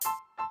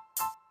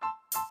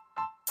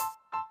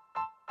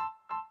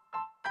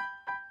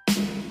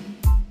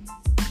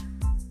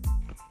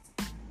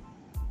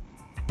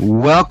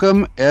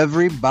Welcome,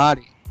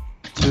 everybody,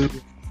 to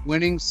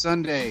Winning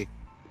Sunday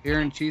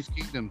here in Chiefs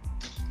Kingdom.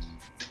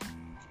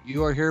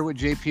 You are here with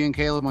JP and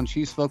Caleb on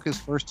Chiefs Focus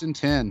First and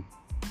 10.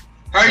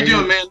 How you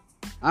doing, man?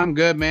 I'm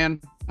good,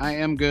 man. I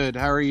am good.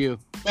 How are you?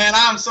 Man,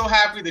 I'm so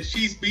happy the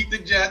Chiefs beat the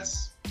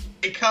Jets.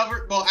 They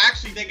covered. Well,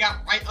 actually, they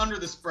got right under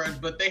the spread,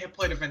 but they have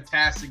played a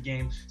fantastic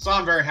game. So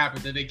I'm very happy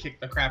that they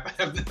kicked the crap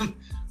out of them.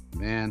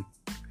 Man,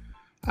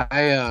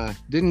 I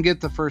didn't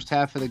get the first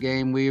half of the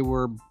game. We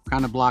were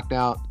kind of blocked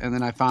out, and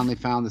then I finally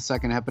found the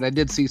second half. But I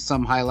did see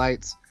some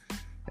highlights,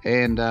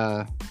 and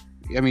I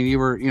mean,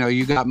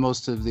 you got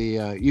most of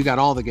the, you got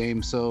all the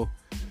game. So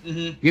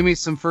give me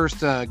some first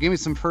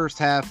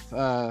half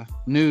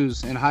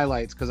news and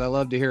highlights because I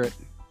love to hear it.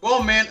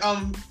 Well, man,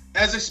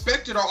 as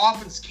expected, our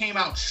offense came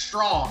out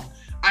strong.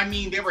 I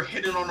mean, they were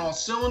hitting on all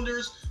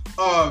cylinders.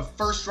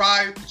 First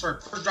drive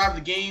of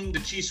the game, the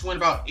Chiefs went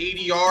about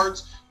 80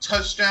 yards.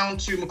 Touchdown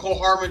to McCole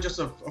Hardman, just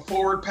a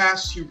forward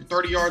pass,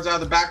 30 yards out of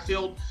the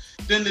backfield.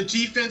 Then the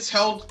defense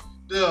held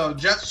the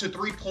Jets to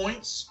 3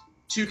 points,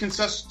 two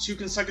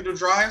consecutive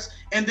drives.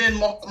 And then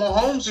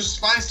Mahomes just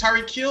finds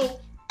Tyreek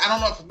Hill, I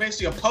don't know if it's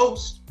basically a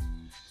post,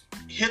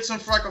 hits him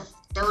for like a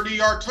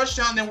 30-yard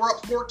touchdown. Then we're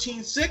up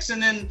 14-6,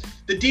 and then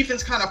the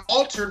defense kind of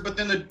faltered, but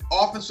then the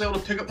offense was able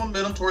to pick up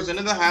momentum towards the end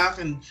of the half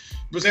and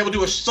was able to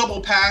do a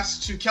shovel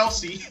pass to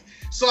Kelsey.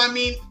 So, I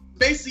mean,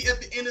 basically at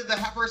the end of the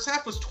first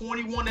half was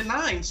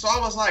 21-9. So I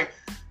was like,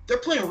 they're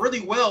playing really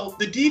well.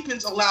 The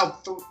defense allowed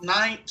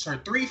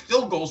 3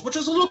 field goals, which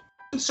was a little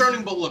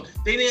concerning, but look,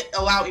 they didn't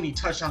allow any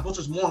touchdowns, which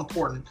was more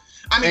important.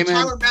 I mean,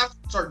 Tyler Matthews,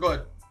 sorry, go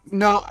ahead.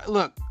 No,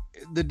 look,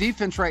 the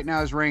defense right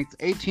now is ranked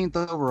 18th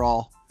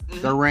overall.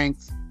 They're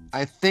ranked,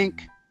 I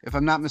think, if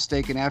I'm not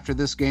mistaken, after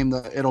this game,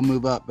 it'll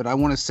move up, but I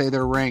want to say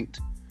they're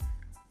ranked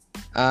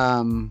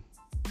 5th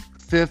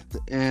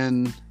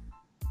in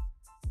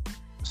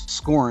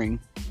scoring.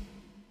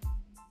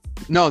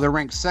 No, they're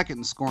ranked 2nd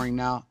in scoring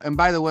now. And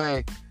by the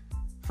way,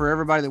 for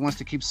everybody that wants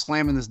to keep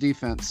slamming this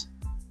defense,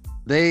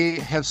 they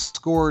have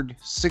scored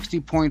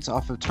 60 points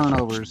off of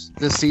turnovers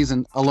this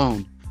season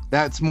alone.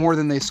 That's more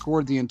than they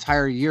scored the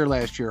entire year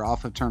last year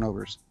off of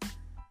turnovers.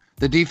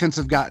 The defense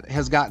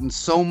has gotten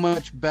so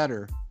much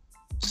better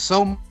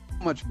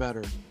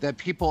that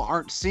people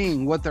aren't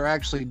seeing what they're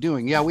actually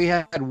doing. Yeah, we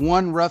had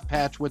one rough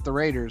patch with the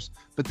Raiders,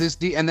 but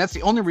and that's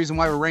the only reason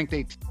why we're ranked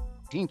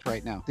 18th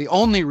right now. The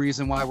only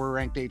reason why we're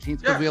ranked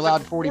 18th because we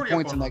allowed 40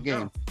 points in that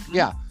game.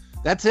 Yeah,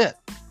 that's it.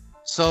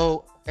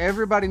 So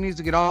everybody needs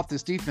to get off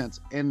this defense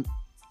and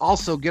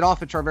also get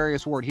off of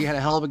Charvarius Ward. He had a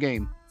hell of a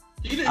game.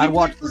 He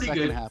watched the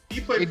second half.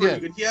 He played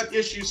pretty good. He had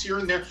issues here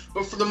and there,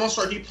 but for the most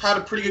part, he had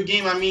a pretty good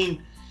game. I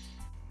mean,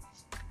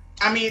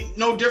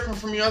 no different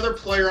from the other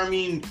player. I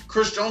mean,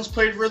 Chris Jones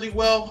played really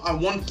well.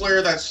 One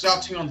player that stood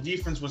out to me on the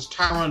defense was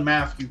Tyrann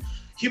Mathieu.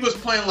 He was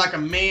playing like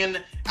a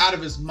man out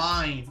of his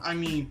mind. I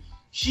mean,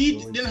 he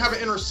didn't have an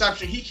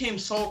interception. He came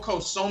so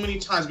close so many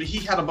times, but he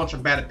had a bunch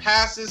of batted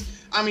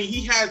passes. I mean,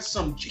 he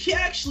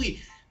actually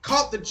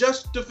caught the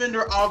Jets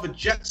defender out of a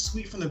jet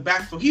sweep from the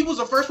backfield. He was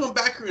the first one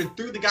back here and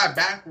threw the guy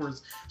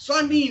backwards. So,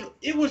 I mean,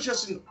 it was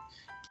just an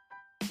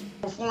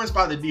performance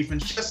by the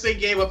defense. Yes, they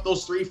gave up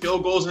those 3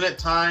 field goals, and at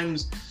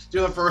times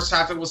during the first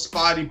half it was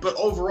spotty, but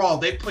overall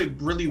they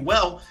played really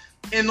well.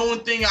 And the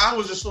only thing I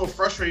was just a little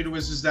frustrated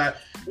with is that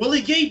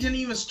Willie Gay didn't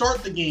even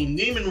start the game.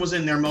 Neiman was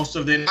in there most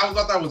of it. I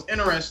thought that was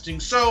interesting.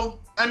 So,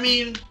 I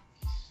mean,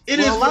 a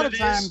lot of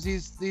times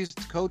these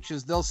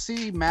coaches, they'll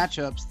see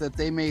matchups that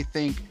they may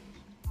think,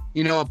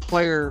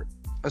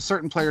 a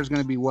certain player is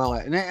going to be well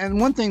at. And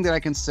one thing that I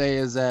can say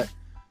is that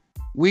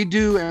we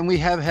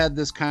have had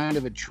this kind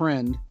of a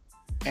trend,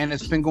 and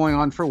it's been going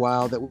on for a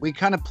while, that we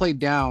kind of play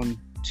down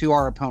to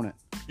our opponent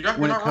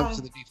when it comes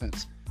to the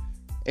defense.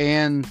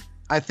 And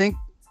I think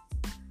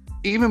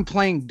even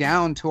playing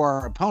down to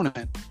our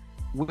opponent,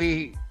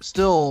 we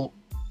still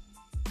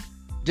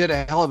did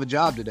a hell of a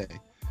job today.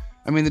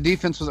 I mean, the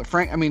defense was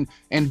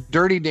and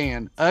Dirty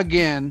Dan,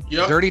 again,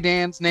 Dirty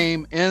Dan's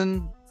name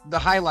in the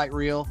highlight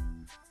reel,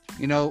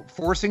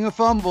 forcing a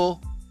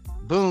fumble,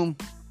 boom,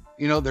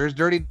 there's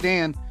Dirty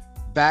Dan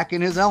back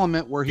in his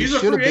element where he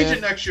should have been. He's a free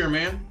agent next year,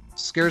 man.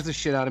 Scares the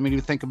shit out of me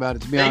to think about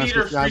it, to be honest.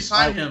 They need to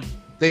re-sign him.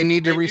 They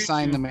need to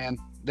re-sign the man.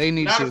 They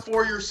need not to. Not a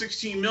 4-year,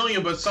 $16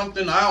 million, but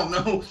something, I don't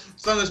know,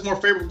 something that's more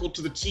favorable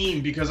to the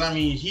team because, I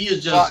mean, he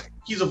is just,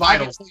 he's a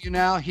vital. I can tell you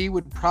now, he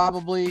would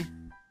probably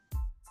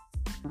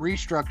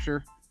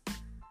restructure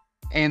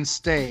and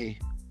stay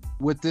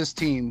with this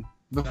team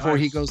before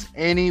he goes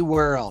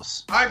anywhere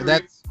else. I agree.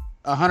 That's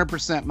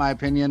 100% my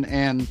opinion,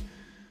 and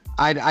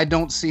I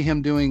don't see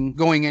him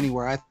going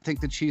anywhere. I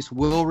think the Chiefs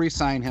will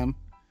re-sign him.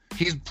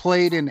 He's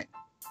played in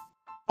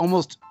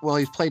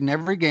he's played in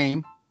every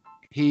game.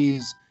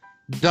 He's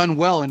done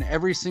well in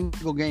every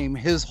single game.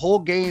 His whole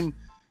game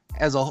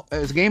as a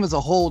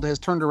whole has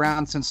turned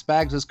around since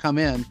Spags has come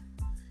in.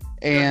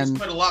 And he's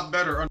played a lot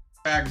better under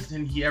Spags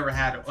than he ever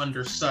had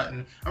under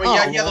Sutton.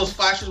 I mean, those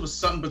flashes with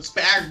Sutton, but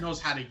Spags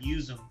knows how to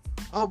use them.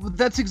 Oh, but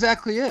that's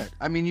exactly it.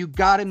 I mean, you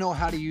got to know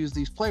how to use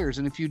these players,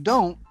 and if you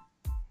don't,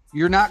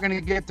 you're not going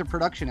to get the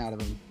production out of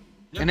them.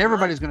 and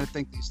everybody's going to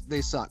think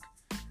they suck.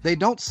 They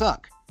don't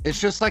suck. It's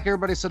just like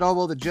everybody said, oh,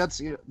 well, the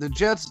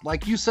Jets,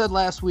 like you said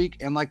last week,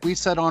 and like we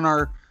said on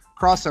our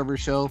crossover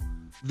show,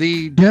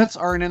 the Jets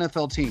are an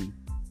NFL team.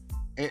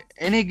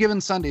 Any given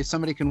Sunday,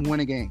 somebody can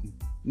win a game.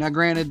 Now,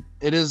 granted,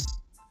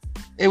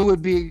 it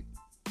would be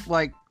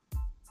like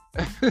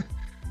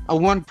a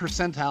 1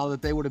 percentile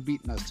that they would have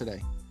beaten us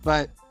today,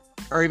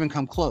 or even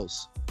come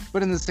close.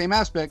 But in the same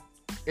aspect,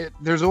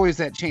 there's always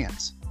that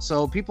chance.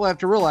 So people have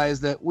to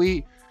realize that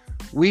we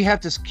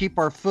have to keep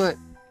our foot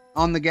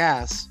on the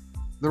gas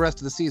the rest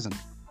of the season.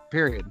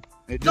 Period.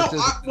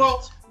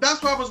 Well,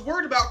 that's what I was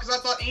worried about, because I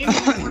thought Andy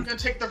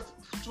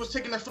was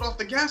taking their foot off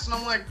the gas, and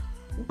I'm like,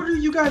 what are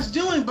you guys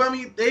doing? But I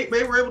mean, they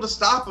were able to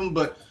stop him,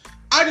 but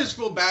I just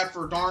feel bad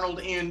for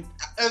Darnold. And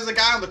as a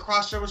guy on the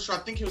crossover show, I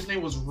think his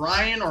name was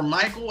Ryan or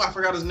Michael. I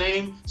forgot his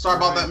name. Sorry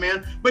about that,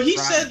 man. But he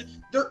said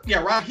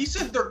Ryan. He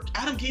said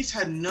Adam Gase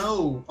had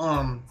no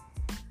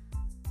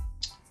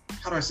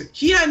how do I say?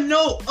 He had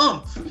no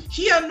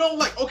He had no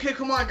like, okay,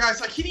 come on,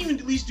 guys. Like, he didn't even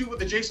at least do what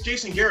the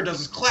Jason Garrett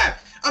does, is clap.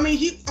 I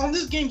mean, on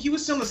this game, he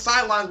was sitting on the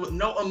sidelines with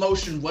no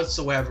emotion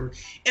whatsoever.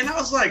 And I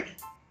was like,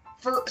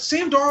 for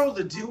Sam Darnold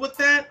to deal with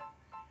that,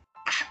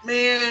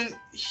 man,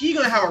 he's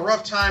going to have a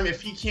rough time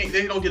if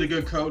they don't get a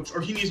good coach,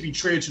 or he needs to be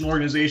traded to an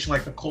organization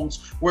like the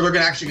Colts where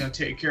they're actually going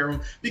to take care of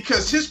him,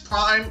 because his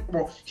prime,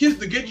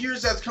 the good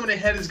years that's coming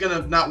ahead is going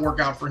to not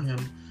work out for him.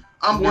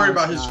 I'm worried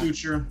about his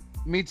future.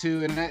 Me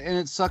too, and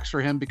it sucks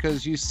for him,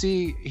 because you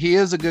see he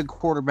is a good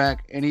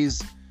quarterback, and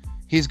he's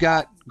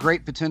got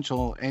great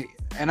potential,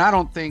 and I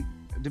don't think,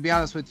 to be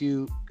honest with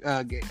you,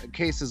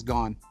 Case is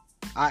gone.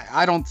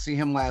 I don't see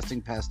him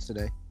lasting past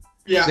today.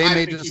 Yeah, they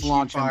may just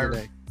launch him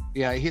today.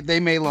 Yeah, they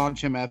may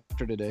launch him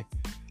after today.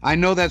 I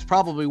know that's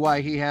probably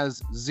why he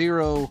has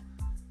zero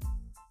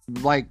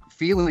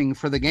feeling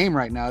for the game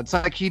right now. It's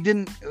like he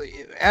didn't,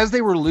 as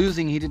they were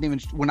losing,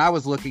 when I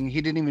was looking,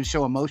 he didn't even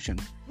show emotion.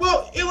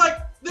 Well,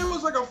 there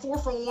was like a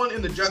 4-for-1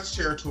 in the Jets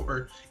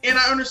territory, and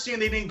I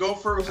understand they didn't go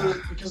for it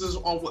because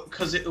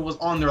it was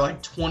on their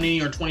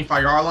 20 or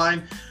 25 yard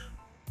line.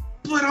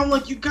 But I'm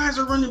like, you guys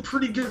are running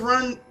pretty good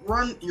our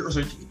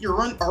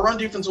run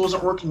defense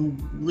wasn't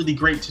working really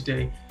great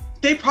today.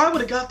 They probably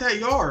would have got that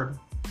yard.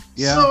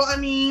 Yeah. So I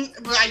mean,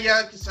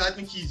 I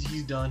think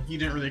he's done. He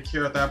didn't really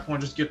care at that point.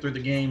 Just get through the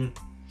game.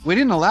 We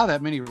didn't allow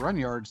that many run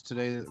yards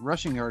today,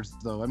 rushing yards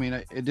though. I mean,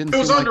 it didn't. It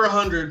was under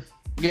 100.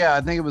 Yeah,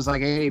 I think it was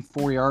like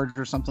 84 yards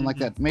or something like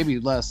that, maybe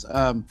less.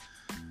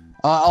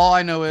 All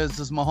I know is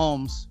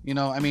Mahomes.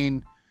 I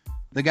mean,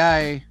 the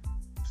guy,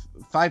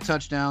 5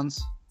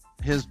 touchdowns.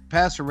 His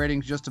passer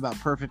rating is just about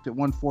perfect at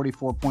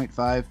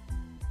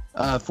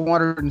 144.5,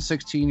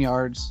 416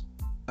 yards.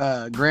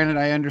 Granted,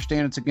 I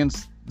understand it's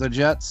against the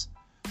Jets,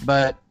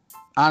 but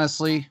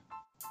honestly,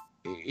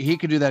 he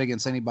could do that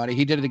against anybody.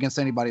 He did it against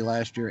anybody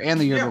last year and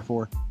the year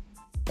before.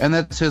 And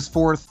that's his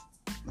fourth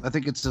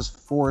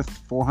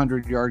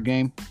 400-yard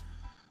game.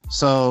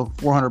 So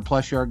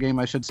 400-plus yard game,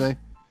 I should say.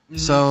 Mm-hmm.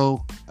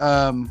 So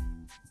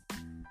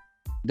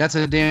that's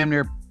a damn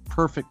near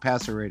perfect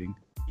passer rating.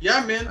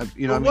 Yeah, man.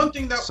 One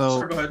thing that...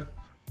 Sorry, go ahead.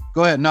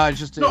 Go ahead. No,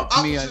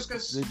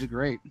 they did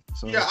great.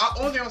 So. Yeah,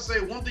 only thing I'll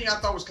say, one thing I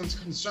thought was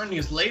concerning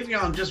is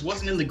Le'Veon just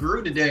wasn't in the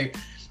groove today.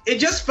 It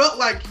just felt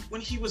like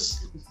when he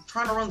was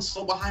trying to run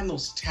slow behind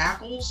those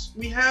tackles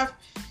we have,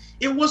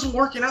 it wasn't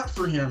working out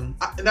for him.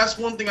 That's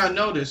one thing I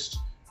noticed.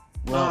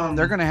 Well,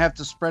 they're going to have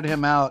to spread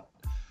him out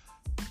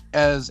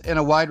as in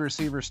a wide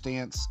receiver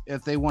stance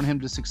if they want him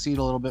to succeed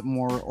a little bit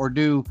more, or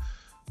do,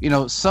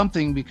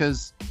 something,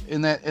 because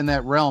in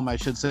that realm, I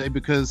should say,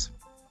 because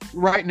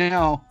right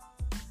now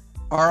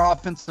our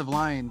offensive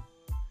line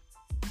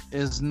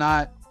is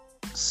not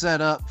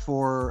set up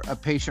for a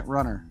patient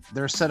runner.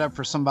 They're set up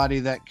for somebody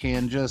that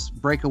can just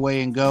break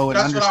away and go.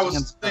 That's what I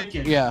was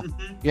thinking. Yeah,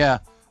 yeah.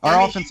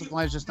 Our offensive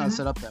line is just not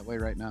set up that way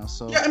right now.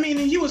 So yeah, I mean,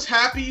 he was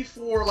happy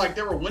for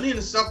they were winning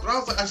and stuff,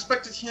 but I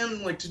expected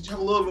him to have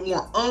a little bit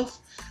more oomph.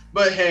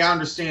 But hey, I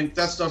understand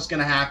that stuff's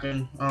gonna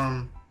happen.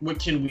 What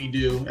can we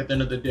do at the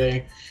end of the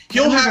day?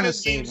 He'll have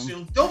his game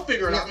soon. They'll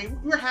figure it out. I mean,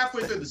 we're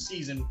halfway through the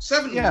season.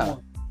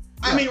 7-1.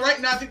 I mean,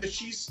 right now I think the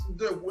Chiefs,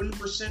 the win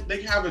percent,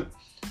 they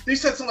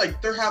said something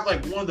they have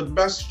one of the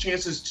best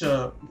chances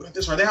to.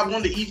 They have one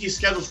of the easiest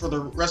schedules for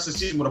the rest of the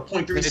season with a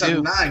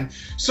 .379.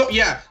 So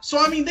yeah,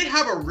 I mean, they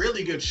have a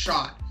really good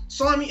shot.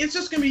 So I mean, it's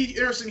just gonna be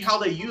interesting how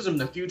they use him in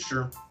the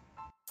future.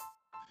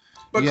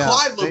 But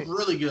Clyde looked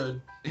really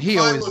good. He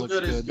always looks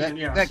good.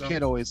 That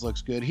kid always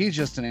looks good. He's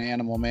just an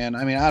animal, man.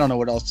 I mean, I don't know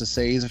what else to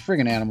say. He's a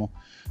friggin' animal.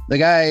 The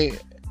guy,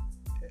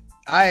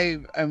 I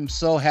am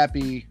so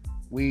happy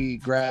we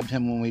grabbed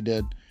him when we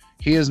did.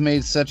 He has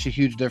made such a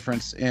huge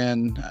difference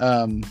in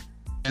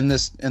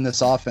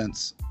this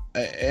offense,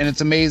 and it's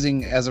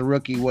amazing as a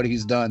rookie what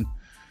he's done.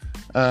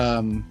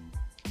 I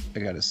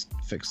gotta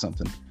fix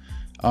something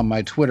on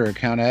my Twitter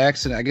account. I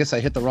guess I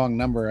hit the wrong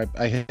number.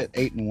 I hit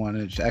 8-1,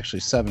 and it's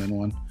actually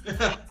 7-1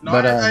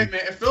 But hey, man,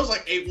 it feels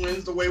like 8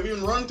 wins the way we've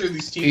been running through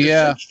these teams.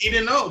 Yeah,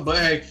 8-0, but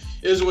hey,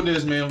 it is what it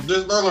is, man. They're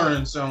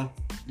learning. So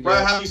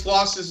rather have these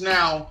losses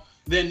now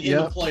than in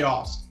the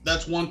playoffs.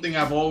 That's one thing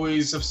I've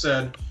always have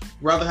said.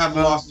 Rather have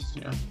losses.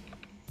 Yeah.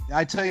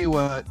 I tell you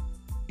what,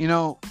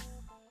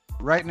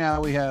 right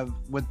now we have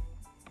with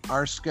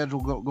our schedule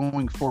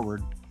going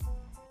forward.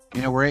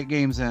 We're 8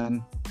 games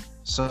in,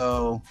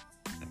 so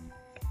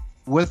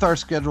with our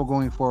schedule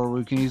going forward,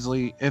 we can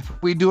easily, if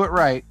we do it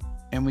right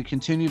and we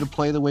continue to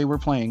play the way we're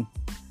playing,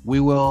 we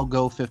will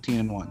go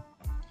 15-1.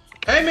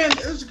 Hey man,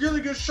 it was a really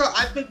good shot.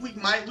 I think we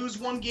might lose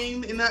one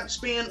game in that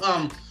span.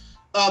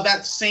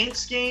 That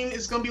Saints game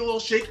is gonna be a little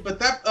shaky, but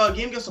that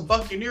game against the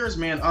Buccaneers,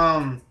 man.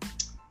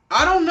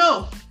 I don't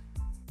know.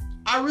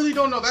 I really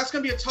don't know. That's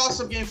gonna be a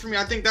toss-up game for me.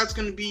 I think that's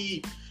gonna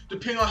be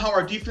depending on how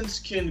our defense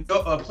can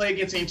go, play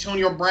against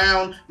Antonio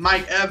Brown,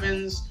 Mike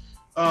Evans,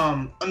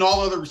 and all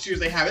other receivers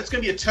they have. It's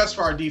gonna be a test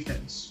for our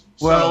defense.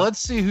 Well, let's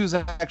see who's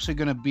actually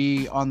gonna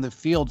be on the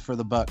field for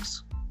the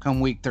Bucs come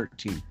week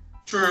 13.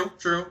 True.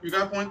 You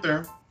got a point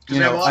there. Because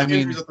they have a lot of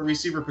injuries at the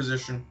receiver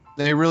position.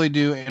 They really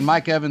do. And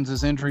Mike Evans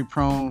is injury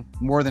prone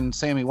more than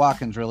Sammy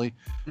Watkins, really.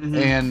 Mm-hmm.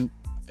 And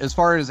as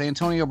far as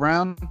Antonio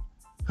Brown,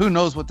 who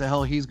knows what the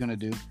hell he's going to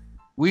do?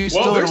 We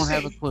still don't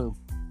have a clue.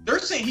 They're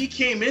saying he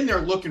came in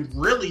there looking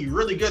really,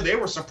 really good. They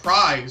were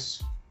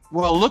surprised.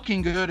 Well,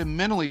 looking good and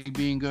mentally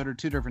being good are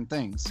two different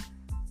things.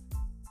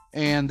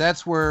 And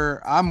that's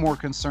where I'm more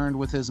concerned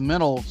with his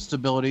mental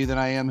stability than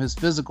I am his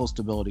physical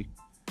stability.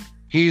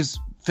 He's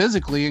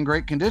physically in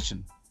great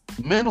condition.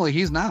 Mentally,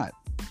 he's not.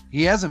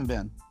 He hasn't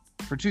been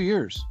for 2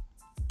 years.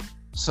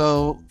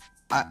 So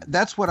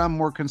that's what I'm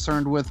more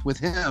concerned with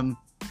him.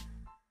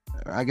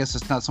 I guess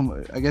it's not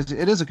I guess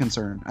it is a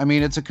concern. I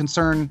mean, it's a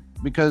concern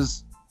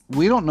because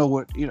we don't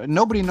know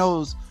nobody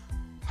knows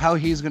how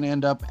he's going to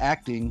end up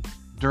acting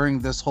during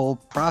this whole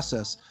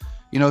process.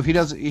 If he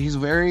does, he's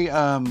very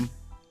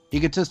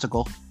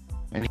egotistical,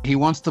 and he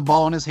wants the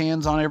ball in his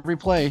hands on every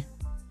play.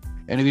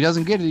 And if he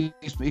doesn't get it,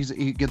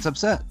 he gets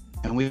upset.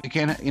 And we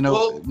can't,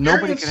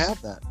 nobody can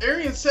have that.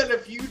 Arian said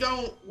if you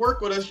don't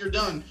work with us, you're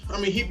done. I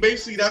mean,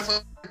 that's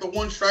like the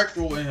one strike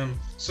rule in him.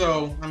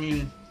 So, I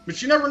mean, but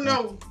you never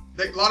know.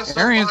 A lot of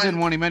stuff. Arians didn't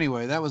want him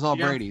anyway. That was all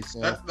Brady.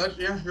 So.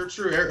 You're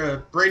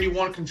true. Brady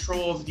won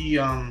control of the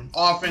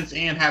offense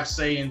and have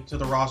say into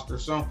the roster.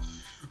 So,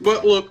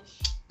 but look,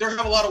 they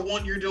have a lot of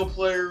one-year deal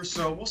players,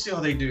 so we'll see how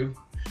they do.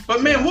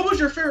 But man, what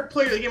was your favorite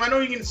play of the game? I know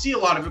you didn't see a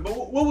lot of it, but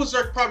what was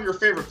probably your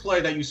favorite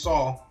play that you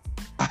saw?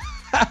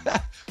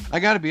 I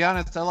got to be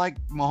honest. I like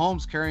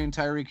Mahomes carrying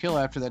Tyreek Hill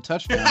after that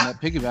touchdown,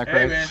 that piggyback.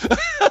 Hey, man.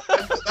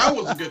 That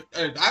was a good.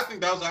 I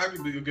think that was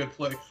actually a good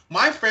play.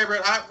 My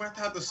favorite, I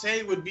have to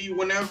say, would be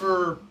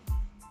whenever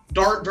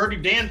Dirty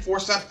Dan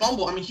forced that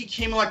fumble. I mean, he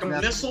came in like a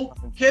missile,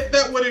 hit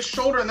that with his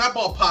shoulder, and that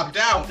ball popped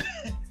out.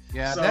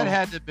 Yeah, that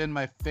had to have been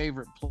my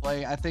favorite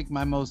play. I think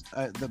my most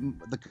the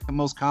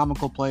most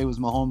comical play was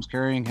Mahomes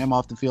carrying him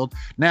off the field.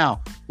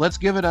 Now, let's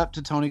give it up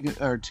to Travis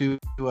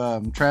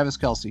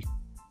Kelce.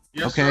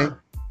 Yes, okay. Sir.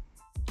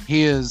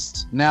 He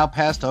is now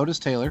past Otis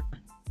Taylor.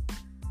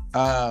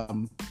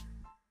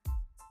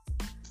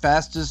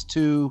 Fastest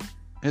to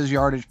his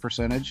yardage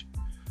percentage.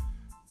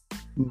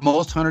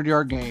 Most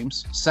 100-yard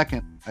games.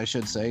 Second, I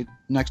should say,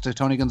 next to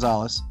Tony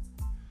Gonzalez.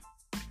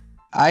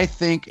 I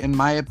think, in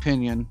my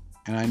opinion,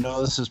 and I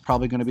know this is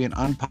probably going to be an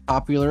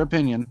unpopular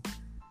opinion,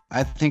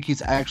 I think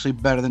he's actually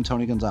better than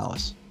Tony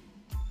Gonzalez.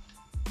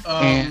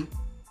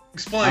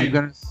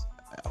 Explain.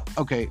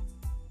 Okay.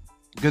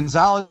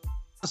 Gonzalez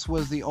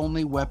was the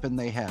only weapon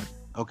they had.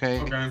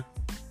 Okay.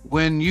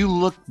 When you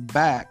look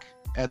back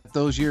at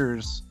those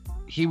years,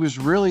 he was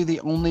really the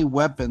only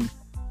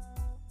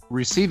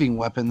receiving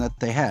weapon that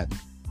they had.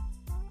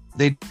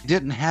 They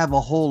didn't have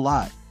a whole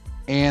lot,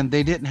 and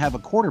they didn't have a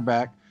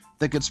quarterback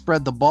that could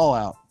spread the ball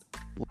out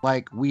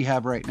like we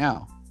have right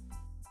now.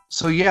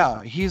 So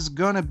yeah, he's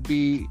gonna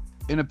be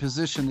in a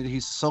position that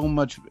he's so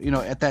much,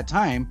 at that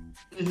time,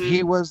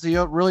 he was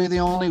really the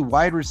only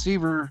wide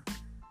receiver,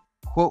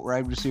 quote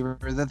wide receiver,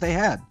 that they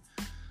had.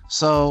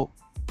 So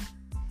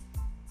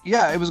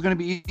yeah, it was going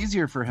to be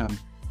easier for him.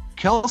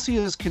 Kelce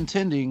is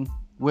contending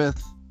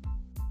with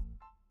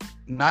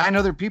 9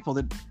 other people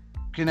that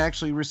can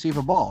actually receive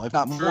a ball, if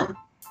not more. Sure.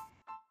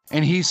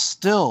 And he's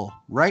still,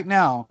 right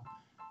now,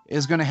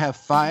 is going to have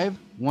 5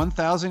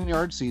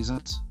 1,000-yard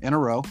seasons in a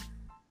row.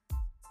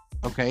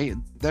 Okay,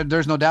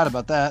 there's no doubt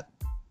about that.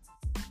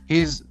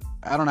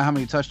 I don't know how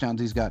many touchdowns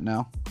he's got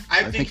now.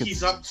 I think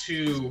he's up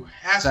to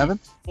 7?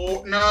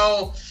 4.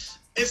 No,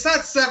 it's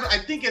not 7. I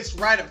think it's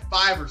right at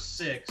 5 or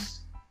 6.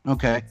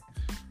 Okay.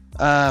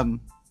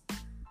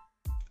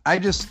 I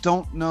just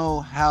don't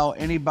know how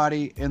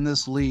anybody in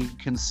this league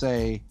can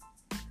say,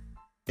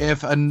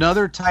 if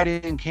another tight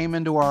end came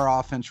into our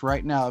offense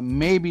right now,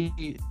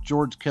 maybe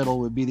George Kittle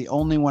would be the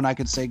only one I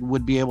could say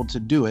would be able to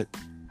do it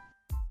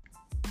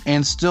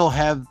and still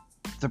have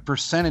the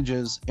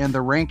percentages and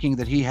the ranking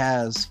that he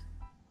has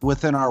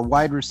within our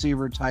wide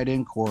receiver tight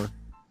end core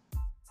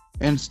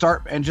and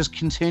just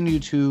continue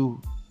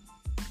to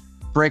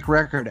break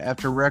record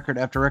after record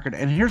after record.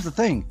 And here's the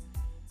thing.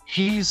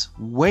 He's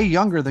way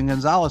younger than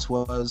Gonzalez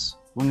was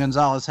when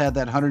Gonzalez had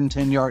that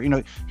 110-yard,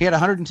 he had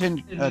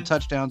 110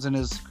 touchdowns in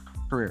his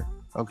career.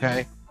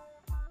 Okay.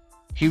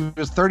 He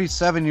was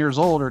 37 years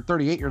old or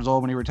 38 years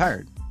old when he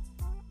retired.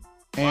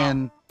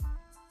 And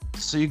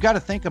so you got to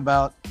think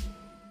about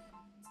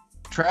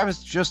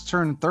Travis just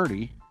turned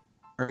 30,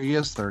 or he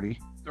is 30.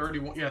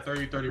 31, yeah,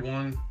 30,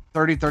 31.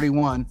 30,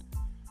 31.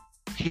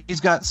 He's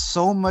got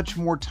so much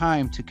more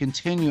time to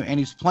continue, and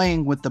he's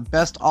playing with the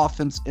best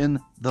offense in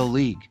the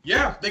league.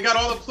 Yeah, they got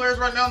all the players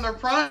right now in their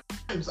primes.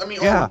 I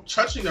mean, all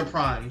touching their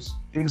primes.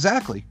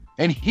 Exactly.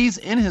 And he's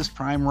in his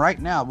prime right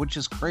now, which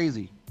is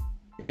crazy.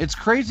 It's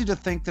crazy to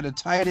think that a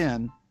tight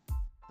end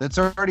that's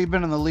already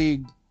been in the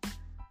league,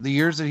 the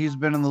years that he's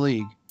been in the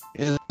league,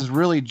 is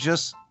really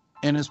just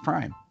in his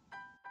prime.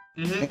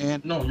 Mm-hmm.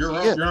 And no, you're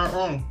wrong. You're not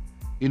wrong.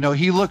 You know,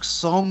 he looks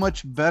so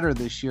much better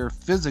this year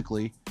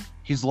physically.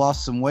 He's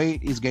lost some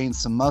weight. He's gained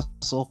some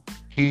muscle.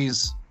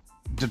 He's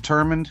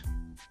determined.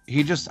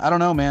 He just, I don't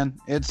know, man.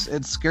 It's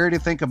scary to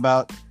think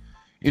about.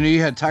 You know,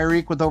 you had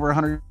Tyreek with over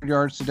 100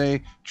 yards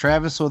today.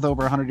 Travis with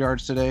over 100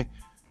 yards today.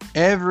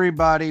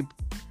 Everybody,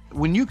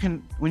 when you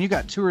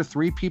got 2 or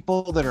 3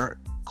 people that are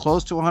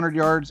close to 100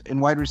 yards in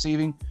wide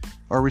receiving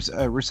or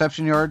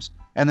reception yards,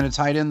 and then a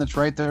tight end that's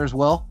right there as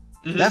well,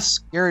 that's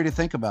scary to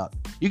think about.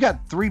 You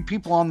got 3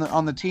 people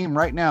on the team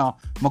right now.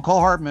 McCall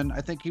Hardman,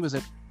 I think he was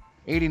at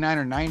 89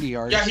 or 90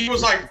 yards. Yeah, he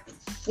was like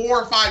 4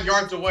 or 5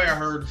 yards away, I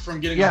heard, from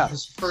getting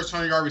his first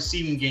 100-yard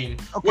receiving game,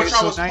 which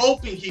I was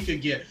hoping he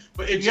could get,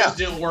 but it just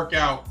didn't work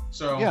out.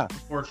 So,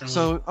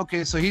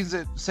 unfortunately. So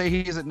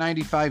he's at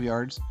 95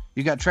 yards.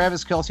 You got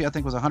Travis Kelce, I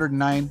think was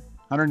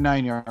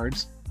 109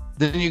 yards.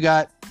 Then you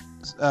got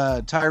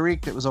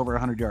Tyreek that was over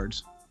 100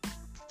 yards.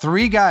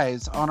 3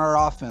 guys on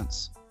our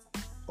offense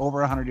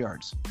over 100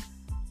 yards.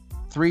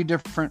 3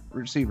 different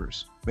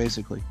receivers,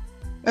 basically.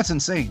 That's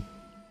insane.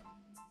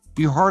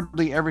 You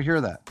hardly ever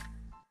hear that.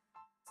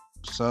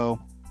 So,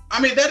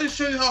 I mean, that just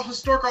shows you how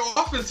historic our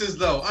offense is,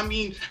 though. I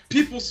mean,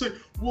 people say,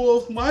 well,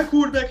 if my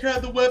quarterback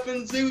had the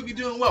weapons, they would be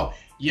doing well.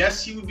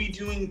 Yes, he would be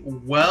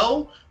doing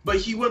well, but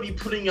he wouldn't be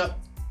putting up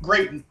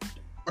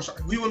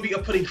we wouldn't be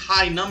putting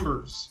high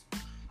numbers.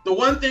 The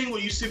one thing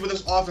what you see with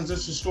this offense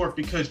is historic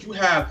because you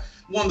have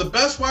one of the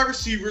best wide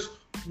receivers,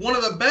 one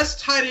of the best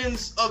tight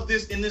ends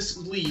in this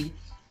league,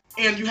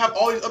 and you have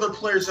all these other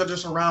players that are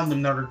just around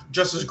them that are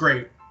just as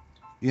great.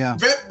 Yeah.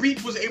 Brett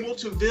Beach was able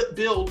to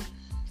build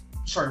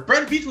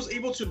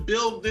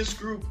this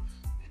group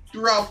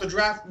throughout the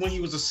draft when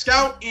he was a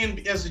scout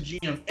and as a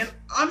GM. And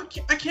I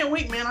can't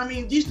wait, man. I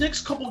mean, these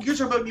next couple of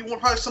years are about to be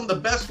probably some of the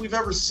best we've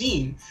ever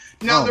seen.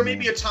 Now, there may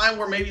be a time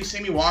where maybe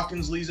Sammy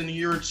Watkins leaves in a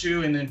year or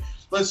two, and then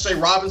let's say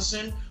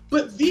Robinson.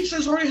 But Veach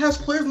already has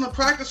players in the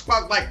practice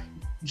squad like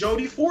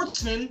Jody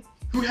Fortson,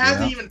 who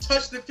hasn't even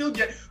touched the field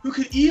yet, who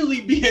could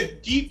easily be a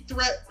deep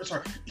threat.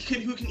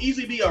 Who can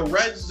easily be a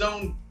red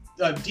zone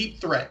deep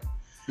threat.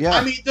 Yeah.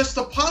 I mean,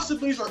 the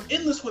possibilities are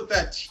endless with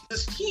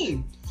this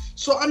team.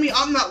 So, I mean,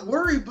 I'm not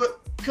worried, but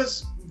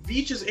because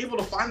Veach is able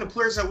to find the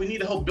players that we need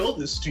to help build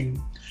this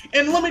team.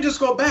 And let me just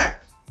go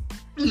back.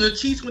 When the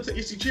Chiefs went to the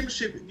AFC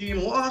Championship game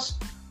and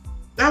lost,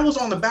 that was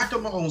on the back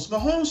of Mahomes.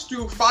 Mahomes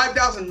threw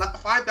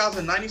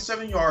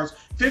 5,097 yards,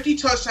 50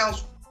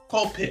 touchdowns,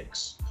 called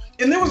picks.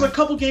 And there was a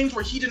couple games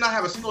where he did not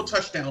have a single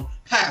touchdown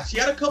pass. He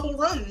had a couple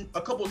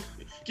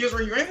games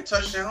where he ran a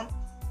touchdown.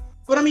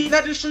 But, I mean,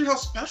 that just shows you how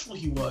special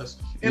he was.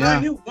 And I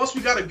knew once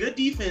we got a good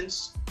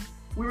defense,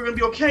 we were going to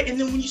be okay. And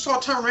then when you saw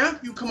Tyrann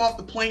Mathieu come off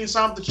the plane and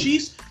sign up the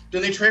Chiefs,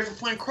 then they traded for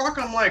Blaine Croc,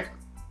 I'm like,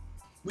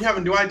 we have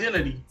a new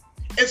identity.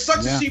 It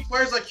sucks to see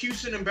players like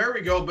Houston and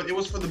Barry go, but it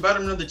was for the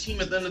betterment of the team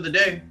at the end of the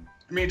day.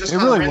 I mean, it just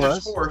kind of ran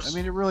its course. I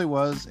mean, it really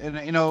was.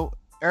 And, you know,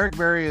 Eric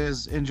Berry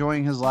is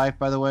enjoying his life,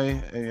 by the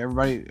way.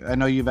 Everybody, I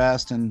know you've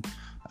asked, and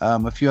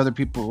a few other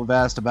people have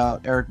asked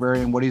about Eric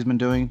Berry and what he's been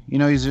doing. You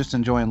know, he's just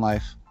enjoying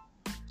life.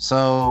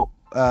 So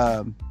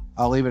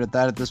I'll leave it at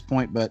that at this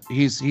point, but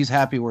he's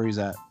happy where he's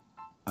at.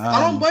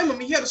 I don't blame him.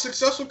 He had a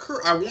successful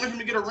career. I want him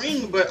to get a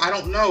ring, but I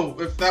don't know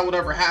if that would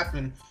ever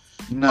happen.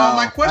 No,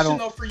 my question,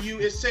 though, for you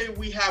is, say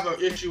we have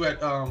an issue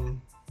at, how do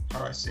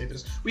I say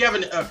this? We have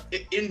an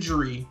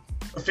injury,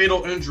 a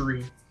fatal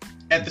injury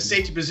at the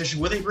safety position.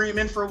 Will they bring him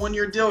in for a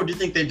 1-year deal, or do you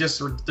think they're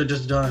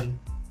just done?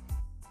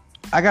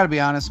 I got to be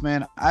honest,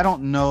 man. I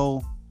don't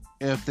know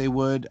if they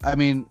would. I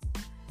mean,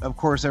 of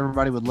course,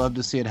 everybody would love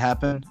to see it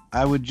happen.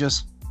 I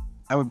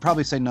would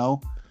probably say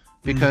no,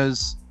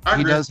 because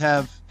he does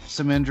have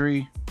some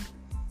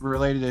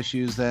injury-related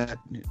issues that,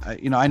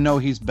 I know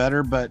he's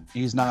better, but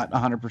he's not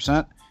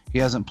 100%. He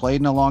hasn't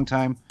played in a long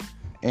time,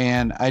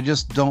 and I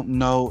just don't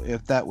know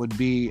if that would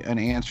be an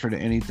answer to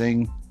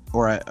anything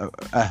or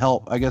a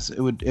help. I guess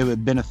it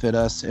would benefit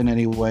us in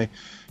any way.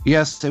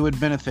 Yes, it would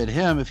benefit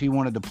him if he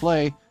wanted to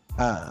play.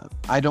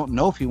 I don't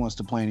know if he wants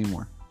to play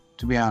anymore,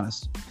 to be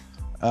honest.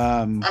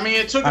 I mean,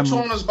 it took a toll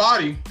on his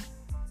body.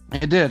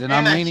 It did, and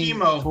I'm leaning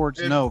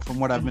towards no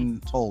from what I've been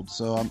told.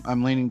 So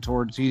I'm leaning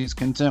towards he's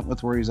content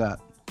with where he's at.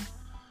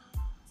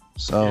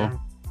 So,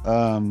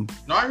 no,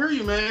 I hear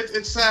you, man.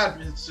 It's sad.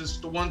 It's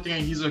just the one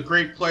thing. He's a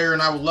great player,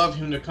 and I would love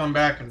him to come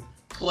back and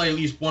play at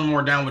least one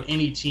more down with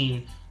any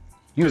team.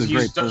 He was a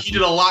great person. He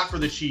did a lot for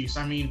the Chiefs.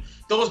 I mean,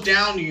 those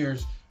down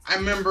years. I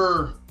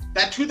remember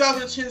That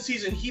 2010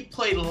 season, he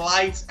played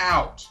lights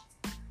out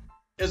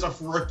as a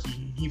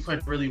rookie. He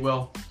played really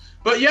well.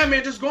 But yeah,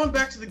 man, just going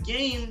back to the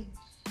game,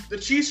 the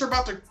Chiefs are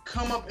about to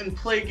come up and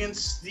play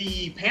against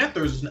the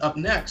Panthers up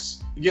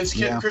next against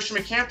Christian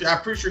McCaffrey.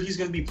 I'm pretty sure he's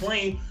going to be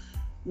playing.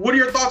 What are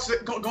your thoughts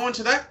going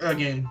to that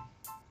game?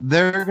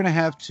 They're going to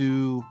have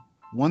to.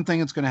 One thing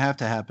that's going to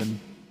happen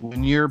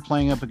when you're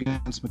playing up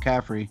against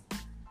McCaffrey,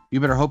 you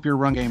better hope your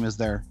run game is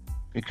there,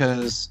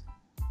 because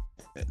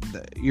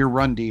your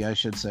run D, I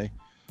should say,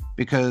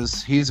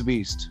 because he's a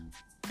beast.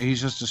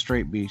 He's just a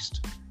straight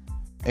beast.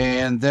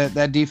 And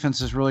that defense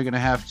is really going to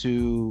have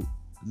to.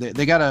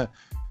 They got to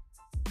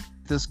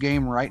this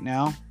game right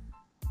now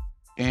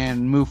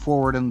and move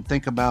forward and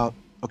think about,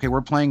 okay,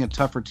 we're playing a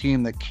tougher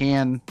team that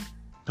can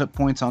put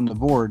points on the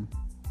board.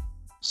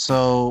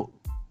 So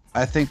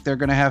I think they're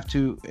going to have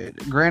to.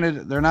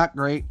 Granted, they're not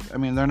great. I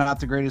mean, they're not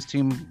the greatest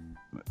team,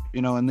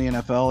 in the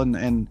NFL,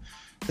 and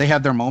they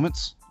have their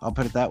moments. I'll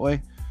put it that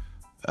way.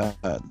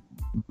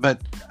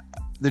 But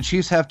the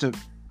Chiefs have to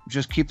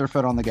just keep their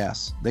foot on the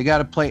gas. They got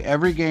to play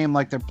every game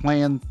like they're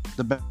playing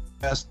the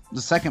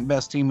second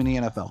best team in the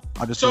NFL.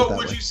 I'll just so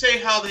would you say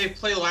how they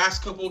played the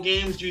last couple of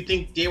games? Do you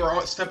think they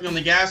were stepping on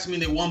the gas? I mean,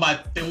 they won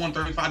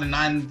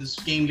 35-9 this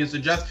game against the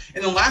Jets,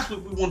 and then last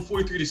week we won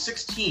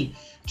 43-16.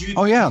 Do you?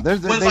 Oh yeah,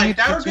 wins like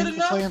that are good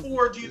enough,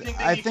 or do you think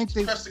they need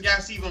to press the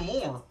gas even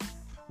more?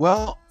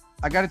 Well,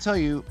 I got to tell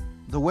you,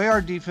 the way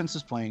our defense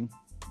is playing,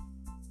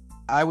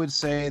 I would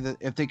say that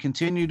if they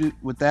continue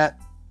with that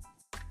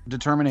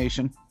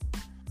determination,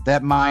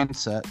 that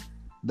mindset,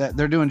 that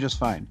they're doing just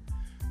fine.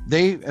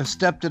 They have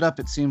stepped it up,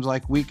 it seems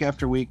like, week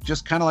after week,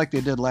 just kind of like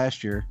they did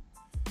last year.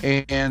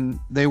 And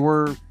they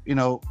were,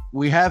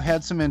 we have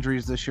had some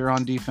injuries this year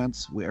on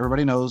defense.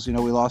 Everybody knows, we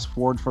lost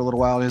Ford for a little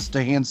while. His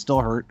hand still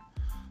hurt.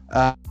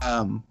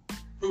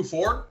 Who,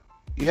 Ford?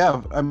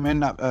 Yeah, I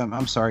mean,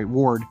 I'm sorry,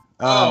 Ward.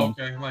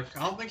 Okay. Like,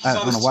 I don't think he's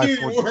on the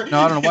team anymore. No,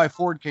 I don't know why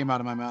Ford came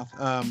out of my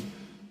mouth.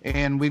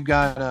 And we've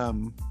got,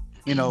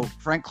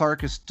 Frank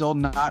Clark is still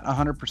not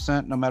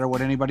 100%, no matter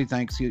what anybody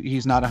thinks.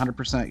 He's not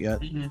 100%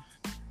 yet.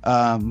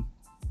 Mm-hmm.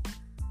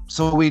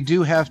 So we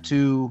do have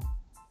to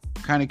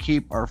kind of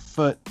keep our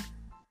foot,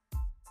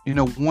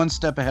 one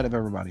step ahead of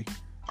everybody.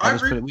 I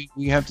agree.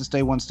 We have to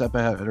stay one step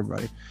ahead of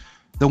everybody.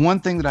 The one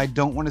thing that I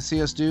don't want to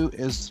see us do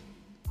is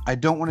I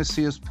don't want to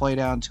see us play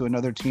down to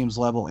another team's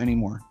level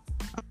anymore.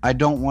 I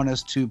don't want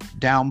us to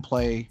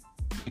downplay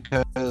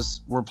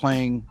because we're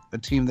playing a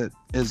team that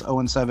is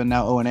 0-7,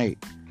 now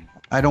 0-8.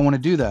 I don't want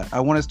to do that.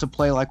 I want us to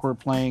play like we're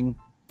playing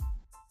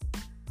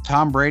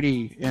Tom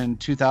Brady in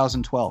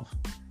 2012.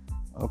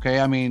 Okay,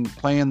 I mean,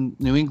 playing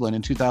New England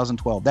in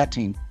 2012, that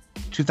team,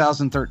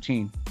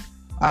 2013.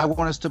 I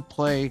want us to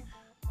play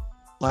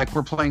like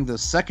we're playing the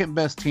second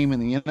best team in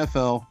the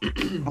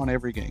NFL on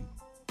every game.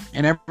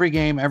 And every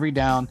game, every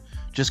down,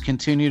 just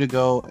continue to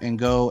go and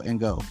go and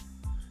go.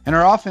 And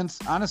our offense,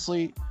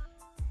 honestly,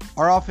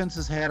 our offense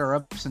has had our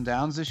ups and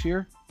downs this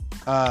year.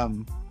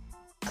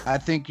 I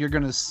think you're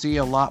going to see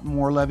a lot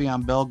more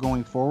Le'Veon Bell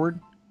going forward.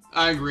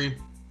 I agree.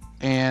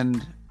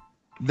 And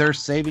they're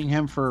saving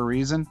him for a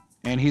reason,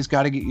 and he's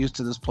got to get used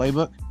to this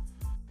playbook.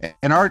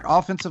 And our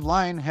offensive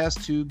line has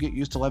to get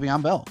used to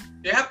Le'Veon Bell.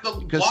 They have to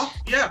block.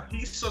 Yeah,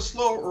 he's a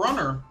slow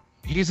runner.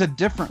 He's a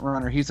different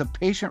runner. He's a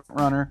patient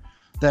runner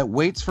that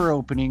waits for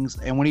openings,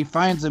 and when he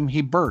finds them,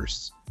 he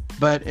bursts.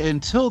 But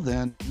until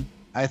then,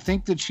 I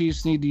think the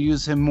Chiefs need to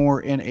use him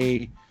more in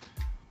a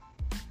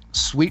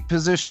sweep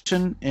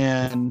position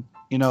and,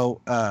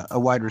 a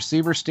wide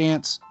receiver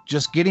stance.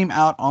 Just get him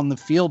out on the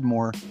field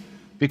more,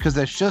 because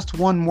that's just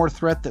one more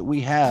threat that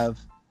we have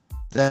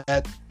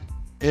that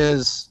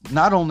is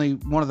not only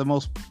one of the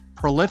most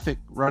prolific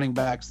running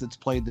backs that's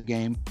played the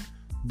game,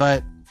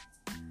 but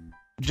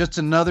just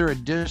another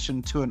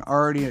addition to an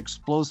already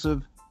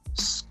explosive,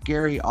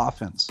 scary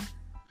offense.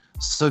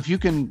 So if you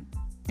can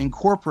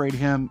incorporate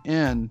him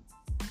in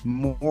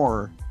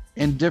more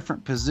in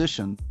different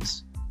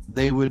positions,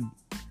 they would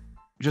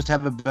just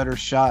have a better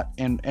shot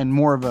and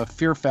more of a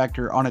fear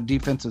factor on a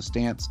defensive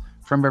stance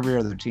from every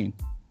other team.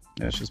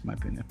 That's just my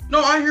opinion.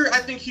 No, I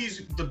think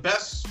he's the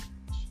best.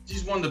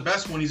 He's one of the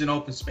best when he's in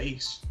open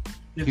space.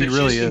 If he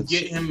really is. Can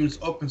get him in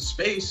open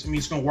space, I mean,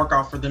 it's going to work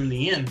out for them in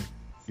the end.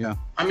 Yeah.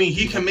 I mean,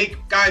 he can make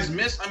guys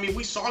miss. I mean,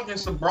 we saw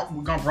against the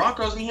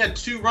Broncos, and he had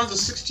 2 runs of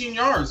 16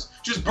 yards.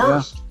 Just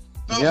burst.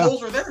 Yeah. The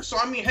holes are there. So,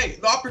 I mean, hey,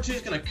 the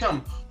opportunity is going to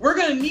come. We're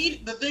going to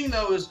need – the thing,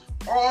 though, is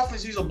our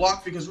offense needs a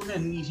block, because we're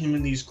going to need him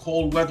in these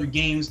cold weather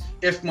games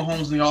if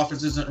Mahomes in the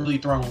offense isn't really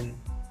throwing.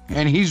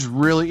 And he's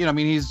really –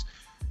 he's –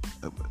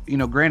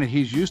 granted,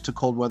 he's used to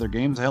cold weather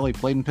games. Hell, he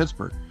played in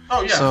Pittsburgh.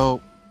 Oh, yeah.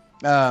 So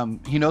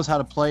he knows how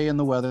to play in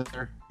the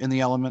weather, in the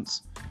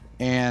elements.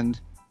 And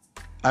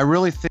I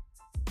really think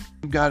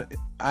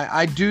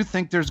I do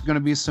think there's going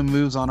to be some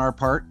moves on our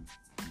part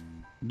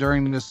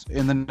in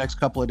the next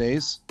couple of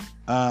days.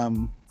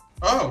 Some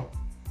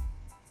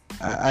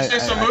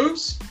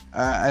moves?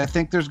 I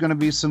think there's going to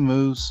be some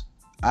moves.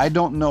 I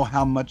don't know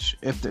how much,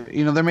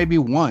 there may be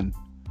one,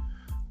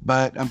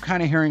 but I'm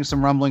kind of hearing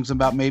some rumblings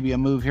about maybe a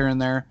move here and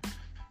there.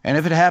 And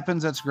if it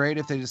happens, that's great.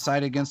 If they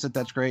decide against it,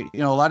 that's great.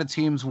 A lot of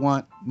teams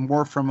want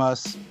more from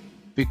us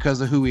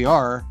because of who we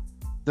are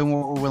than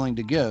what we're willing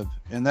to give.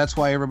 And that's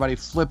why everybody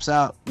flips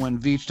out when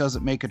Veach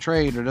doesn't make a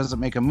trade or doesn't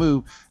make a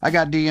move. I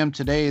got DM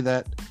today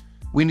that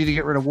we need to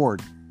get rid of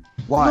Ward.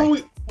 Why? No,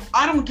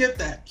 I don't get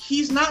that.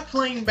 He's not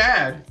playing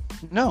bad.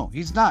 No,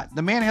 he's not.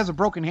 The man has a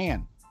broken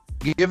hand.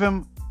 Give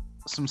him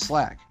some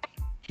slack.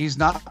 He's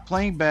not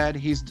playing bad.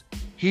 He's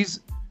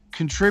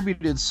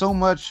contributed so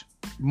much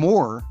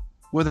more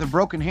with a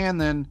broken hand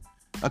than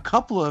a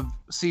couple of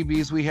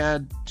CBs we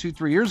had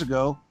 2-3 years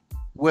ago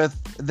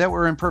that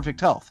were in perfect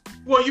health.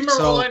 Well, you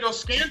remember Orlando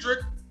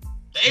Scandrick?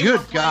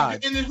 Good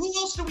God. And then who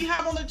else did we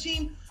have on the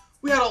team?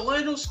 We had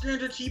Orlando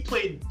Scandrick. He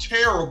played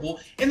terrible.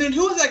 And then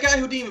who was that guy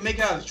who didn't even make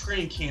it out of the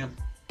training camp?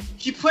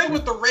 He played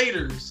with the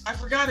Raiders. I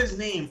forgot his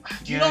name.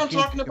 Do you know what I'm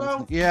talking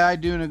about? Yeah, I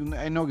do.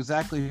 I know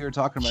exactly who you're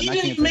talking about. He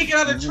didn't even make it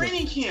out of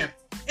training camp.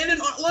 And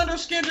then Orlando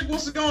Scandrick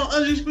wants to go on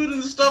undisputed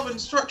and stuff and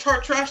start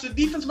trash the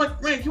defense. I'm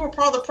like, man, you were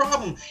part of the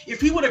problem.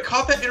 If he would have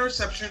caught that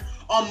interception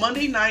on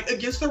Monday night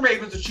against the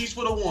Ravens, the Chiefs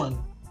would have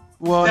won.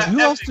 Well, who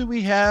else do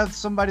we have?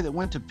 Somebody that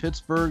went to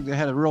Pittsburgh that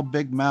had a real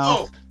big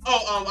mouth.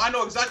 I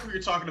know exactly what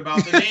you're talking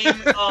about. The name,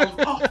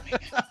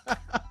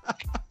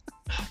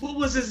 what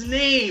was his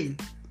name?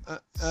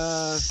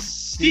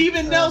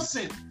 Steven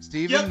Nelson.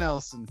 Steven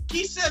Nelson.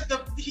 He said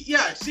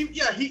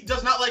he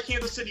does not like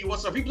Kansas City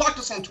whatsoever. He blocked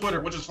us on Twitter,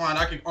 which is fine.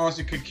 I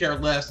could care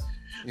less.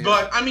 Yeah.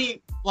 But I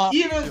mean,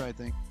 I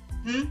think.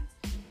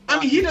 I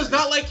mean, he does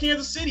not like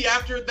Kansas City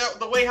after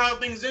the way how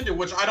things ended,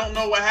 which I don't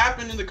know what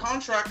happened in the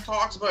contract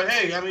talks. But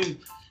hey, I mean,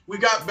 we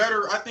got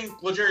better. I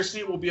think L'Jarius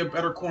Sneed will be a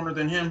better corner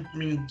than him. I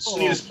mean,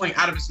 Sneed is playing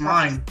out of his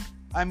mind.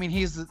 I mean,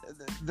 he's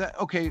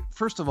okay.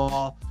 First of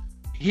all,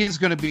 he's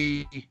going to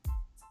be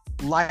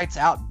lights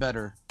out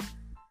better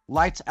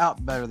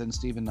than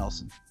Steven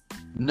Nelson.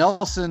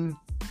 Nelson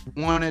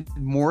wanted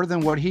more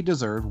than what he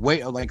deserved,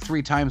 like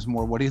 3 times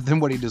more than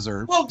what he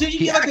deserved. Well, did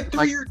he get like a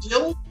 3-year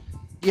deal?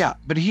 Yeah,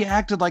 but he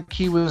acted like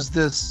he was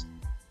this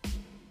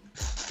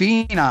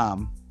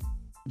phenom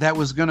that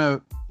was going to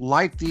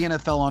light the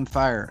NFL on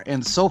fire.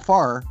 And so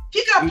far...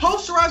 He got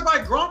posterized by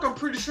Gronk, I'm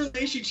pretty sure, in the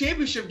AFC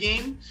Championship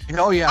game.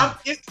 Oh, yeah.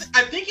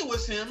 I think it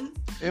was him.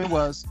 It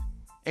was.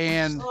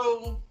 And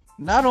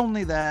not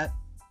only that,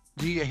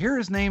 do you hear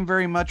his name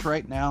very much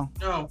right now?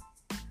 No.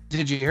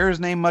 Did you hear his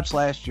name much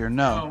last year?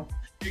 No.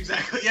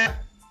 Exactly, yeah.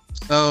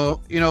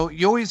 So, you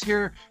always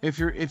hear,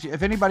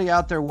 if anybody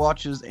out there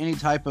watches any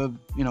type of,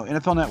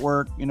 NFL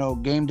Network,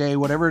 Game Day,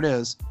 whatever it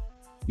is,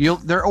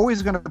 they're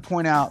always going to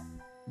point out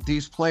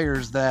these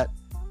players that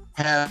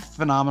have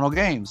phenomenal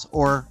games.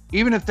 Or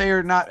even if they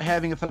are not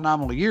having a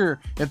phenomenal year,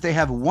 if they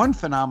have one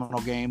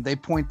phenomenal game, they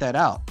point that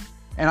out.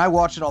 And I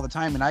watch it all the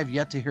time, and I've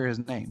yet to hear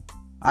his name.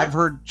 Yeah. I've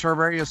heard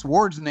Charvarius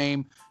Ward's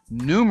name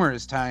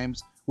numerous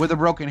times with a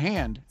broken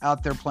hand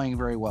out there playing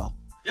very well.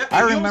 Yeah,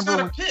 I remember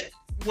got a pick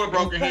with a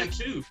broken hand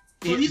too.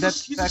 So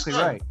that's exactly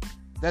right.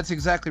 That's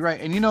exactly right.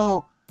 And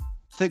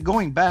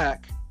going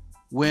back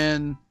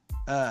when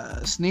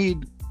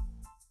Sneed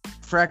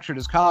fractured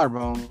his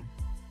collarbone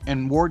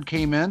and Ward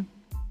came in,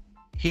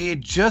 he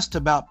had just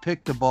about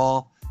picked the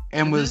ball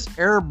and was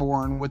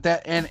airborne with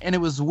that, and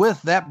it was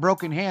with that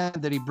broken hand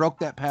that he broke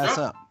that pass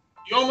up.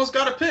 You almost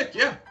got a pick,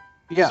 yeah.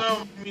 Yeah.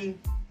 So I mean,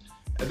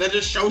 that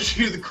just shows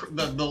you the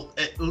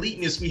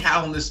eliteness we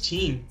have on this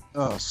team.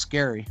 Oh,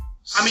 scary.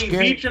 I mean,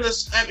 Veach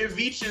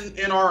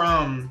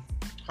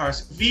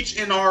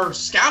in our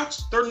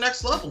scouts, they're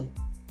next level.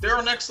 They're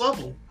our next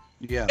level.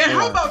 Yeah. And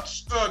how about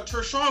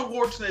Tershawn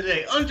Wharton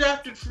today,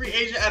 undrafted free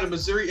agent out of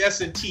Missouri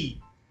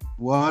S&T?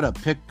 What a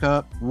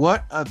pickup!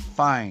 What a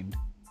find!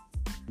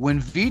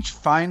 When Veach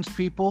finds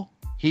people,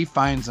 he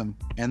finds them,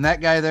 and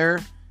that guy there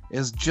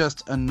is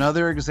just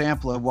another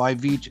example of why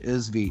Veach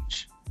is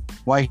Veach,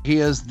 why he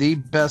is the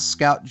best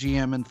scout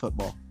GM in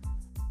football.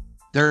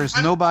 There is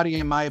nobody,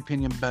 in my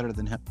opinion, better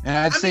than him. And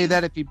I'd say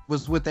that if he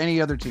was with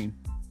any other team.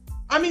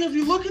 I mean, if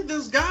you look at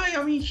this guy,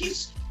 I mean,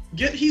 he's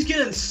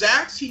getting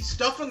sacks. He's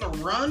stuffing the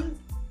run.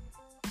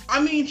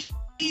 I mean,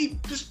 he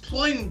just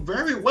playing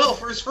very well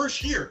for his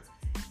first year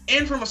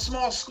and from a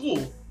small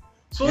school.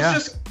 So it's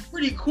just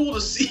pretty cool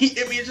to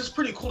see. I mean, it's just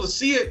pretty cool to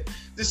see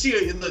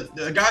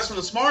the guys from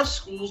the smart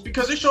schools,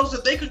 because it shows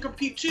that they can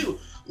compete too.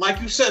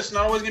 Like you said, it's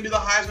not always going to be the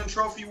Heisman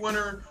Trophy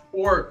winner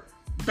or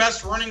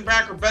best running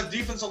back or best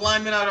defensive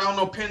lineman out of, I don't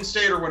know, Penn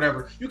State or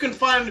whatever. You can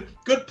find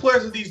good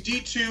players at these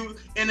D2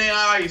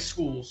 NAIA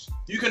schools.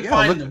 You can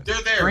find them.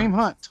 They're there. Kareem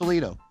Hunt,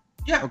 Toledo.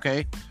 Yeah.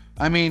 Okay.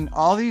 I mean,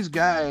 all these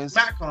guys.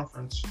 MAC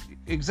conference.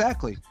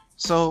 Exactly.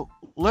 So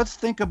let's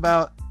think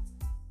about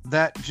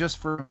that just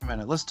for a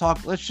minute. Let's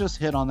just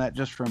hit on that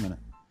just for a minute.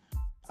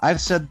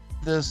 I've said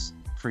this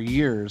for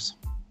years.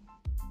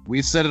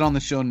 We've said it on the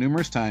show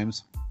numerous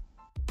times.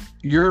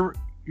 Your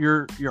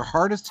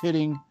hardest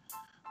hitting,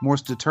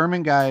 most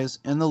determined guys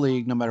in the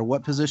league, no matter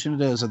what position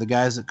it is, are the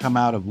guys that come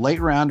out of late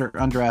round or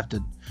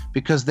undrafted,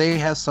 because they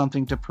have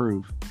something to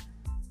prove.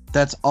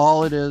 That's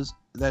all it is.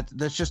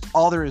 That's just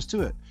all there is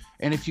to it.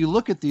 And if you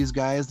look at these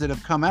guys that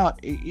have come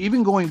out,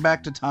 even going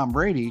back to Tom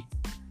Brady,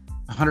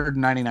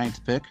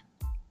 199th pick.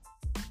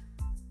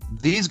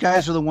 These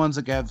guys are the ones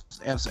that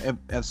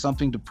have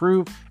something to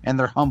prove, and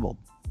they're humbled.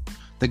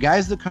 The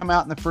guys that come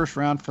out in the first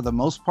round, for the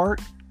most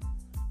part,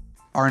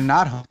 are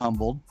not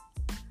humbled.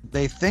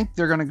 They think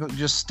they're going to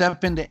just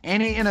step into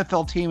any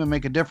NFL team and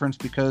make a difference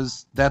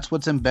because that's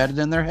what's embedded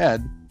in their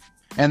head,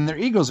 and their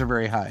egos are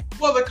very high.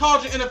 Well, the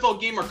college and NFL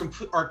game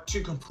are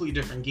two completely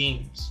different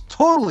games.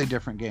 Totally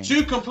different games.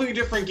 Two completely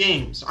different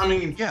games. I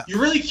mean, You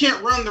really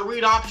can't run the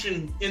read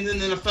option in the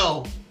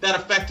NFL that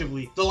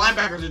effectively. The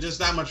linebackers are just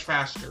that much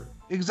faster.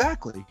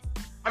 Exactly.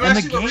 I mean,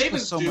 I see the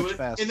Ravens do it,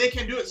 and they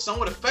can do it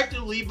somewhat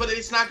effectively, but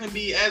it's not going to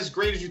be as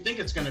great as you think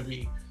it's going to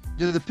be.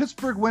 Did the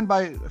Pittsburgh win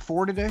by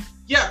 4 today?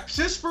 Yeah,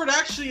 Pittsburgh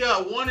actually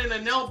won in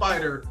a nail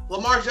biter.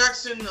 Lamar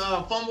Jackson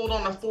fumbled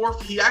on the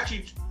fourth.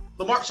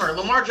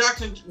 Lamar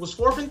Jackson was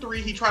 4th and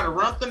 3. He tried to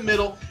run up the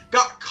middle,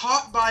 got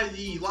caught by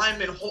the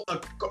lineman,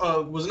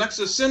 was next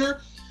to the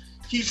center.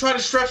 He tried to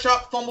stretch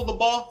out, fumbled the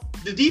ball.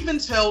 The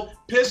defense held.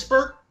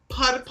 Pittsburgh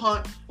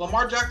punt.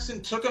 Lamar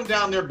Jackson took him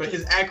down there, but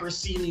his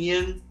accuracy in the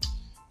end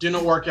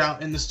didn't work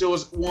out, and the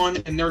Steelers won,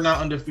 and they're not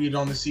undefeated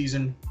on the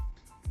season.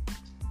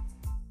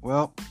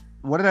 Well,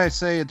 what did I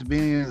say at the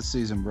beginning of the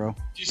season, bro?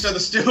 You said the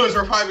Steelers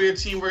are probably a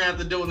team we're going to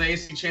have to deal with in the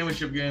AFC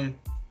Championship game.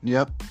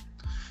 Yep.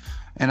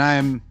 And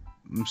I'm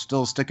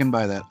still sticking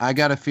by that. I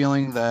got a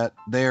feeling that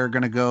they're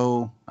going to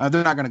go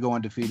they're not going to go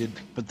undefeated,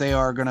 but they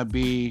are going to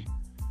be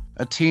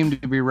a team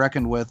to be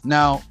reckoned with.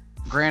 Now,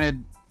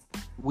 granted,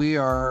 we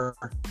are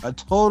a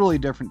totally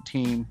different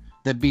team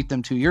that beat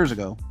them 2 years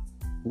ago.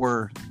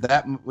 We're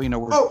 2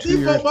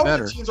 years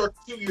better. Teams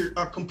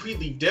are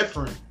completely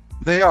different.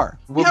 They are.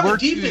 We're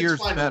 2 years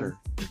finally better.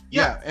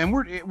 Yeah, and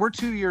we're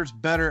 2 years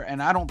better,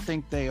 and I don't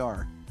think they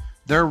are.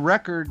 Their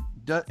record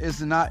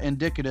is not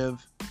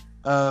indicative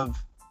of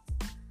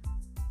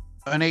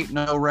an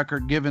 8-0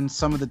 record given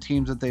some of the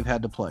teams that they've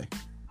had to play.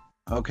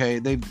 Okay,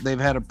 they've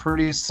had a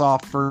pretty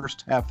soft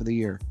first half of the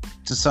year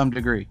to some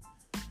degree.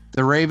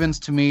 The Ravens,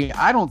 to me,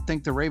 I don't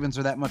think the Ravens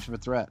are that much of a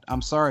threat.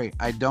 I'm sorry,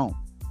 I don't.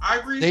 I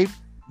agree.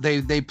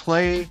 They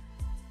play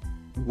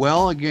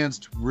well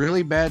against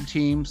really bad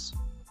teams,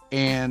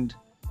 and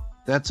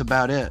that's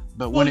about it.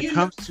 But when it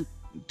comes to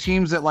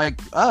teams that like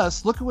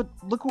us, look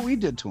what we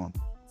did to them.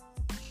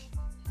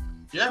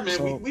 Yeah,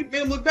 man, we made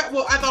them look bad.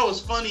 Well, I thought it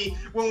was funny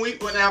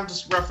when I'll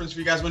just reference for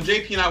you guys when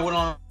JP and I went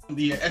on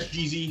the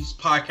SGZ's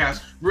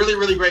podcast. Really,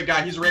 really great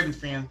guy. He's a Ravens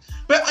fan.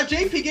 But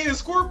JP gave a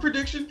score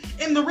prediction,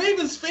 and the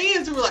Ravens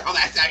fans were like, "Oh,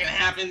 that's not gonna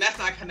happen. That's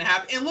not gonna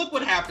happen." And look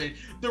what happened.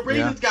 The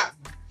Ravens got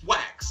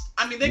waxed.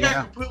 I mean, they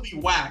got completely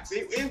waxed.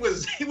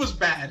 It was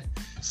bad.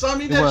 So I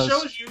mean, that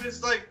shows you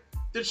it's like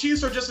the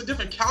Chiefs are just a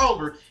different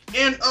caliber.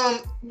 And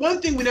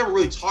one thing we never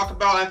really talk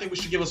about, I think we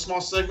should give a small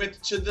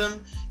segment to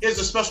them, is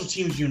the special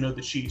teams unit of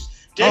the Chiefs.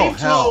 Dave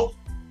Towe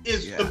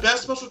is the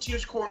best special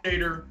teams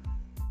coordinator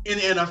in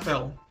the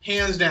NFL,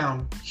 hands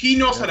down. He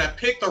knows how to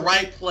pick the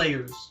right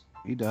players.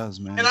 He does,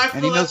 man.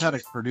 And he knows how to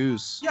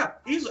produce. Yeah,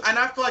 and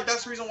I feel like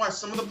that's the reason why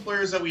some of the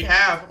players that we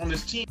have on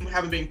this team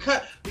haven't been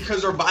cut,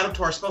 because they're vital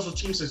to our special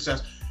team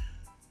success.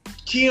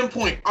 Key in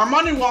point,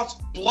 Armani Watts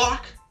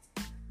blocked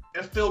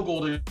a field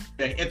goal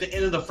today at the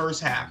end of the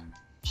first half.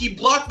 He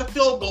blocked the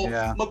field goal.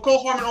 Yeah.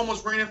 McCole Harmon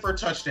almost ran in for a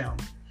touchdown.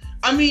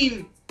 I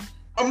mean,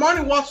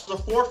 Armani Watts was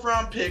a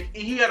 4th-round pick,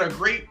 and he had a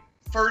great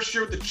first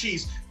year with the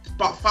Chiefs,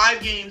 about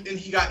 5 games, and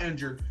he got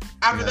injured.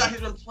 After that, he's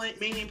been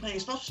mainly playing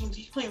special teams.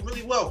 He's playing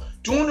really well.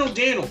 Jordan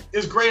O'Daniel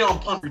is great on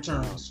punt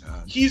returns.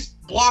 He's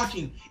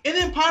blocking. And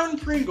then Byron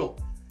Pringle,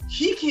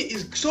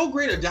 is so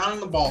great at downing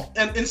the ball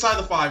and inside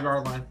the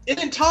 5-yard line. And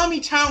then Tommy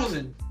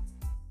Townsend.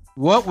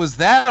 What was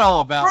that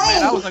all about,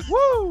 man? I was like,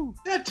 woo!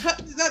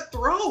 That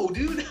throw,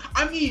 dude.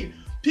 I mean,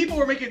 people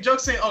were making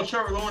jokes saying, "Oh,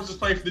 Trevor Lawrence is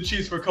playing for the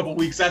Chiefs for a couple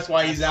weeks. That's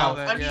why he's out."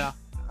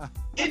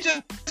 It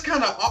just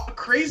kind of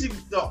crazy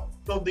the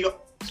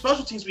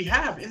special teams we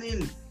have. And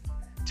then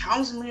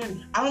Townsend,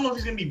 man, I don't know if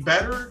he's gonna be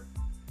better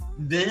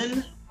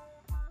than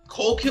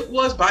Colquitt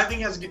was, but I think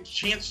he has a good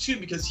chance too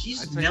because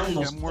he's nailing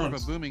those punts. More of a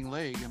booming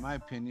leg, in my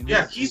opinion.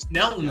 Yeah, he's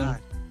nailing them.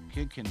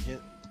 Kid can hit.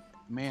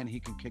 Man, he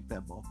can kick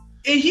that ball.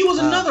 And he was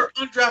another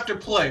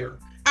undrafted player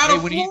out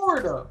of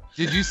Florida.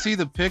 Did you see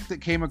the pic that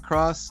came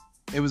across?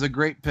 It was a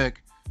great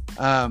pic.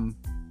 A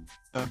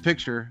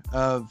picture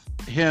of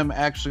him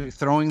actually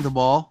throwing the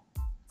ball.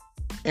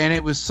 And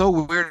it was so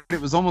weird.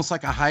 It was almost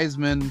like a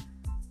Heisman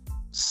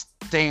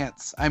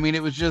stance. I mean,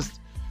 it was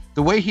just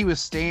the way he was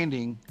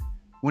standing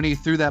when he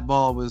threw that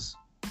ball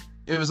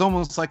it was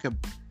almost like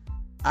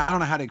I don't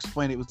know how to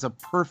explain it. It was a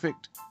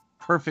perfect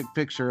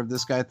picture of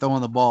this guy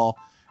throwing the ball.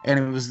 And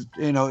it was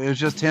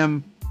just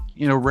him,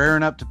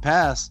 raring up to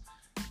pass,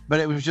 but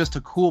it was just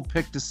a cool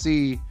pic to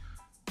see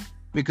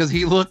because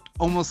he looked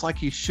almost like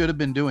he should have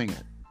been doing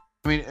it.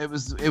 I mean, it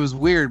was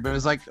weird, but it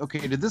was like,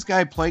 okay, did this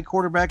guy play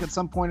quarterback at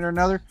some point or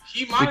another?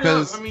 He might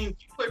have. I mean,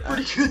 he played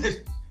pretty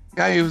good.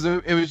 Guy, it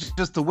was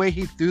just the way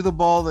he threw the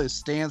ball, the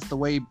stance, the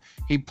way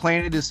he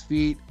planted his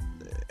feet,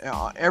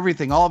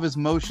 everything, all of his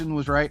motion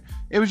was right.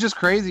 It was just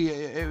crazy.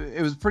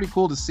 It was pretty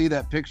cool to see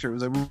that picture. It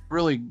was a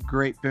really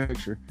great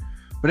picture.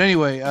 But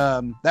anyway,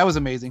 that was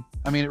amazing.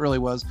 I mean, it really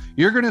was.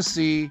 You're going to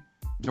see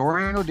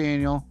Dorian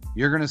O'Daniel,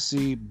 you're going to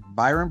see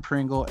Byron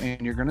Pringle,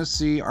 and you're going to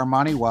see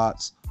Armani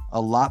Watts a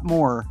lot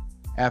more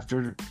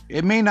after.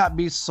 It may not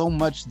be so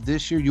much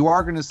this year. You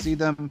are going to see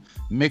them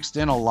mixed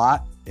in a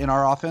lot in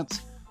our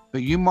offense,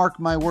 but you mark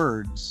my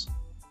words,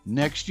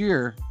 next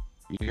year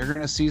you're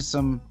going to see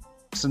some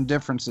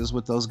differences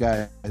with those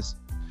guys,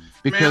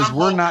 because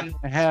we're not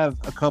going to have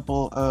a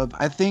couple of,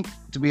 I think,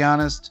 to be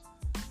honest,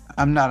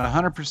 I'm not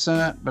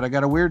 100%, but I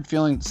got a weird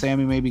feeling that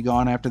Sammy may be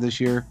gone after this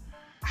year.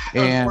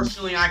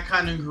 Unfortunately, I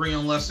kind of agree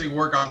unless they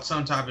work out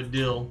some type of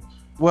deal.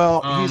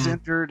 Well, he's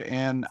injured,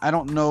 and I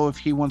don't know if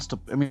he wants to.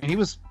 I mean, he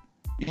was,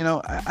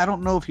 I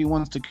don't know if he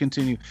wants to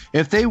continue.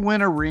 If they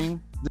win a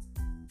ring, I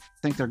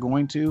think they're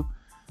going to.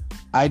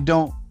 I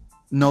don't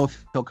know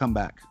if he'll come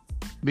back,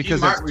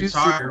 because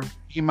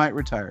he might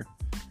retire.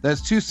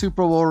 That's 2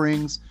 Super Bowl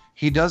rings.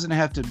 He doesn't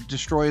have to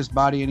destroy his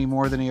body any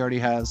more than he already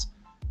has,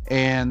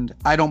 and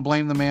I don't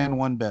blame the man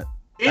one bit.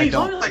 And he's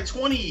only like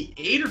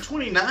 28 or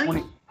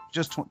 29.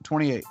 Just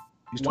 28.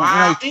 He's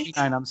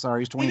 29. I'm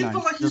sorry, he's 29. It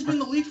feels like he's been in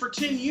the league for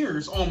 10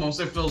 years,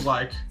 almost. It feels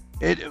like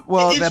that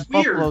weird.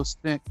 Buffalo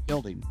stint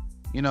killed him.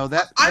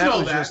 That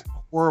was just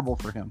horrible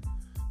for him.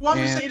 Well, I'm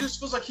just saying, it just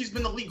feels like he's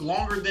been in the league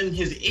longer than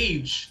his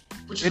age,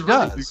 which is it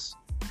really does.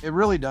 Weird. It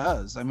really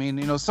does. I mean,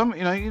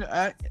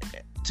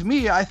 to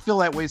me, I feel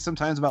that way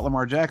sometimes about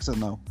Lamar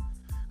Jackson, though,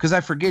 because I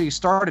forget he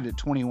started at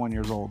 21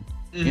 years old,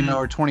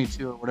 or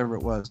 22 or whatever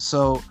it was.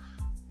 So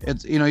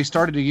it's he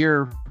started a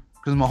year.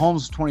 Because Mahomes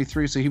was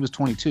 23, so he was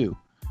 22,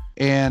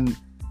 and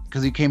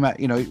because he came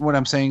out, what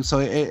I'm saying. So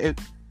it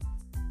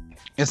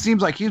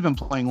seems like he's been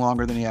playing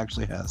longer than he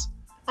actually has.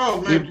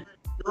 Oh man, you're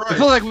right. I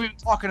feel like we've been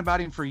talking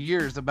about him for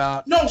years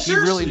about seriously. He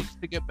really needs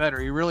to get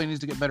better. He really needs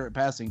to get better at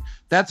passing.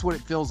 That's what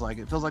it feels like.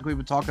 It feels like we've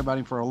been talking about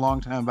him for a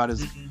long time about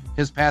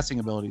his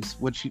passing abilities,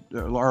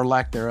 or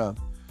lack thereof.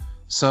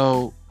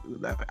 So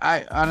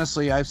I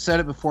honestly, I've said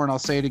it before and I'll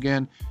say it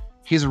again.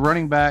 He's a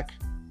running back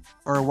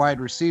or a wide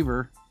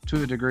receiver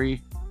to a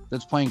degree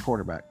that's playing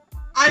quarterback.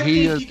 I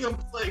think he can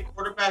play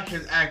quarterback.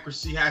 His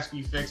accuracy has to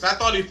be fixed. I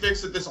thought he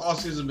fixed it this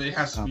offseason, but it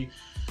has to be.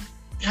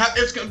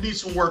 It's going to be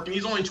some work, and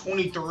he's only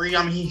 23.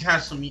 I mean, he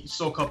has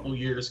still a couple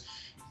years.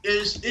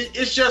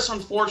 It's just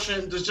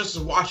unfortunate. Just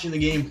watching the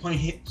game,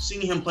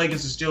 seeing him play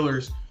against the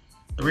Steelers,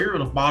 they were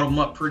able to bottom him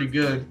up pretty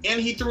good.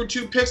 And he threw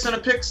 2 picks and a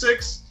pick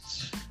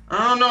 6.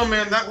 I don't know,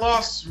 man. That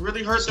loss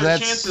really hurt their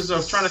chances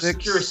of trying to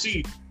secure a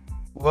seat.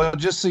 Well,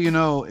 just so you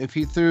know, if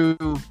he threw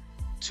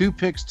 2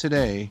 picks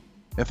today,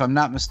 if I'm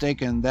not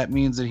mistaken, that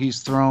means that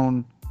he's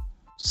thrown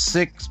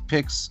 6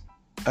 picks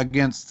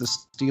against the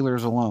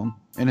Steelers alone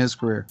in his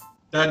career.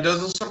 That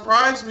doesn't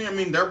surprise me. I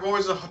mean, they're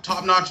always a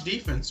top-notch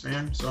defense,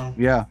 man. So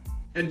yeah,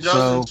 it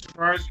doesn't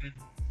surprise me.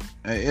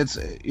 It's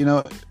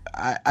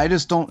I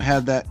just don't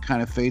have that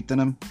kind of faith in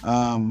him.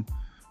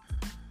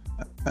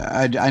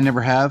 I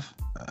never have.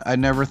 I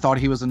never thought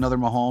he was another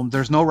Mahomes.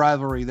 There's no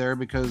rivalry there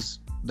because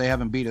they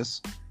haven't beat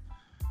us.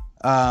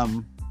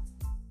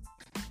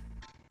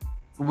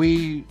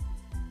 We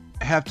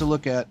have to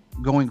look at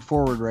going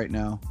forward right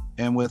now,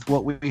 and with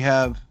what we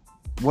have,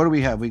 what do we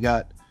have? We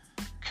got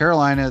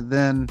Carolina,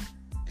 then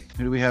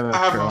who do we have? I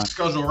have a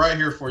schedule right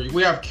here for you.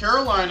 We have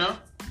Carolina,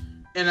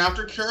 and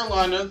after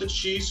Carolina, the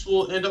Chiefs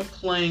will end up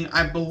playing,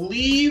 I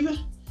believe,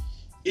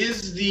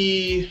 is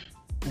the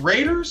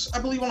Raiders, I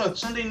believe, on a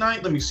Sunday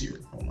night. Let me see.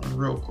 Hold on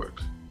real quick.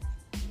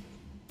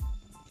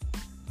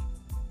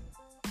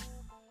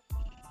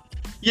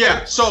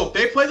 Yeah, so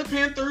they play the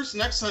Panthers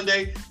next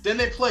Sunday, then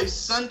they play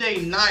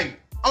Sunday night.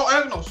 Oh, I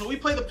don't know. So we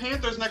play the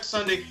Panthers next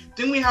Sunday,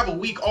 then we have a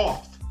week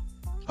off.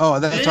 Oh,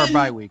 that's our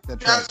bye week.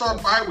 That's our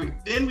bye week.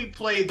 Then we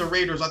play the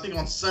Raiders, I think,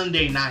 on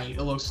Sunday night,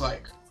 it looks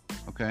like.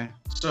 Okay.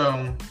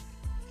 So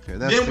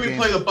then we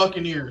play the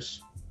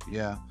Buccaneers.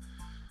 Yeah.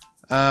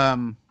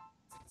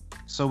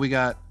 So we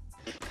got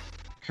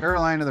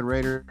Carolina, the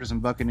Raiders,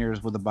 and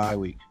Buccaneers with a bye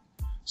week.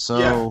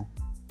 So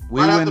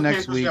we win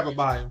next week. We have a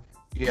bye.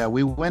 Yeah,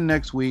 we win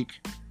next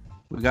week.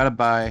 We got a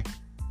bye.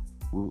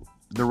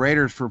 The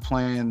Raiders were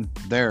playing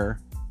there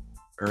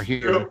or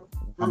here. Yep.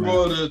 We're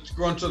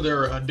going to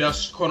their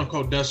quote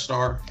unquote Death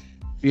Star.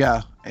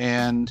 Yeah,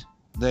 and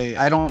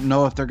I don't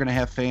know if they're going to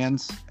have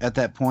fans at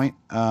that point.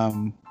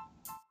 Well,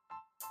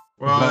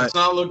 it's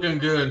not looking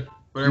good.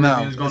 With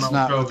everything that's going on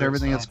with COVID, with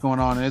everything that's going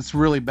on. And it's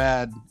really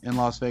bad in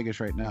Las Vegas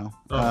right now.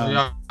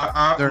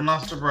 I'm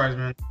not surprised,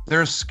 man.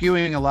 They're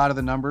skewing a lot of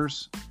the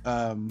numbers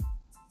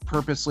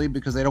purposely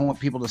because they don't want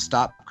people to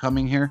stop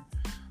coming here.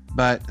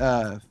 But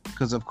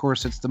because, of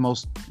course, it's the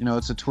most,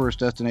 it's a tourist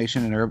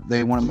destination and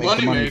they want to make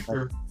the money.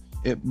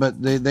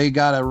 But they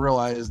got to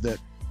realize that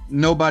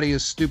nobody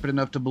is stupid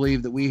enough to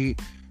believe that we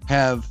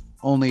have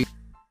only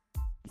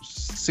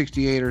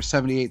 68 or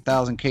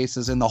 78,000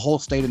 cases in the whole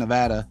state of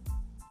Nevada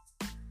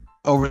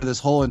over this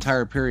whole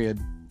entire period,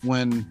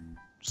 when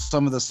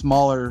some of the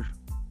smaller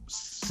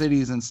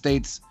cities and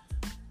states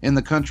in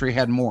the country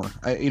had more.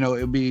 It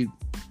would be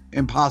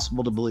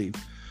impossible to believe,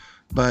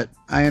 but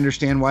I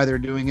understand why they're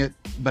doing it,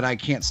 but I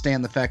can't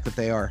stand the fact that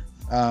they are.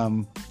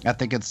 I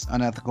think it's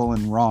unethical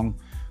and wrong.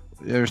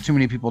 there's too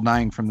many people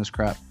dying from this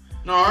crap.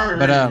 No, I heard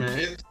man.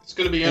 It's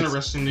going to be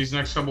interesting these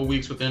next couple of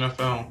weeks with the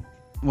NFL.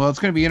 Well, it's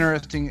going to be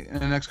interesting in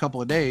the next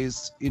couple of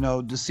days,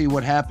 to see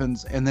what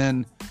happens. And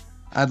then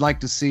I'd like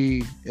to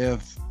see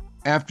if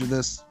after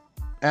the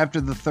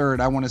 3rd,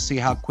 I want to see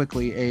how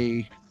quickly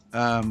a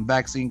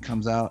vaccine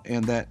comes out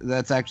and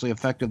that's actually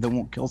effective, that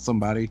won't kill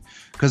somebody,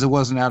 because it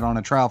wasn't out on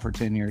a trial for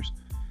 10 years.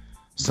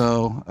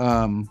 So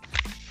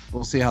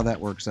we'll see how that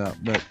works out.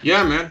 But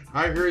yeah, man,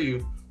 I hear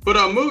you.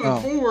 But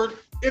moving forward,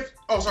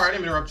 sorry, I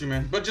didn't interrupt you,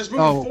 man. But just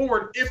moving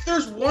forward, if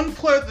there's one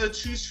player that the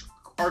Chiefs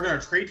are going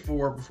to trade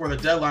for before the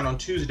deadline on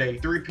Tuesday,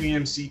 3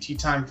 p.m. CT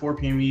time, 4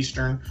 p.m.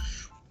 Eastern,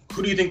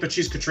 who do you think the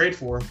Chiefs could trade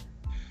for?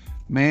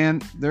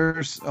 Man,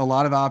 there's a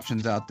lot of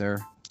options out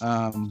there.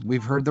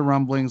 We've heard the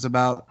rumblings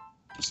about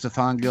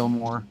Stephon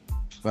Gilmore,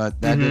 but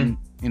that didn't,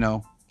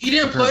 He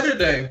didn't play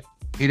today.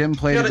 He didn't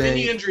play today. He had a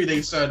knee injury,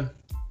 they said.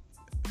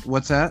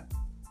 What's that?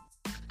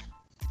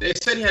 They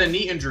said he had a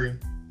knee injury.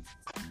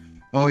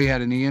 Oh, he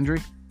had a knee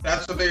injury?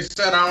 That's what they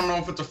said. I don't know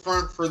if it's a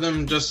front for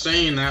them just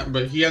saying that,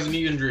 but he has a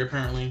knee injury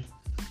apparently.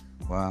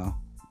 Wow.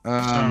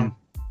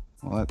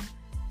 What?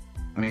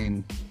 I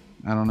mean,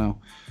 I don't know.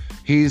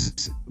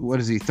 He's, what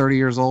is he, 30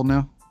 years old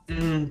now?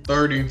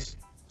 30.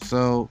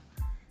 So,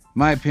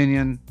 my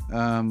opinion,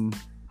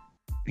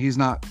 he's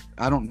not,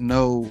 I don't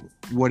know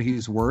what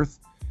he's worth.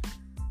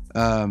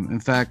 In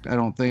fact, I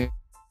don't think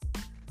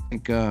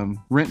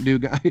rent due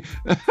guy,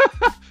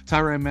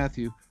 Tyrann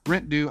Mathieu,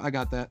 rent due, I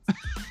got that.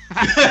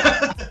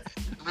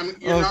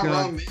 You're not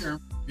wrong there.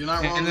 You're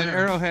not wrong. And then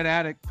Arrowhead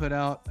Addict put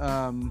out,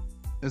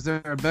 is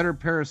there a better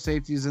pair of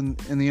safeties in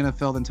the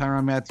NFL than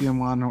Tyrann Mathieu and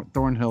Juan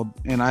Thornhill?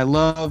 And I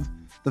love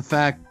the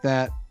fact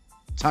that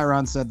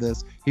Tyrann said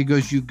this. He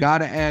goes, you got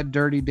to add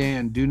Dirty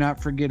Dan. Do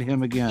not forget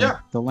him again,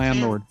 the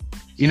landlord.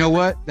 You know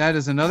what? That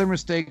is another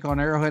mistake on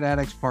Arrowhead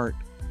Addict's part.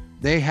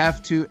 They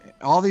have to,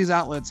 all these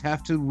outlets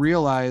have to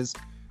realize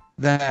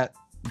that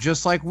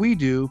just like we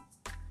do,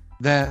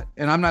 that,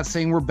 and I'm not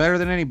saying we're better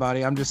than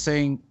anybody. I'm just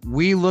saying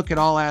we look at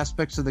all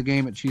aspects of the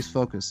game at Chiefs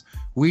Focus.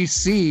 We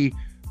see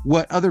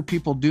what other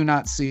people do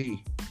not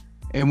see.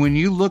 And when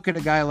you look at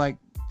a guy like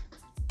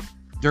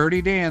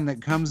Dirty Dan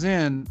that comes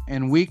in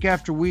and week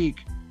after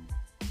week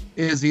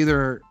is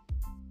either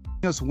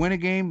just win a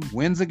game,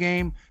 wins a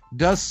game,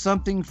 does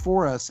something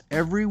for us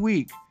every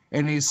week,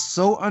 and he's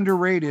so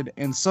underrated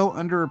and so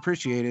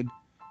underappreciated,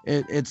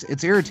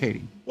 it's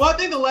irritating. Well, I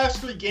think the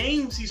last 3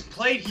 games he's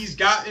played, he's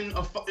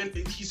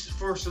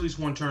forced at least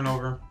 1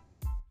 turnover.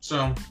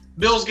 So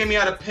Bills game he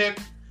had a pick.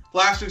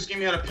 Last week's game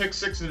he had a pick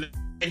 6, and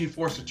he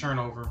forced a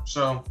turnover.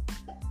 So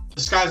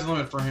the sky's the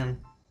limit for him.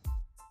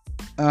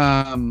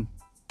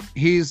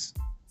 He's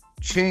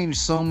changed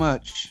so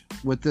much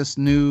with this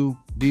new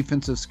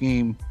defensive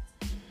scheme.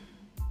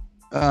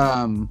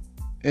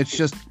 It's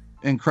just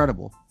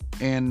incredible.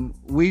 And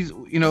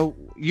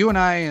you and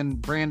I and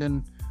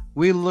Brandon,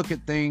 we look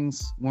at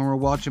things when we're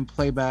watching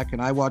playback,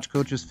 and I watch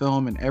coaches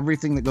film and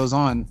everything that goes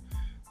on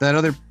that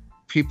other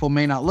people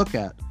may not look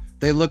at.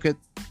 They look at,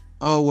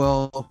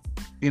 Ward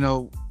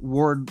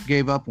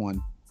gave up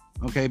one.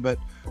 Okay,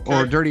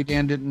 or Dirty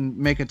Dan didn't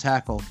make a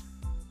tackle.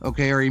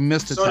 Okay, or he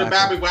missed a tackle. So did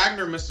Bobby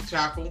Wagner miss a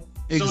tackle.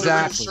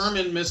 Exactly. So did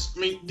Sherman miss. I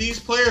mean, these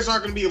players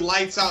aren't going to be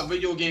lights out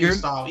video game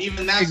style.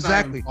 Even that's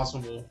not even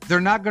possible.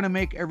 They're not going to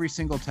make every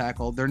single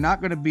tackle. They're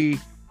not going to be,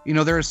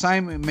 their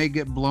assignment may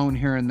get blown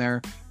here and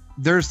there.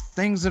 There's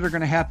things that are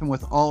going to happen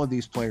with all of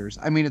these players.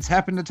 I mean, it's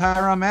happened to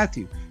Tyrann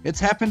Mathieu. It's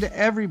happened to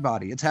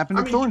everybody. It's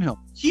happened to Thornhill.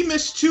 He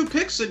missed 2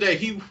 picks today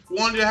he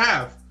wanted to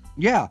have.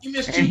 Yeah,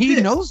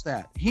 he knows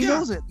that. He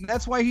knows it. And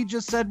that's why he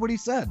just said what he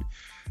said.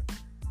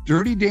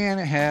 Dirty Dan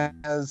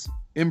has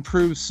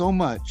improved so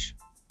much.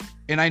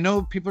 And I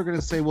know people are going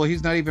to say, well,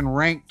 he's not even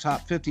ranked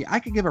top 50. I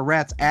could give a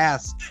rat's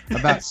ass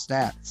about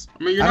stats.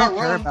 I mean, I don't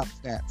care about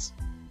stats.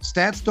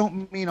 Stats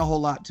don't mean a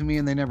whole lot to me,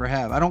 and they never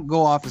have. I don't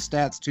go off of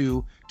stats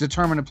to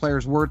determine a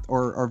player's worth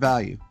or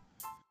value,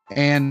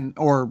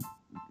 or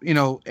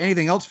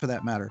anything else for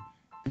that matter.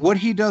 What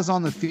he does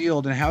on the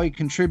field and how he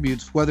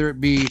contributes, whether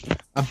it be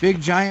a big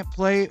giant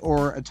play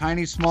or a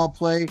tiny small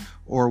play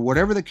or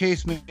whatever the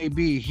case may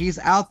be, he's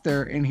out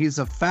there and he's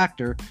a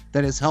factor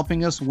that is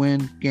helping us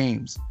win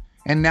games.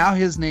 And now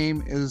his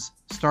name is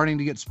starting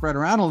to get spread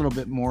around a little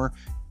bit more.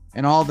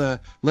 And all the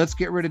let's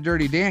get rid of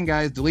Dirty Dan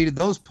guys deleted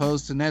those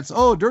posts, and that's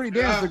Dirty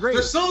Dan's the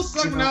greatest. There's still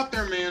a segment out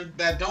there, man,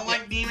 that don't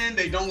like Neiman.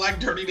 They don't like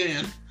Dirty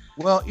Dan.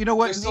 Well, you know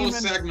what? There's still a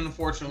segment,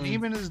 unfortunately.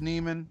 Neiman is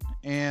Neiman,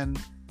 and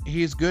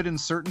he's good in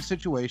certain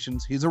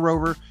situations. He's a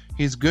rover.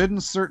 He's good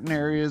in certain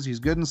areas. He's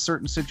good in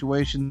certain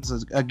situations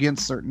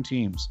against certain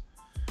teams.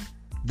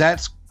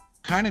 That's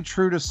kind of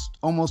true to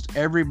almost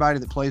everybody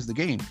that plays the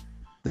game.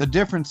 The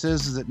difference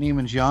is that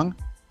Neiman's young,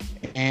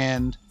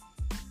 and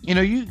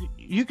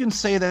you can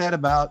say that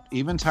about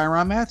even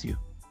Tyrann Mathieu.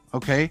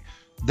 Okay,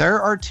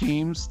 there are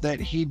teams that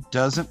he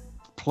doesn't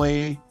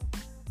play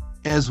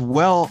as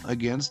well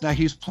against. Now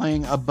he's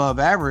playing above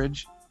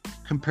average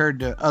compared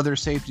to other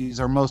safeties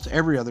or most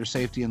every other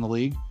safety in the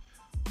league,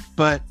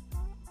 but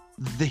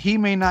he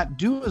may not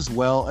do as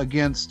well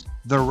against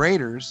the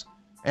Raiders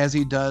as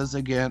he does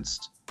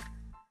against,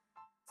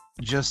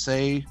 just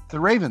say, the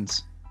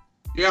Ravens.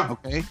 Yeah.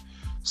 Okay.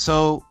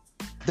 So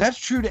that's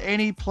true to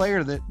any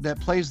player that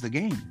plays the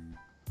game.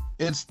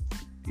 It's,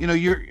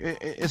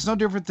 it's no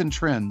different than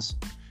trends.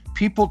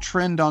 People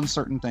trend on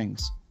certain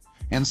things,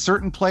 and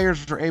certain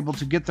players are able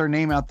to get their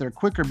name out there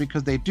quicker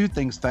because they do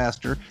things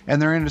faster,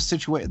 and they're in a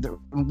situation.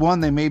 One,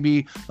 they may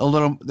be a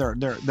little,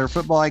 their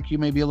football IQ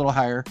may be a little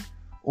higher,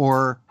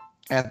 or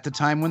at the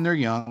time when they're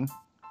young,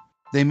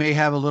 they may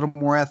have a little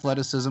more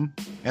athleticism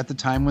at the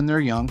time when they're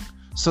young,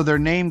 so their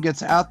name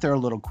gets out there a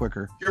little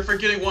quicker. You're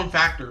forgetting one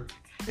factor.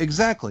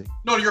 Exactly.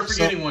 No, you're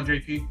forgetting one,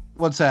 JP.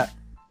 What's that?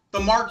 The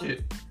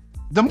market.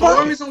 The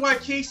only reason why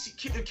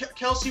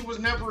Kelsey was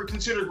never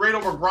considered great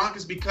over Gronk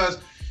is because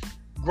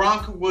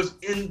Gronk was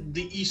in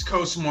the East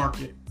Coast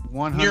market,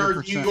 100%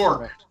 near New York.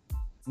 Correct.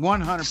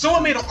 100%.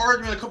 Someone made an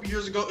argument a couple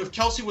years ago, if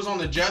Kelsey was on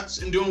the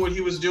Jets and doing what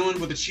he was doing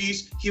with the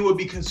Chiefs, he would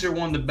be considered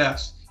one of the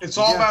best. It's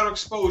all about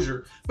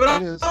exposure. But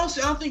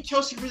honestly, I don't think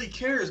Kelsey really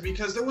cares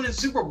because they're winning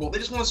Super Bowl. They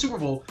just won a Super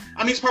Bowl. I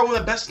mean, he's probably one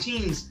of the best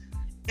teams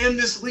in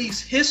this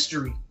league's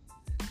history.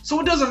 So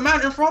it doesn't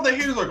matter. And for all the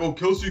haters like, oh,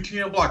 Kelsey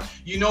can't block.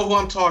 You know who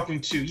I'm talking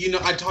to.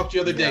 I talked to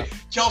you the other day.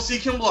 Kelsey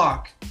can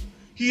block.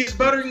 He is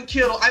better than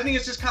Kittle. I think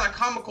it's just kind of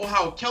comical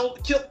how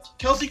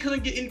Kelsey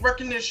couldn't get any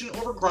recognition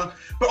over Gronk,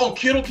 but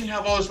Kittle can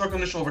have all this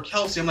recognition over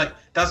Kelsey. I'm like,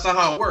 that's not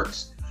how it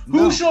works.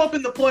 No. Who showed up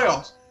in the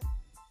playoffs?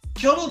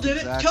 Kittle did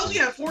it. Exactly. Kelsey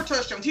had 4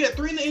 touchdowns. He had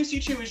 3 in the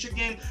AFC Championship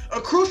game.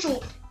 A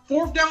crucial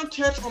 4th down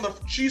catch on the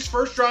Chiefs'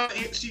 first drive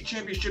in the AFC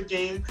Championship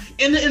game.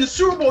 In the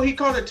Super Bowl, he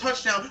caught a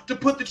touchdown to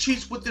put the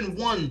Chiefs within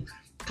 1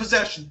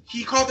 possession.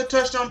 He caught the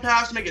touchdown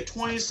pass to make it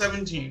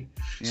 20-17.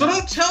 Yeah. So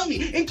don't tell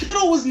me. And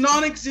Kittle was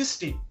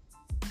non-existent.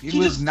 He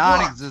was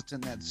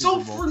non-existent that Super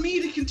Bowl. So for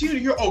me to continue to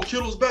hear,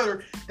 Kittle's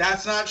better,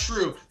 that's not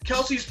true.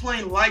 Kelsey's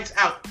playing lights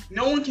out.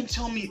 No one can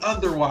tell me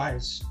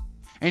otherwise.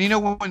 And you know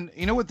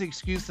what the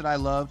excuse that I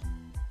love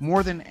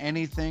more than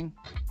anything?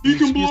 The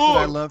excuse that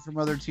I love from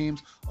other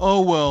teams.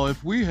 Oh well,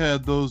 if we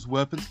had those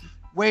weapons.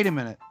 Wait a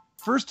minute.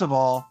 First of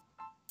all,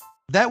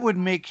 that would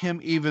make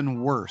him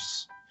even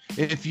worse.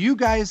 If you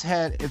guys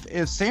had,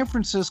 if San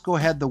Francisco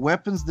had the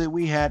weapons that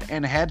we had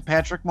and had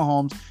Patrick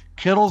Mahomes,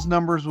 Kittle's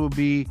numbers would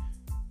be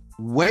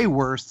way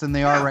worse than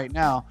they are right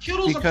now.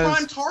 Kittle's a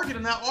prime target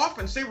in that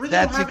offense. They really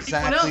don't have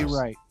anyone else.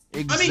 Right.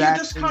 Exactly. I mean,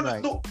 just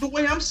kind of the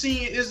way I'm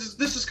seeing it is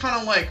this is kind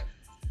of like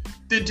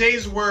the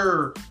days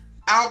where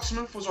Alex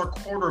Smith was our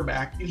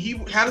quarterback and he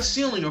had a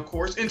ceiling, of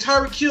course, and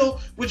Tyreek Hill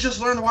would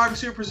just learn the wide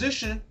receiver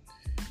position.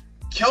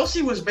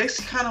 Kelsey was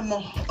basically kind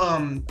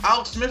of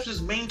Alex Smith's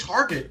main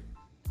target.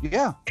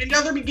 Yeah. And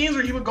now there'd be games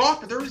where he would go off,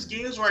 but there was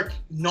games where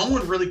no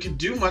one really could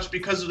do much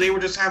because they were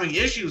just having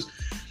issues.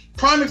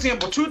 Prime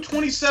example,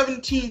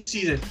 2017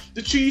 season,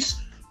 the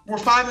Chiefs were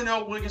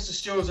 5-0 against the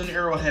Steelers in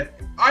Arrowhead.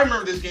 I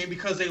remember this game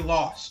because they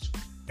lost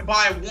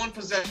by 1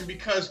 possession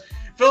because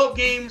Phillip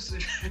Gaines,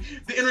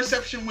 the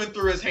interception went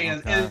through his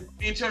hands and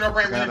Antonio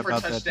Brown ran in for a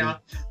touchdown.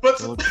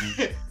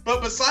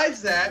 But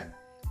besides that,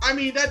 I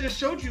mean, that just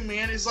showed you,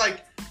 man, is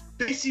like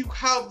basically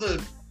how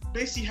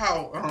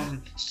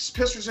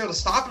Pistons able to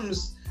stop him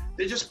is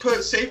they just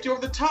put safety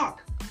over the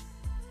top.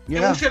 Yeah.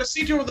 And once you had a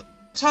safety over the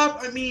top,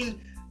 I mean,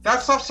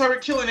 that stops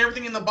Tyreek Hill and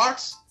everything in the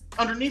box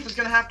underneath is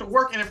going to have to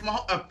work. And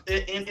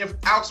if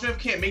Alex Smith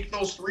can't make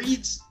those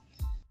reads,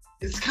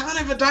 it's kind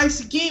of a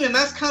dicey game, and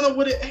that's kind of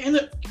what it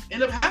ended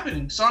up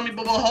happening. So I mean,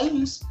 but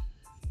Mahomes,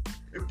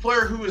 a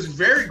player who is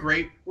very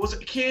great,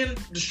 can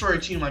destroy a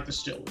team like the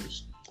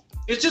Steelers.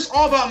 It's just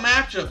all about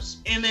matchups,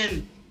 and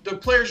then the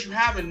players you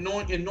have and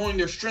knowing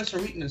their strengths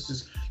and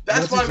weaknesses.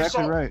 That's why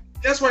exactly right.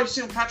 That's why you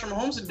see Patrick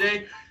Mahomes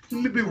today. He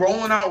may be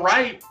rolling out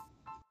right,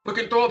 but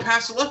can throw it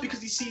past the left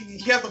because he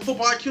has the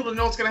football IQ to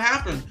know what's going to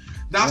happen.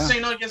 Not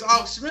saying nothing against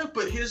Alex Smith,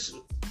 but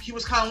he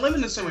was kind of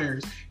limited in some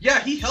areas.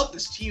 Yeah, he helped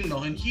this team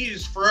though, and he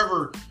is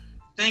forever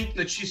thanking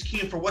the Chiefs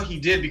team for what he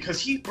did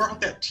because he brought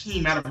that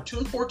team out of a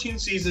 2-14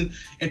 season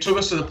and took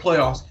us to the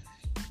playoffs.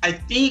 I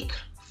think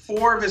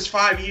 4 of his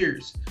 5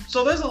 years.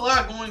 So there's a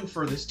lot going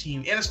for this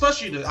team, and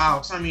especially to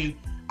Alex. I mean,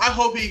 I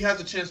hope he has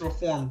a chance to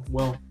perform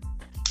well.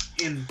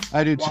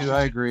 I do too.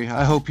 I agree.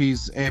 I hope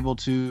he's able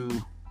to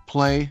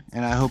play,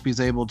 and I hope he's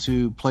able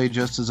to play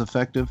just as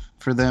effective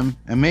for them.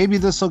 And maybe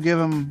this will give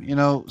him,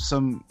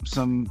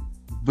 some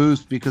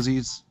boost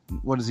because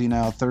what is he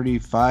now?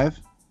 35?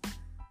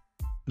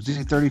 Is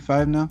he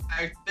 35 now?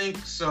 I think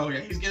so. Yeah,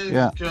 he's getting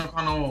kind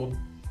of old.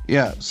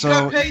 Yeah. So he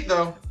got paid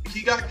though.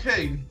 He got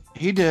paid.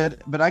 He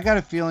did, but I got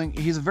a feeling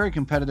he's a very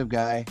competitive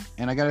guy,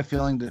 and I got a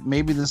feeling that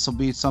maybe this will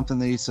be something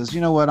that he says, you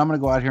know what, I'm going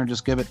to go out here and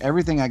just give it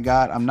everything I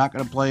got. I'm not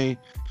going to play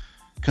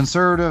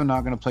conservative. I'm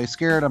not going to play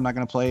scared. I'm not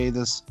going to play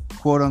this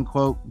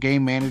quote-unquote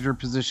game manager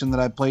position that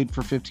I played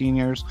for 15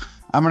 years.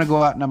 I'm going to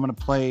go out and I'm going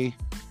to play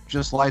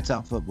just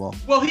lights-out football.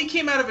 Well, he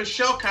came out of his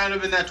shell kind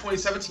of in that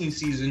 2017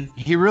 season.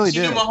 He really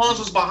did. Mahomes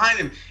was behind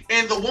him.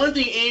 And the one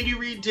thing Andy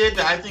Reid did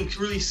that I think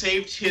really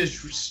saved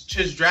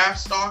his draft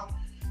stock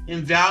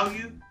in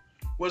value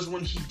was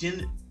when he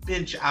didn't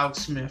bench Alex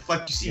Smith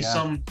like you see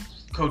some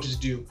coaches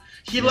do.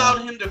 He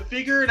allowed him to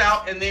figure it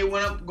out, and they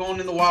went up going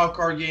in the wild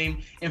card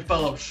game and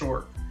fell up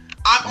short.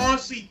 I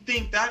honestly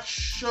think that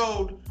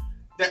showed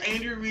that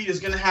Andy Reid is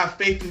going to have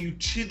faith in you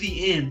to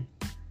the end.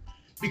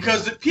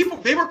 Because the people,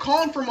 they were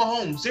calling for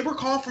Mahomes. They were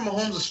calling for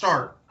Mahomes to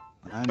start.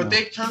 But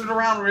they turned it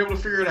around and were able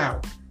to figure it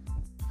out.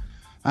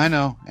 I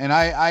know. And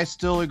I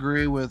still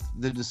agree with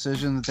the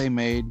decision that they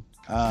made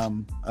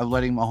of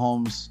letting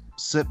Mahomes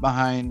sit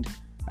behind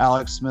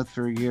Alex Smith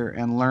for a year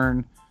and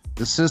learn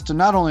the system.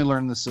 Not only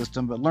learn the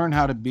system, but learn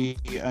how to be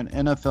an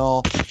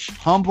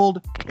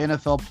humbled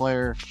NFL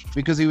player,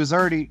 because he was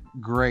already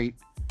great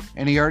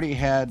and he already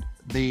had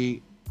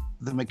the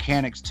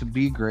mechanics to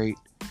be great.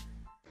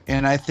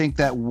 And I think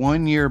that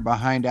 1 year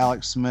behind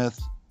Alex Smith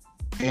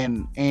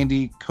and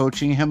Andy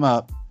coaching him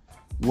up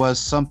was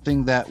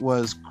something that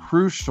was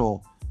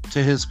crucial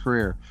to his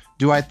career.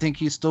 Do I think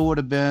he still would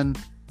have been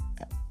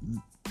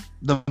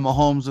the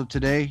Mahomes of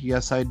today?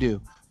 Yes, I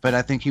do. But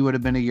I think he would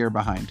have been a year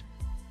behind.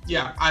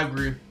 Yeah, I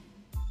agree.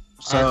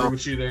 So I agree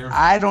with you there.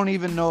 I don't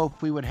even know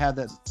if we would have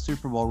that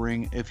Super Bowl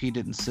ring if he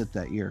didn't sit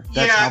that year.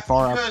 That's how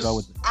far I would go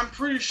with it. I'm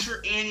pretty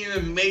sure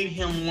Andy made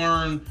him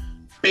learn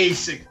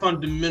basic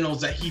fundamentals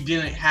that he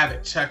didn't have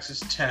at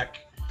Texas Tech.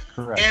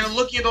 Correct. And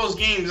looking at those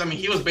games, I mean,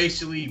 he was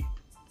basically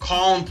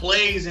calling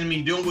plays and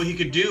doing what he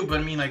could do. But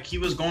I mean, like, he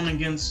was going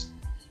against,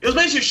 it was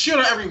basically a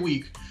shootout every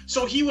week.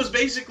 So he was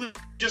basically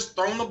just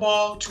throwing the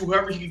ball to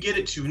whoever he could get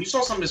it to. And you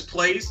saw some of his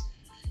plays.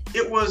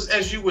 It was,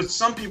 as you would,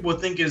 some people would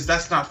think, is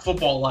that's not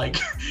football like.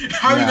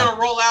 How are you gonna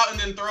roll out and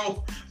then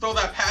throw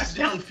that pass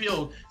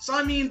downfield? So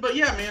I mean, but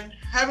yeah, man,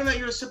 having that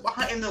year to sit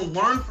behind and then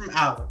learn from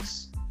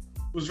Alex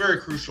was very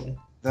crucial.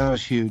 That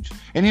was huge.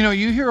 And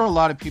you hear a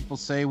lot of people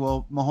say,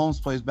 well,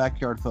 Mahomes plays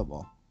backyard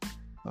football.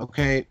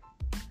 Okay,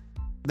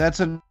 that's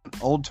an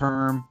old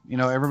term.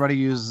 Everybody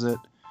uses it.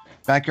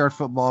 Backyard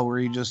football, where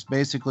you just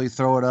basically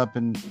throw it up,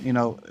 and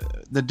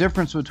the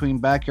difference between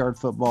backyard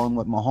football and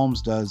what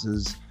Mahomes does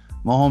is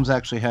Mahomes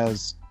actually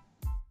has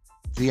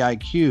the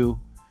IQ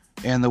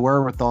and the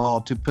wherewithal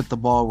to put the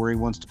ball where he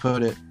wants to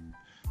put it.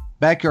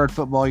 Backyard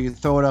football, you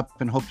throw it up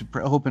and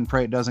hope and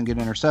pray it doesn't get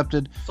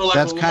intercepted. So like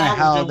that's kind of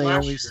how they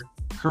always year.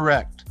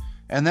 Correct,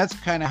 and that's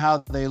kind of how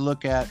they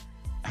look at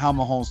how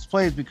Mahomes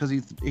plays, because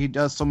he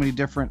does so many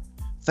different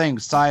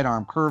things: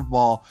 sidearm,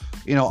 curveball,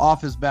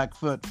 off his back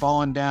foot,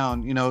 falling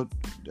down,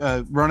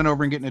 running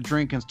over and getting a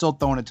drink and still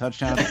throwing a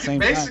touchdown at the same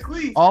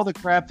basically time. All the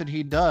crap that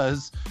he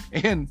does,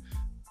 and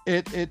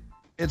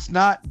it's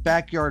not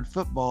backyard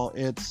football.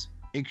 It's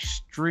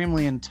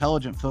extremely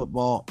intelligent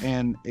football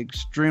and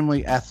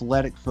extremely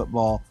athletic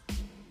football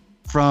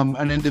from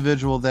an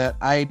individual that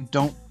I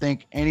don't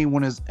think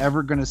anyone is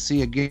ever going to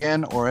see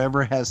again or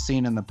ever has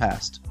seen in the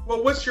past.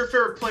 Well, what's your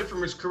favorite play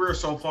from his career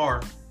so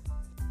far?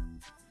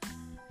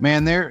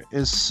 Man, there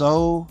is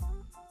so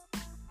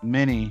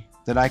many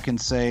that I can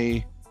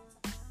say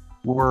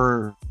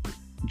were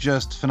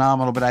just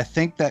phenomenal. But I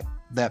think that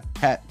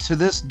Pat, to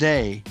this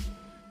day,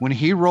 when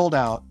he rolled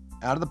out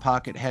of the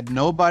pocket, had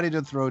nobody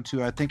to throw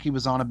to, I think he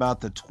was on about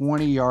the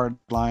 20-yard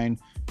line,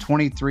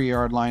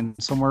 23-yard line,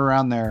 somewhere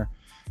around there,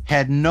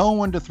 had no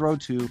one to throw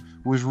to,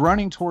 was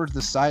running towards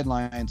the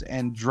sidelines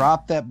and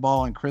dropped that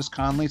ball in Chris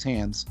Conley's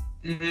hands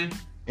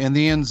in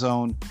the end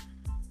zone.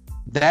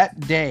 That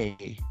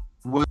day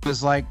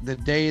was like the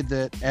day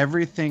that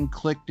everything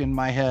clicked in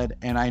my head,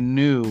 and I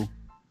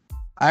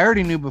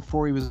already knew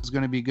before he was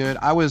going to be good.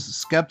 I was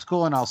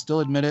skeptical, and I'll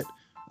still admit it,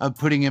 of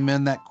putting him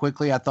in that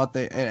quickly. I thought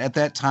at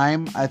that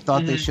time,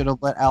 they should have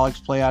let Alex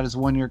play out his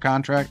 1-year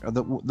contract, or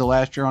the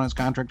last year on his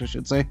contract, I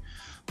should say.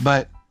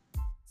 But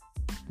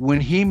when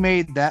he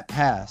made that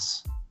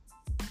pass,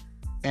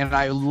 and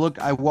I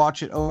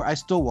watch it, I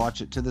still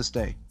watch it to this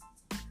day.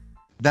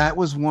 That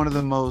was one of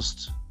the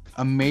most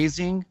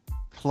amazing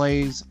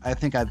plays I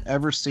think I've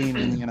ever seen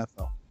in the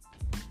NFL.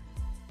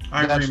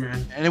 I agree,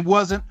 man. And it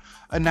wasn't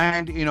a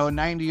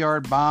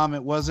 90-yard bomb.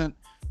 It wasn't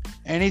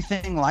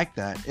anything like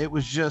that. It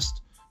was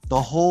just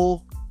the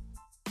whole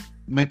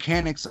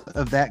mechanics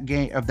of that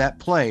game, of that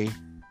play,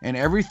 and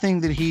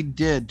everything that he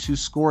did to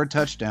score a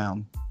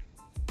touchdown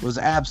was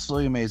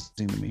absolutely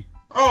amazing to me.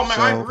 Oh man,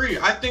 I agree.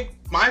 I think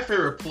my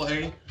favorite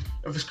play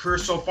of his career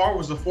so far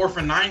was the 4th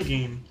and 9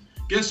 game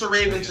against the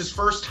Ravens. His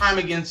first time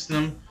against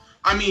them.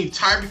 I mean,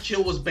 Tyreek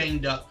Hill was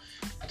banged up.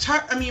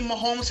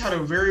 Mahomes had a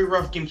very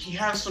rough game. He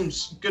had some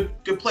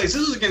good plays.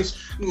 This is against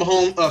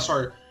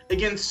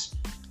against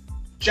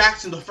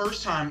Jackson the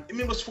first time. I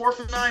mean, it was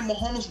 4th and 9.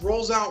 Mahomes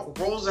rolls out,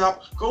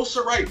 goes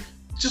to right,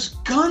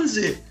 just guns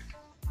it,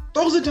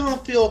 throws it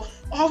downfield.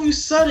 All of a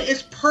sudden,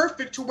 it's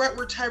perfect to right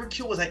where Tyreek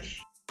Hill was at.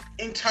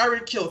 And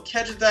Tyreek Hill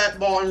catches that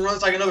ball and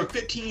runs like another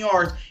 15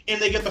 yards,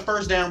 and they get the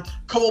first down.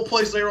 Couple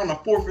plays later on a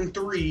 4th and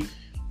 3,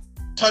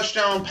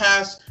 touchdown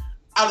pass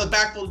out of the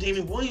backfield of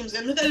Damian Williams.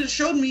 And what that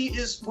showed me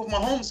is with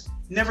Mahomes,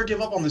 never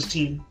give up on this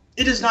team.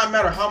 It does not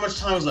matter how much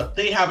time is left.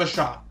 They have a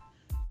shot.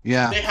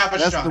 Yeah, they have a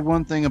that's shot. The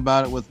one thing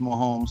about it with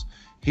Mahomes.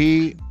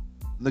 The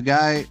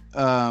guy,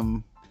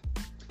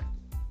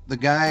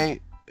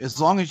 as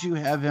long as you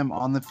have him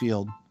on the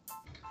field,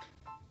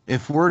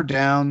 if we're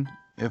down,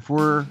 if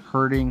we're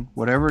hurting,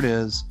 whatever it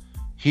is,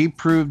 He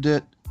proved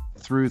it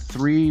through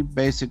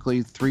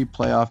basically three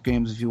playoff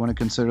games, if you want to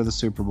consider the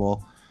Super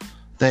Bowl,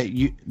 that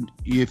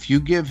if you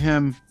give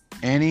him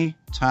any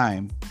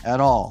time at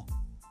all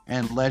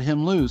and let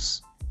him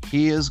loose,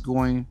 he is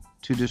going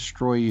to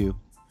destroy you.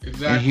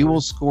 Exactly. And he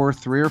will score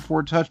 3 or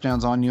 4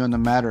 touchdowns on you in a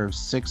matter of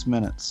 6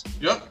 minutes.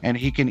 Yep. And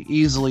he can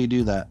easily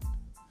do that.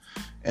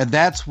 And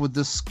that's what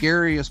the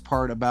scariest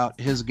part about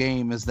his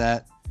game is,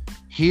 that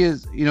he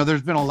is,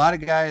 there's been a lot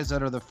of guys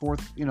that are the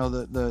fourth,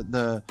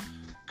 the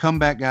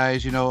comeback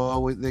guys,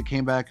 they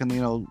came back in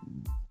the,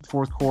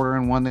 fourth quarter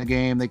and won the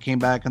game. They came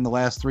back in the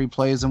last 3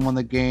 plays and won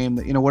the game,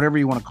 whatever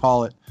you want to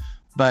call it.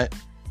 But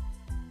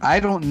I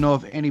don't know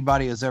if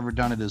anybody has ever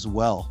done it as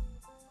well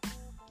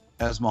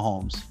as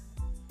Mahomes,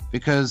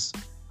 because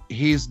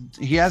he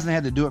hasn't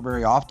had to do it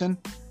very often,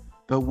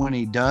 but when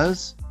he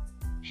does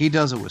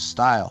it with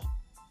style.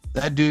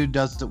 That dude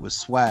does it with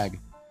swag.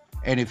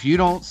 And if you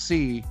don't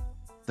see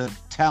the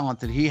talent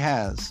that he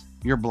has,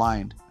 you're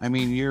blind. I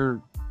mean,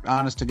 you're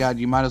honest to God,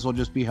 you might as well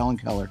just be Helen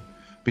Keller,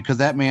 because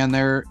that man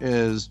there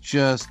is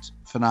just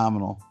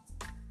phenomenal.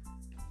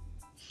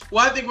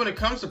 Well, I think when it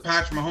comes to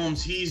Patrick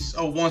Mahomes, he's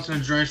a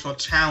once-in-a-generational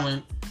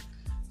talent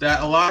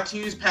that a lot of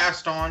teams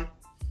passed on,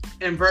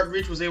 and Brett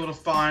Veach was able to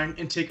find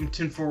and take him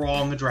 10-4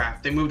 all in the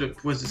draft. They moved it,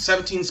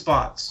 17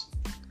 spots.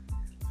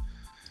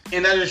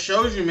 And that just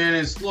shows you,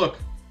 man, look,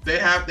 they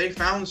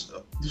found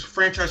this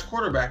franchise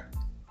quarterback.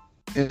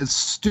 It's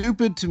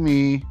stupid to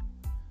me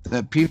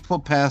that people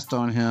passed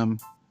on him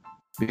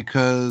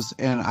because,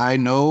 and I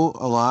know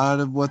a lot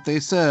of what they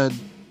said,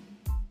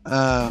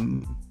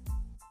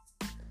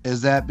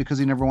 is that because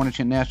he never won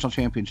a national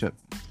championship.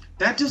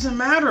 That doesn't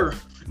matter.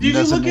 Did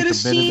you look at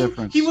his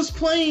team? He was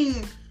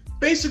playing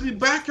basically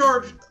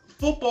backyard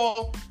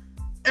football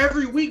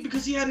every week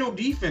because he had no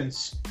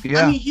defense.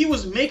 Yeah. I mean, he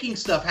was making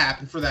stuff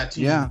happen for that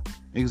team. Yeah,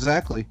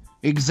 exactly.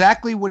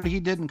 Exactly what he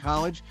did in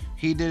college,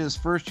 he did his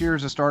first year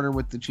as a starter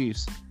with the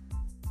Chiefs.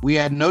 We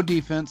had no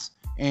defense,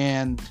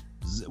 and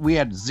we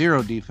had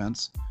 0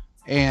 defense,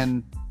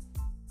 and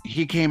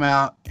he came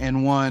out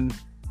and won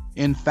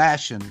in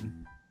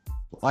fashion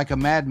like a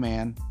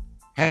madman,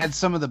 had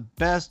some of the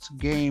best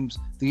games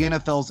the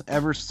NFL's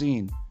ever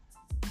seen.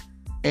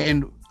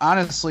 And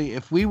honestly,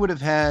 if we would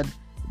have had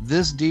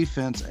this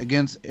defense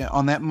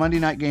on that Monday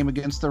night game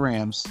against the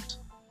Rams,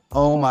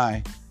 oh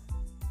my,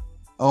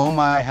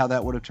 how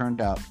that would have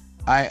turned out.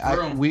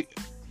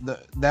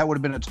 That would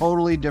have been a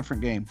totally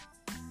different game.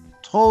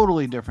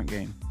 Totally different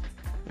game.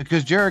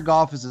 Because Jared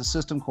Goff is a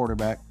system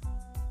quarterback.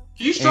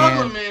 He's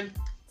struggling, man.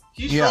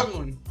 He's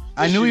struggling.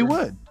 I knew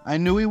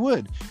he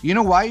would. You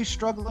know why he's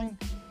struggling?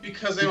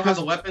 Because they don't have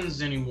the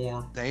weapons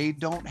anymore. They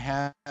don't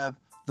have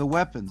the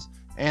weapons.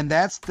 And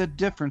that's the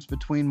difference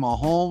between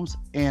Mahomes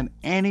and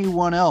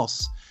anyone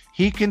else.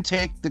 He can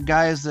take the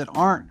guys that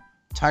aren't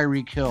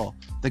Tyreek Hill,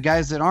 the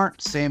guys that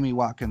aren't Sammy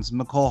Watkins,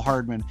 McCole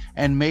Hardman,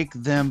 and make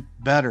them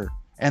better.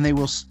 And they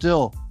will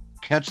still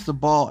catch the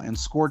ball and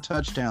score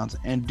touchdowns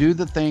and do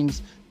the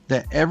things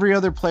that every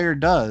other player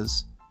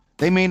does.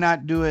 They may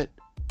not do it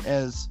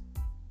as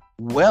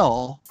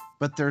well,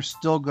 but they're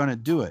still going to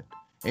do it.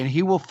 And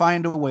he will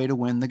find a way to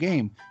win the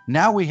game.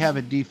 Now we have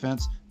a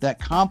defense that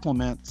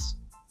complements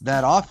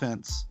that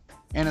offense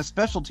and a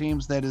special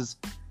teams that is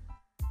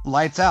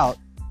lights out.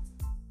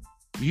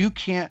 You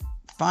can't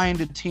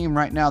find a team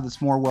right now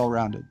that's more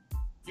well-rounded.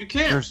 You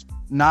can't. There's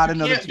not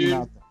another team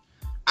out there.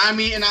 I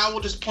mean, and I will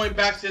just point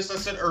back to this I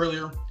said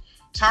earlier.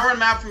 Tyrann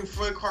Mathieu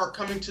Floyd Clark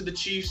coming to the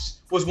Chiefs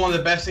was one of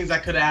the best things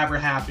that could have ever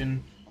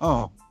happened.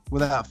 Oh,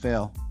 without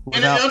fail.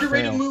 And an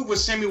underrated move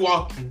was Sammy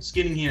Watkins,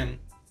 getting him.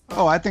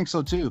 Oh, I think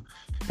so too.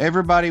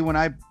 Everybody, when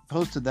I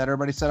posted that,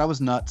 everybody said I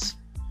was nuts.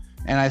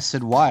 And I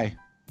said, why?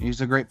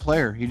 He's a great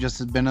player. He just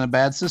has been in a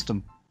bad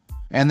system.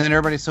 And then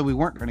everybody said we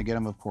weren't going to get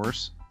him, of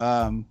course.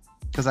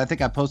 Because I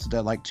think I posted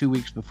that like 2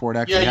 weeks before it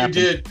actually happened.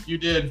 Yeah, you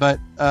did. But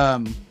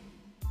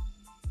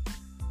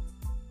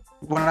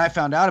when I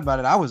found out about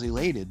it, I was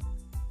elated.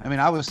 I mean,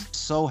 I was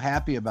so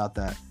happy about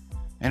that.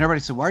 And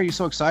everybody said, why are you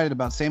so excited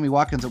about Sammy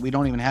Watkins that we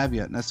don't even have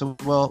yet? And I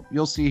said, well,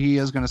 you'll see he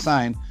is going to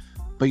sign.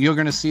 But you're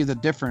going to see the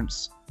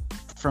difference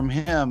from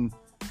him,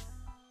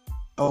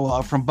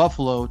 from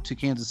Buffalo to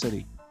Kansas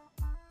City.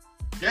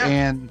 Yeah,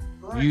 and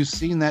right. You've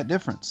seen that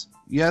difference.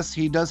 Yes,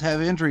 he does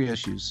have injury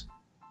issues.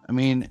 I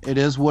mean, it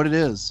is what it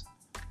is.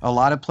 A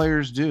lot of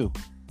players do.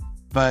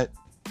 But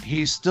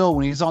he's still,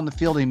 when he's on the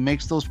field, he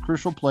makes those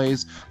crucial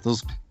plays,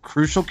 those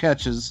crucial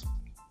catches,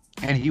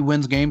 and he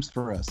wins games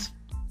for us.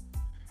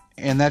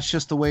 And that's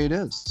just the way it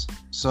is.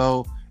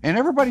 So, and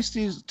everybody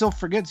still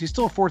forgets he's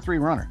still a 4.3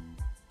 runner.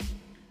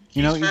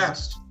 He's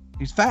fast.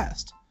 He's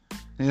fast.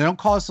 And they don't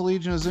call us the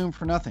Legion of Zoom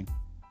for nothing.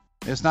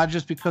 It's not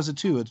just because of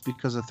 2, it's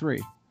because of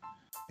 3.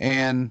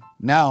 And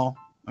now,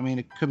 I mean,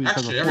 it could be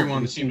because of 4. Everyone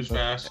on the team is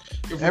fast.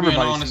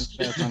 Everybody seems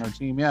fast on our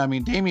team. Yeah, I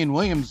mean, Damian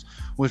Williams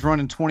was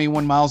running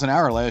 21 miles an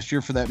hour last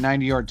year for that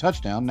 91-yard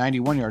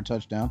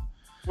touchdown.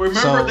 Well,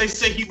 remember they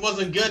said he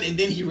wasn't good, and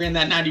then he ran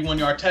that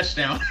 91-yard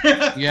touchdown.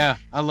 Yeah,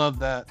 I love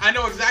that. I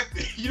know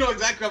exactly. You know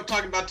exactly what I'm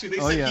talking about, too. They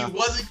said he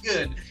wasn't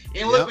good.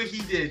 And look what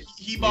he did.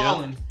 He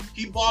balling. Yep.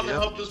 He balled and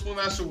helped us win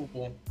that Super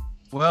Bowl.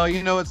 Well,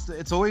 you know,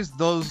 it's always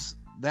those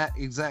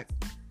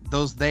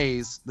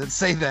days that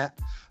say that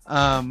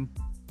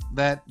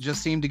that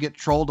just seem to get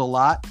trolled a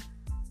lot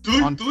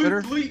on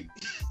Twitter. Delete.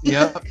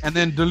 Yeah, and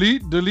then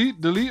delete.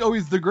 Oh,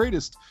 he's the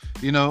greatest.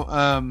 You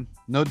know,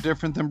 no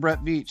different than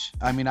Brett Veach.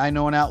 I mean, I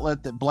know an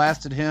outlet that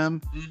blasted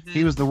him. Mm-hmm.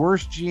 He was the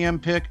worst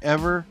GM pick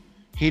ever.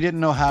 He didn't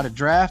know how to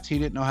draft. He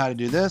didn't know how to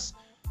do this.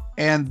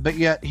 But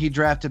yet he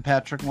drafted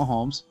Patrick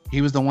Mahomes.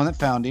 He was the one that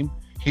found him.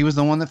 He was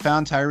the one that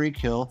found Tyreek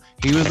Hill.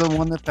 He was the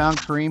one that found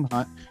Kareem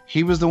Hunt.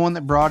 He was the one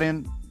that brought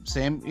in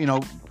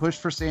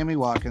pushed for Sammy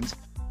Watkins.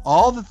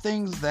 All the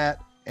things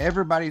that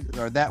everybody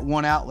or that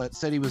one outlet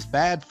said he was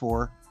bad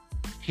for,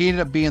 he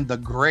ended up being the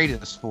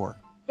greatest for.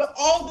 But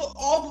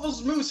all of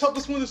those moves helped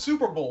us win the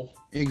Super Bowl.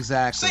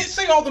 Exactly.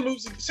 Say all the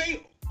moves.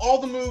 Say all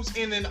the moves,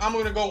 and then I'm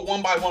going to go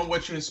one by one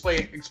with you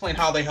and explain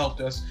how they helped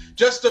us.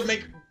 Just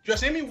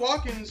Sammy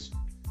Watkins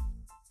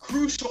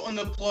crucial in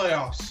the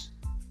playoffs.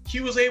 He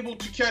was able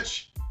to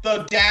catch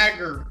the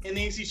dagger in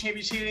the AFC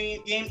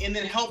Championship game, and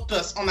then helped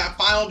us on that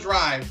final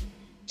drive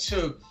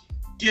to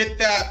get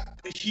that.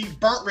 He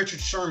burnt Richard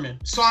Sherman.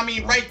 So I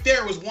mean, right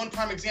there was one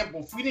prime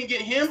example. If we didn't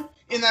get him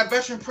in that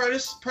veteran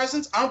presence,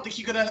 I don't think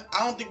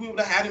we would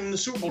have had him in the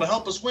Super Bowl to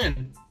help us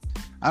win.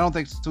 I don't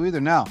think so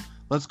either. Now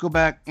let's go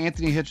back.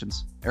 Anthony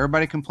Hitchens.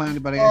 Everybody complained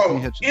about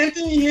Anthony Hitchens.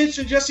 Anthony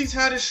Hitchens, yes, he's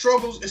had his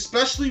struggles,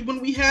 especially when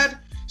we had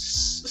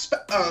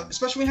Sutton.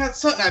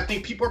 I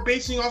think people are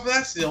basing off of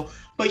that still.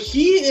 But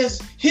he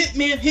is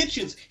Hitman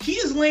Hitchens. He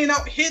is laying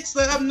out hits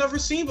that I've never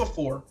seen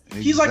before.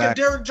 Exactly. He's like a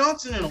Derek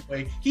Johnson in a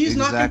way. He's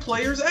knocking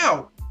players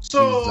out.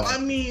 So, I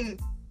mean,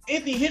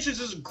 Anthony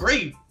Hitchens is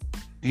great.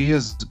 He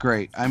is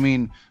great. I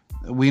mean,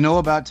 we know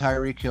about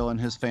Tyreek Hill and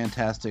his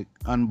fantastic,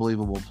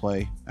 unbelievable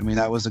play. I mean,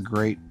 that was a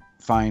great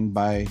find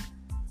by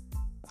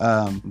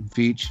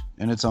Veach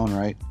in its own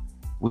right.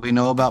 We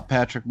know about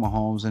Patrick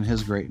Mahomes and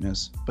his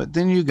greatness. But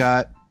then you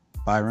got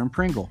Byron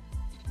Pringle.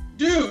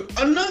 Dude,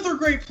 another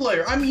great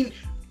player. I mean,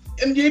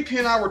 MJP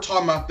and I were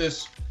talking about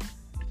this.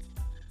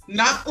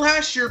 Not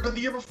last year, but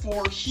the year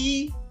before,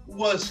 he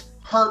was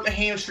hurt a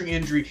hamstring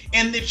injury.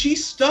 And the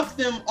Chiefs stuck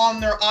them on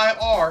their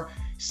IR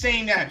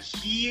saying that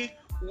he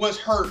was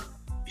hurt.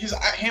 His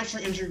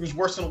hamstring injury was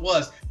worse than it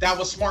was. That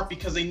was smart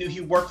because they knew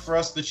he worked for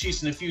us, the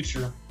Chiefs, in the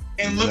future.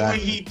 And look what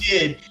he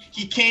did.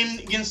 He came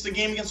against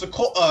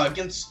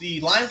the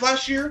Lions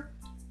last year.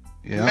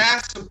 Yep.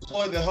 Massive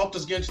play that helped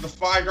us get into the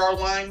 5-yard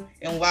line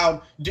and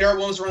allowed Darrell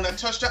Williams to run that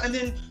touchdown. And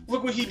then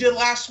look what he did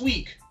last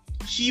week.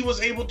 He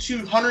was able to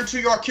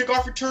 102-yard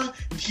kickoff return.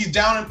 He's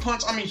down in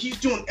punts. I mean, he's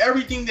doing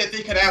everything that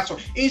they could ask for.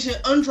 He's an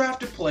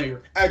undrafted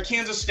player at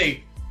Kansas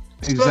State.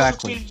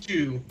 Exactly.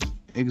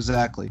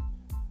 Exactly.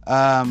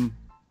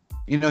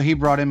 He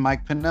brought in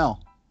Mike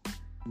Pennell,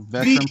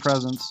 veteran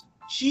presence.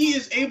 He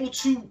is able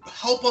to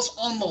help us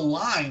on the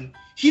line.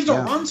 He's a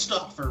run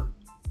stuffer.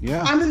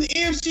 Yeah. I'm in the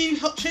AFC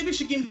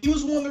Championship game. He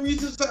was one of the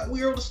reasons that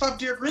we were able to stop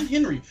Derrick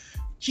Henry.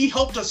 He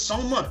helped us so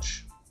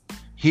much.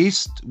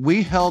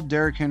 We held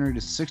Derrick Henry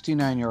to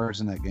 69 yards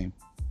in that game.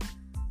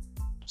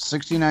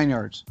 69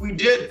 yards. We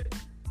did.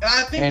 And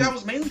I think that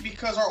was mainly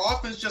because our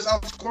offense just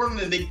outscored them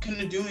and they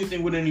couldn't do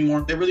anything with it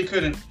anymore. They really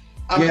couldn't.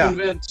 I'm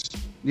convinced.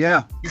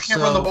 Yeah. You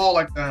can't run the ball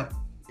like that.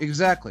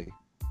 Exactly.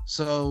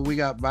 So we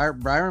got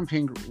Byron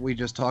Ping. We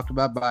just talked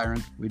about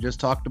Byron. We just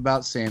talked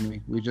about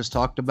Sammy. We just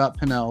talked about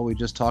Pennell. We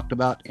just talked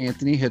about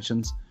Anthony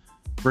Hitchens.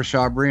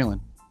 Rashad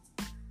Breeland.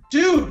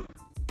 Dude,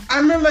 I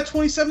remember that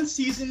 2017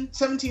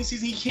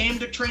 season, he came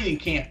to training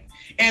camp.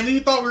 And we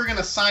thought we were going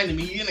to sign him.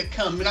 He didn't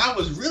come. And I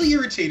was really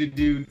irritated,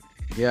 dude.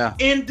 Yeah.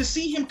 And to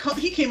see him come,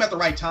 he came at the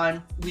right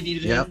time. We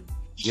needed him.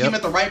 He came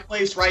at the right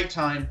place, right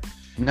time.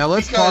 Now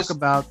let's talk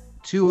about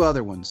two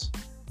other ones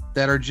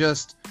that are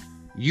just...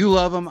 You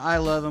love him, I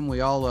love him,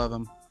 we all love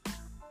him.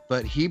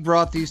 But he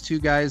brought these two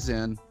guys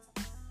in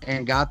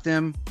and got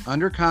them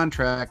under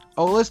contract.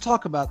 Oh, let's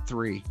talk about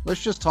three.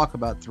 Let's just talk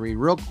about three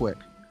real quick.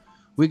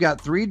 We got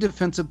three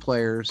defensive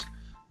players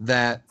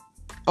that...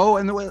 Oh,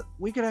 and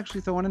we could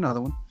actually throw in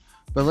another one.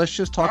 But let's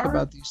just talk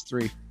about these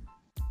three.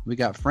 We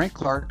got Frank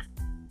Clark.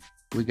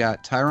 We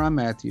got Tyrann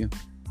Mathieu.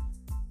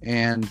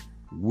 And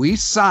we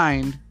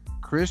signed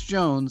Chris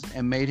Jones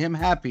and made him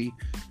happy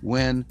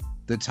when...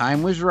 the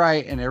time was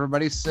right, and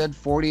everybody said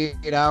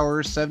 48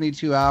 hours,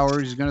 72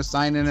 hours. He's going to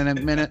sign in a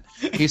minute.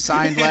 He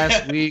signed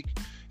last week.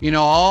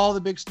 All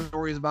the big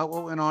stories about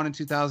what went on in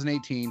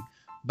 2018.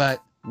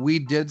 But we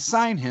did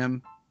sign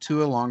him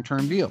to a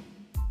long-term deal.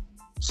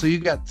 So you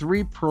got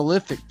three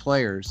prolific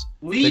players.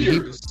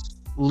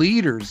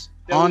 Leaders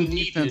on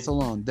defense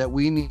alone that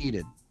we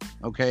needed.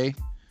 Okay?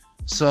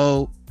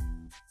 So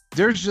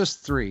there's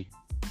just three.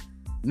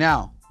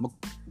 Now,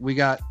 we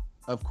got,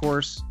 of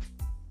course,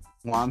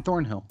 Juan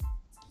Thornhill.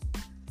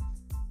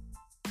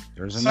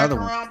 There's another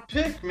one. Second-round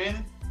pick,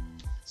 man.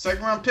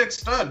 Second-round pick,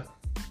 stud.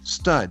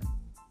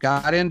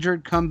 Got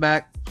injured, come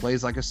back,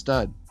 plays like a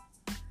stud.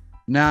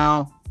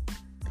 Now,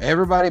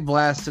 everybody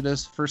blasted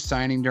us for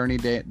signing Dirty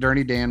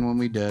Dan when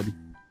we did.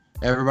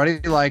 Everybody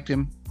liked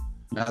him.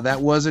 Now,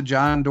 that was a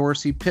John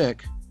Dorsey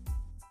pick,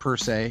 per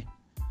se.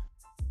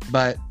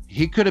 but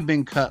he could have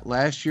been cut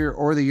last year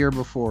or the year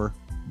before,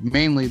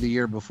 mainly the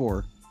year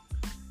before,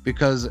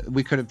 because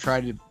we could have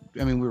tried to.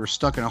 I mean, we were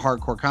stuck in a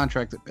hardcore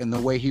contract, and the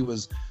way he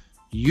was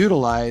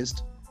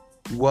utilized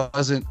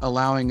wasn't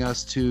allowing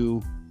us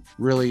to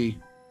really,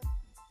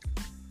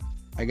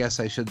 I guess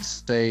I should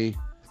say,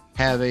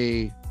 have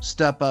a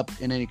step up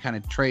in any kind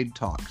of trade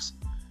talks,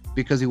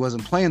 because he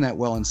wasn't playing that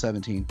well in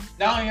 17.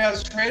 Now he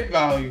has trade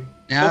value.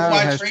 Now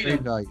why he has trade trade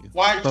him? value.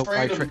 Why But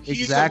trade him?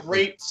 He's exactly.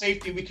 a great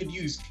safety we could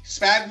use.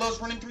 Spagnola's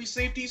running 3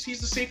 safeties. He's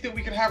the safety that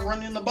we could have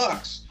running in the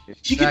Bucks.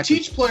 He can Exactly.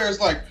 teach players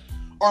like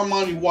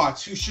Armani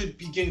Watts, who should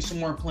be getting some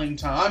more playing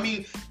time. I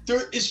mean,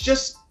 there is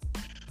just.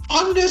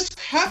 I'm just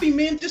happy,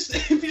 man. Just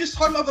if you just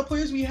talk about the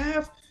players we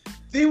have,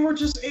 they were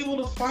just able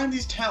to find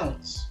these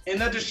talents, and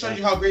that just shows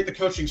you how great the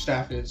coaching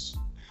staff is.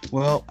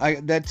 Well,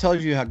 that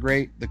tells you how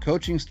great the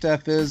coaching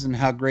staff is and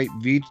how great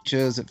Veach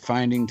is at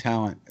finding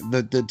talent.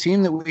 The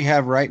team that we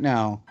have right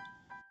now,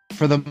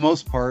 for the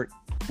most part,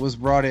 was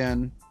brought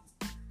in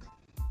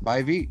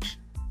by Veach.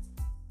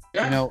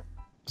 Yeah. You know,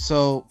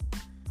 so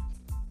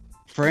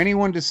for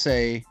anyone to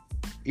say,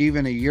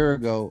 even a year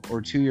ago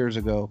or 2 years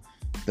ago,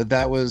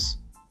 that was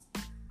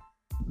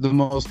the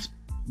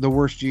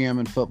worst GM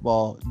in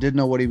football, didn't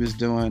know what he was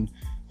doing,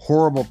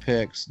 horrible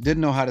picks,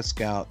 didn't know how to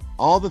scout,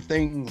 all the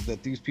things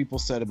that these people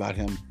said about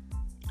him.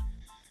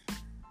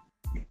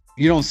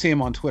 You don't see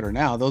him on Twitter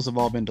now. Those have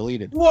all been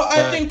deleted. Well,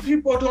 I think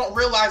people don't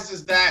realize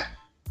is that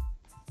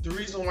the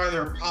reason why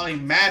they're probably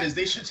mad is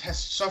they should have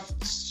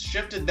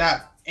shifted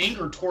that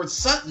anger towards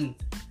Sutton.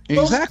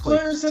 Exactly.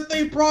 Those players that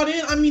they brought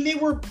in, I mean, they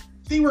were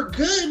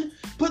good,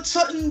 but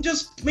Sutton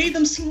just made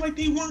them seem like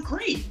they weren't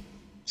great.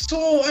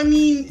 So, I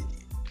mean,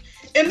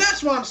 and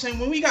that's what I'm saying.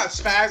 When we got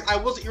Spags, I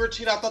was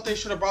irritated. I thought they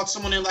should have brought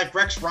someone in like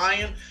Rex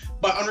Ryan,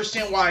 but I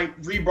understand why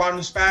Reed brought in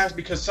Spags,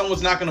 because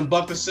someone's not going to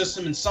buck the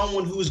system and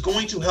someone who is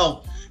going to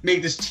help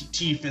make this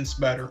defense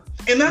better.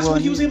 And that's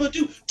what he was able to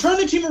do. Turn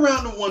the team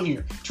around in 1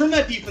 year. Turn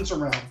that defense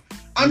around.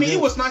 I mean,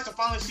 it was nice to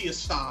finally see a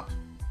stop.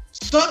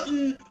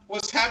 Sutton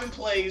was having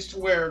plays to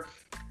where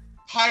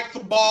hike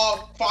the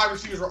ball, 5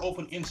 receivers were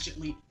open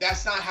instantly.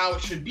 That's not how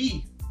it should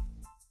be.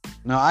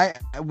 No,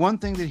 one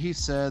thing that he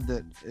said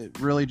that it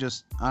really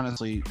just,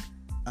 honestly,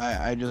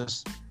 I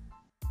just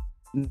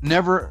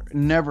never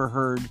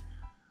heard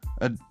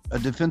a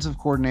defensive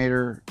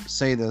coordinator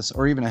say this,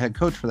 or even a head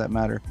coach for that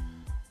matter.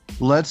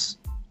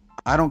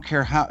 I don't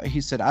care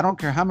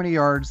how many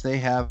yards they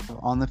have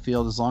on the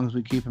field as long as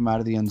we keep them out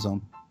of the end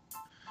zone.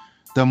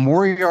 The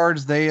more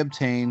yards they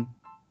obtain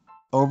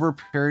over a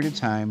period of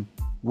time,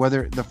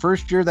 whether the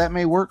first year that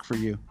may work for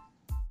you,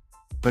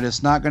 but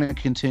it's not going to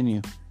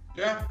continue.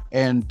 Yeah.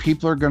 And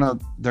people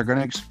they're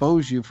gonna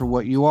expose you for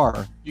what you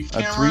are. You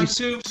can't run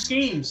 2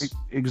 schemes.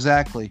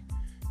 Exactly.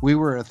 We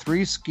were a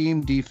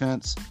 3-scheme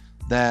defense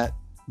that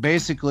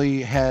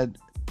basically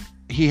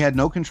he had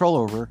no control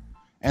over,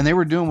 and they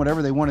were doing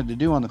whatever they wanted to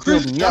do on the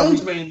Chris field.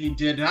 Jones mainly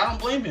did, and I don't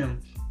blame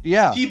him.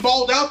 Yeah. He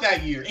balled out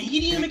that year, and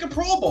he didn't make a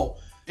Pro Bowl.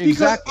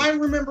 Exactly. Because I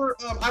remember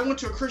I went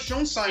to a Chris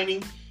Jones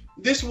signing.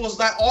 This was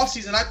that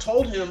offseason. I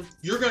told him,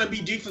 you're going to be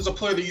Defensive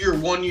Player of the Year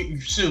 1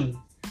 year soon.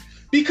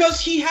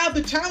 Because he had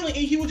the talent,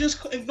 and he was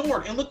just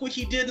ignored. And look what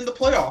he did in the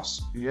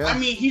playoffs. Yeah. I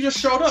mean, he just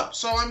showed up.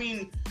 So, I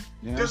mean,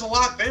 there's a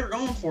lot there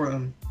going for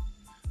him.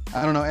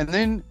 I don't know. And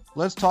then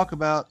let's talk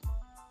about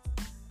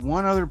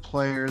one other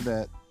player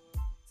that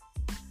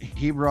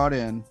he brought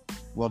in.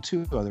 Well,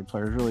 2 other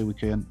players, really. We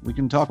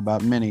can talk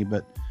about many,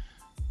 but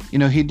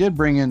he did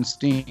bring in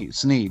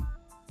Snead.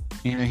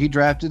 He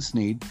drafted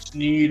Snead.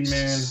 Snead,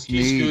 man, he's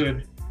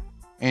good,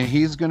 and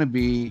he's going to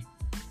be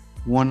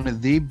one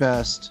of the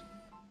best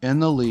in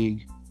the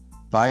league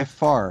by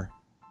far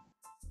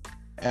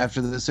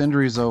after this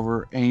injury is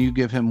over, and you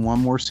give him one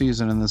more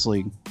season in this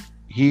league.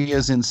 He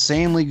is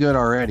insanely good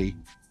already.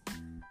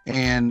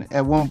 And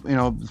at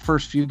the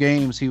first few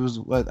games, had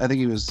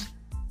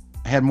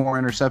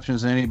more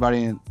interceptions than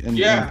anybody in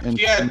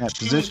that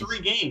position. 2 and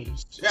 3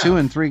 games. Yeah. 2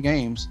 and 3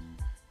 games.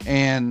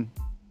 And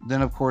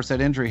then, of course, that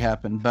injury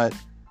happened. But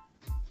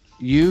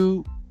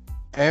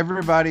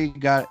everybody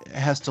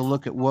has to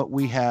look at what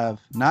we have,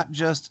 not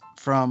just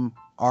from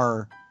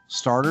our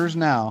starters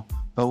now,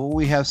 but what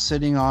we have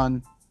sitting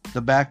on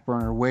the back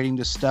burner waiting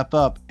to step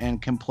up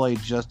and can play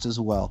just as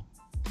well.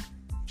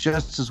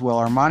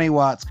 Armani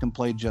Watts can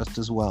play just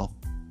as well.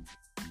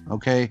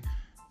 Okay?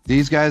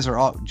 These guys are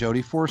all...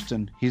 Jody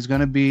Forston, he's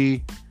going to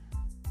be,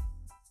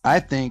 I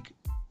think,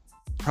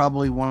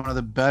 probably one of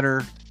the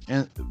better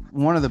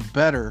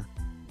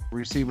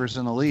receivers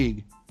in the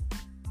league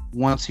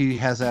once he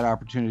has that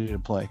opportunity to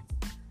play.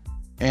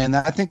 And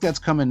I think that's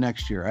coming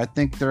next year. I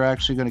think they're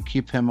actually going to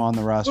keep him on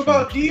the roster. What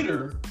about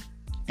Dieter?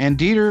 And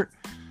Dieter,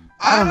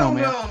 I don't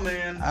know,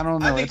 man. I don't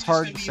know. I think it's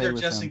hard to be say there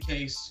with just him. in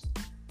case.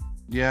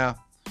 Yeah.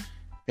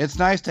 It's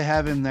nice to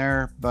have him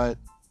there, but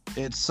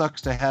it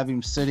sucks to have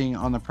him sitting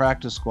on the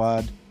practice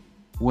squad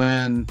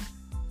when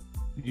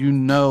he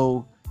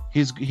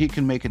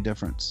can make a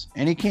difference.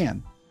 And he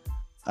can.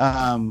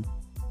 I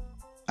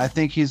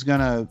think he'll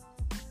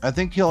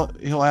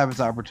have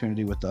his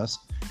opportunity with us.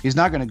 He's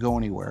not going to go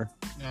anywhere.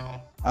 No.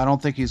 I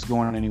don't think he's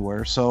going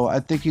anywhere. So I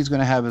think he's going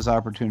to have his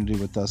opportunity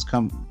with us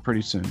come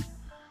pretty soon.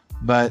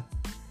 But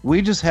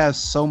we just have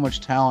so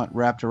much talent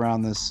wrapped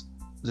around this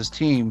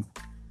team,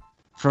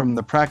 from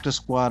the practice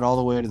squad all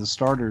the way to the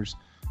starters,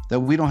 that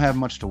we don't have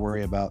much to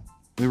worry about.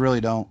 We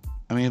really don't.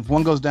 I mean, if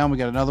one goes down, we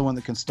got another one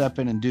that can step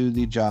in and do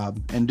the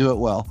job and do it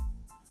well.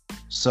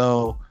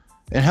 So,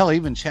 and hell,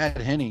 even Chad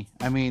Henne.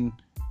 I mean,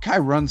 guy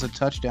runs a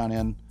touchdown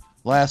in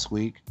last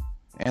week,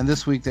 and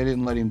this week they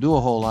didn't let him do a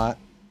whole lot,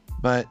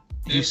 but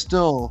he's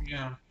still,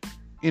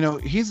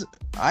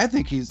 I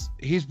think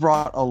he's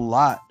brought a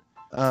lot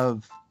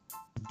of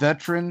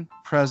veteran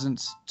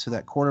presence to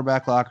that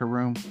quarterback locker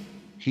room.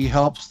 He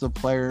helps the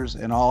players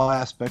in all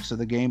aspects of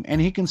the game,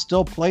 and he can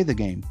still play the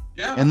game.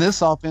 Yeah. In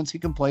this offense, he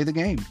can play the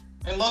game.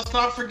 And let's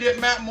not forget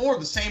Matt Moore,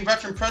 the same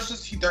veteran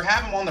presence. They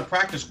have him on the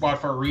practice squad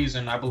for a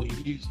reason, I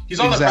believe. He's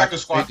on the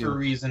practice squad for a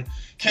reason.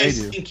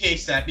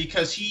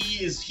 Because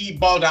he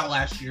balled out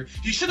last year.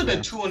 He should have been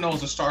 2-0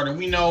 as a starter.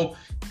 We know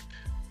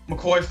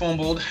McCoy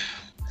fumbled,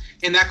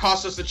 and that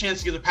cost us a chance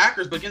to get the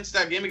Packers. But against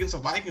that game against the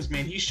Vikings,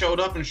 man, he showed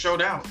up and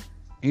showed out.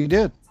 He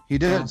did.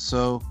 Yeah.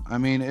 So, I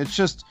mean, it's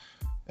just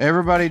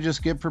everybody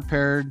just get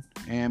prepared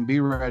and be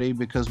ready,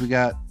 because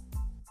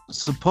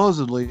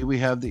supposedly we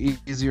have the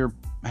easier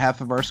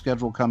half of our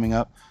schedule coming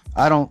up.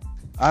 I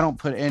don't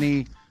put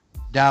any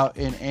doubt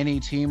in any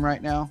team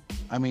right now.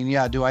 I mean,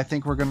 yeah, do I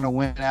think we're going to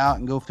win out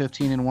and go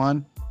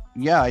 15-1?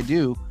 Yeah, I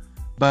do.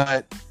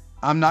 But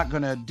I'm not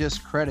going to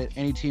discredit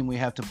any team we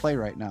have to play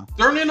right now.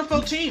 They're an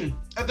NFL team.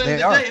 At the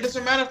end of the day, it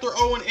doesn't matter if they're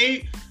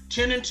 0-8,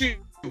 10-2.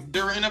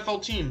 They're an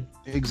NFL team.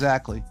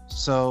 Exactly.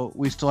 So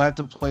we still have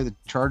to play the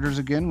Chargers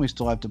again. We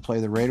still have to play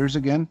the Raiders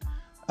again.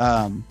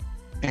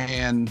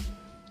 And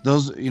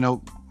those,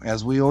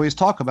 as we always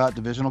talk about,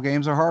 divisional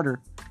games are harder.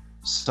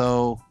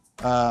 So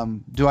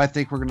do I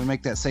think we're going to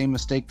make that same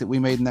mistake that we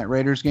made in that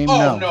Raiders game?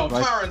 Oh, no.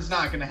 Tyron's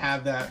not going to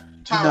have that.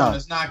 Tyron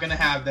is not going to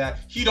have that.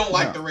 He don't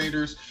like the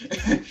Raiders.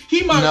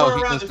 He might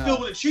run around the field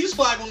with a cheese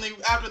flag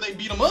after they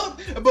beat him up.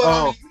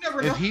 But you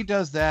never know. If he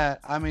does that,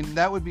 I mean,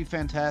 that would be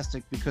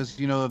fantastic, because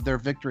of their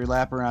victory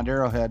lap around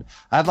Arrowhead.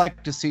 I'd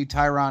like to see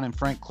Tyron and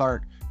Frank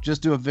Clark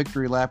just do a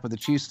victory lap with a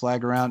cheese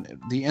flag around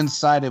the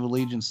inside of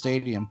Allegiant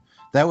Stadium.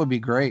 That would be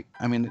great.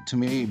 I mean, to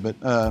me, but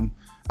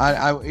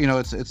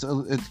it's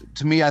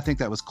to me, I think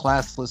that was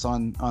classless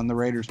on the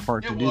Raiders'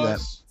 part to do that.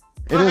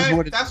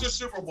 That's their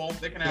Super Bowl.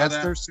 They can have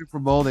that's their Super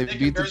Bowl. They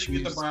beat the Chiefs.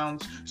 Beat the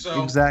Browns.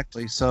 So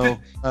exactly. So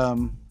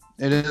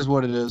it is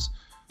what it is.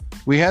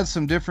 We had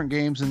some different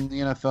games in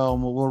the NFL,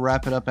 and we'll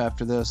wrap it up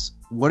after this.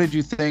 What did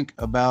you think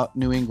about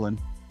New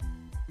England?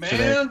 Man,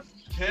 today?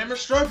 Cam is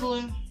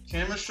struggling.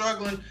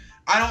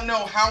 I don't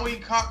know how he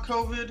caught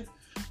COVID.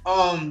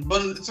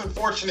 But it's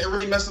unfortunate. It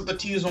really messed up the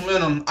team's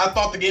momentum. I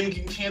thought the game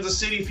against Kansas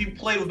City, if he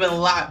played, would have been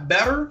a lot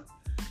better.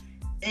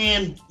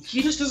 And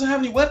he just doesn't have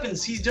any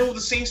weapons. He's dealing with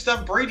the same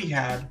stuff Brady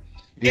had.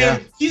 Yeah.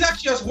 And he's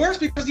actually just worse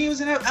because he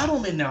doesn't have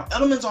Edelman now.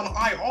 Edelman's on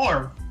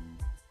IR.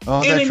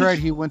 Oh, that's right.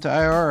 He went to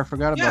IR. I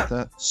forgot about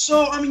that.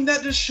 So, I mean,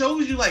 that just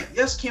shows you,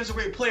 yes, Cam's a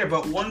great player,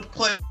 but one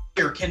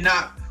player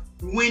cannot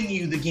win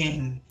you the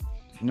game.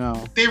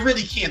 No. They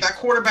really can't. That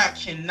quarterback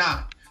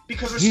cannot.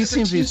 Because he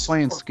seems he's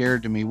playing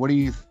scared to me. What do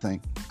you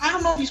think? I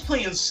don't know if he's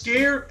playing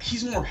scared.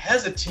 He's more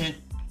hesitant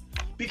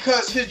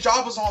because his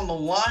job is on the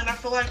line, I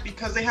feel like,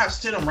 because they have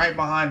Stidham right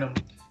behind him.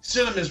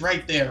 Stidham is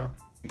right there.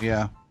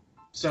 Yeah.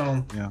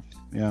 So, yeah.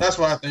 That's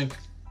what I think.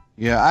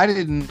 Yeah, I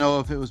didn't know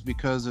if it was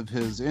because of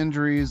his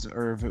injuries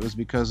or if it was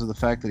because of the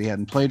fact that he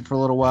hadn't played for a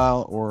little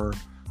while or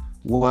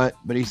what,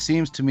 but he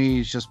seems to me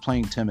he's just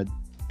playing timid.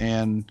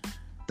 And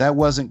that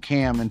wasn't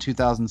Cam in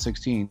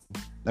 2016.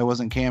 That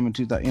wasn't Cam in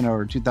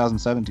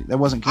 2017. That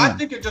wasn't Cam. I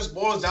think it just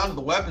boils down to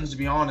the weapons, to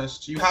be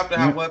honest. You have to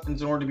have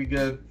weapons in order to be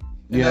good.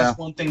 And that's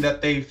one thing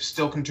that they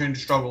still continue to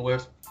struggle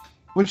with.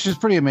 Which is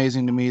pretty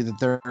amazing to me that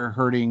they're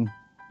hurting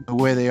the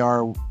way they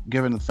are,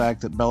 given the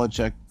fact that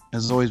Belichick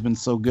has always been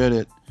so good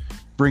at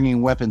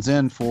bringing weapons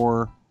in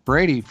for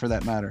Brady, for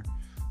that matter.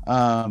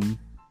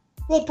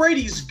 Well,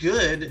 Brady's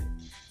good.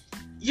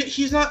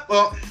 He's not.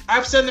 Well,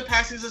 I've said in the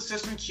past he's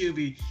assistant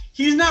QB.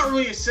 He's not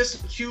really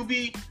assistant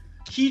QB.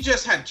 He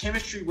just had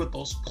chemistry with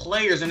those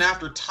players, and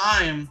after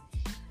time,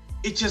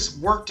 it just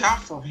worked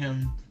out for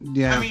him.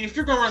 Yeah. I mean, if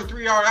you're gonna run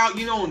 3-yard out,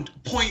 and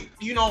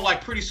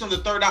pretty soon the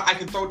third out, I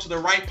can throw it to the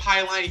right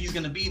pylon, and he's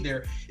gonna be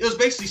there. It was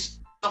basically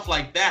stuff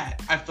like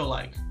that. I feel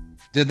like.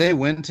 Did they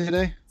win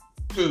today?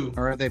 Who?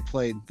 Or they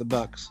played the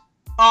Bucks?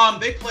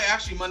 They play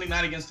actually Monday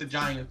night against the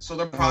Giants, so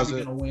they're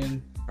probably gonna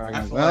win.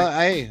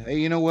 Hey,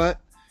 you know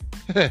what?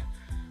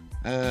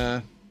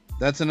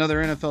 That's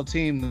another NFL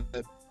team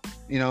that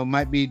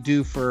might be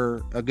due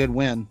for a good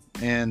win,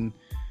 and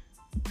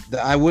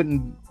I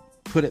wouldn't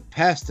put it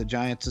past the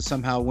Giants to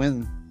somehow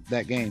win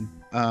that game.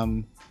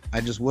 I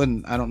just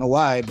wouldn't. I don't know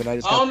why, but I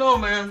don't know,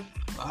 man.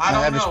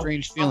 I have a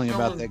strange feeling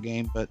about that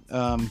game, but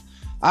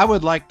I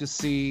would like to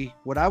see.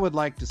 What I would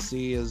like to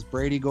see is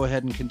Brady go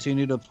ahead and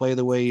continue to play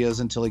the way he is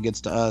until he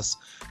gets to us,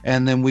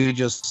 and then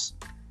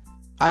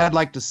I'd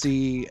like to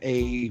see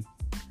a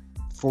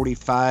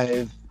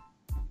 45-20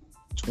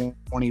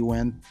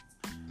 win.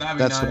 That's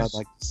nice. What I'd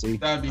like to see.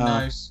 That'd be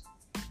nice.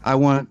 I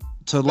want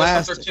to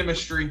last their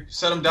chemistry,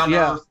 set them down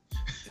to earth.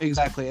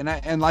 Exactly,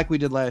 and like we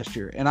did last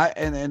year,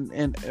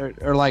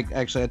 or like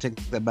actually I take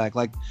that back.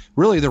 Like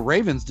really, the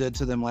Ravens did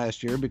to them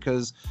last year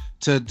because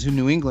to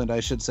New England,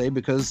 I should say,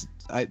 because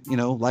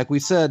like we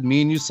said,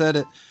 me and you said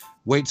it.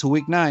 Wait till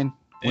week 9.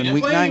 When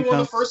week 9 comes,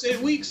 the first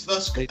 8 weeks.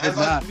 Their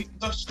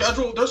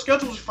schedule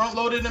was front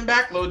loaded and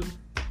back loaded.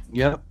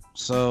 Yep.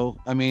 So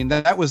I mean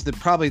that was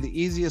probably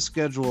the easiest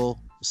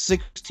schedule.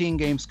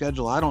 16-game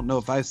schedule. I don't know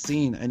if I've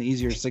seen an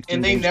easier 16.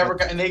 And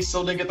they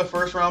still didn't get the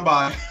first round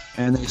bye.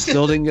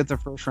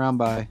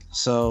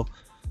 So,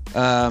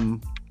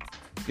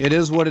 it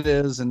is what it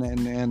is,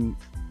 and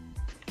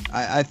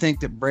I think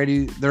that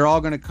Brady. They're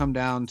all going to come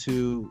down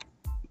to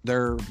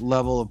their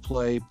level of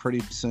play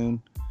pretty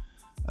soon.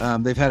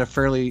 They've had a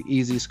fairly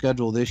easy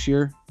schedule this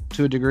year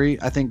to a degree.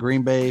 I think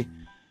Green Bay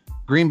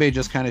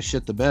just kind of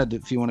shit the bed,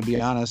 if you want to be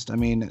honest. I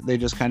mean, they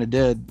just kind of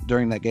did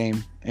during that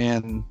game,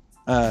 and.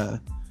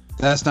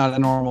 That's not a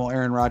normal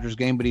Aaron Rodgers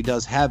game, but he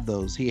does have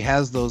those. He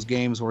has those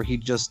games where he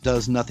just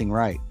does nothing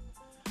right.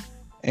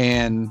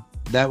 And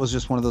that was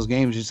just one of those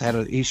games.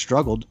 He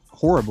struggled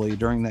horribly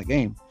during that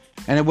game.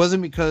 And it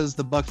wasn't because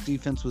the Bucs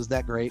defense was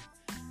that great.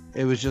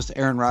 It was just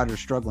Aaron Rodgers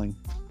struggling,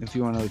 if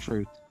you want to know the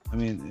truth. I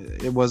mean,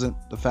 it wasn't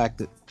the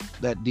fact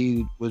that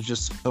D was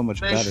just so much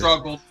better. They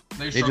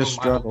just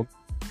struggled.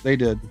 They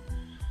did.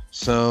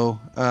 So,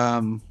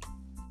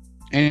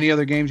 any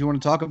other games you want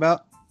to talk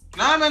about?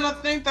 No, man, I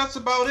think that's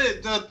about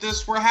it.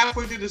 We're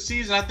halfway through the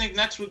season. I think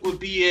next week would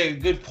be a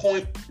good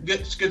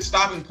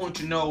stopping point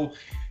to know,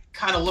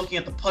 kind of looking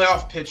at the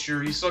playoff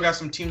picture. You still got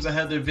some teams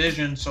ahead of the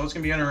division, so it's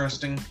going to be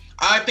interesting.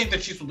 I think the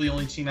Chiefs will be the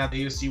only team out of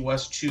the AFC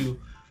West to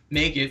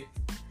make it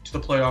to the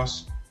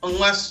playoffs,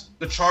 unless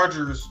the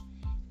Chargers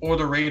or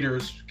the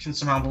Raiders can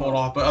somehow pull it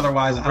off. But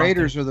otherwise, the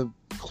Raiders are the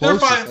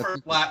closest. They're fighting for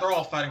flat. They're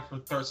all fighting for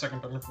third,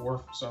 second, third, and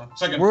fourth. So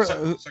second, third,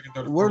 and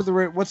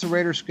fourth. What's the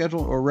Raiders'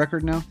 schedule or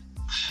record now?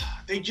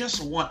 They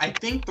just won. I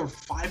think they're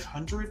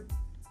 500.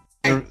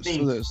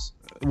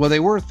 Well, they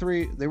were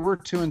 3. They were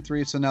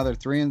 2-3. So now they're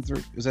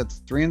 3-3. Is that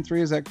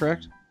 3-3? Is that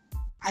correct?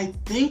 I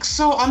think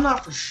so. I'm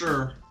not for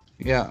sure.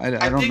 Yeah,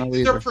 I don't know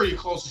either. They're pretty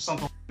close to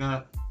something like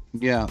that.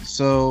 Yeah.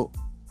 So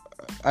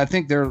I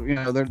think they're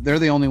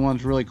the only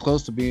ones really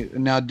close to being.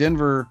 Now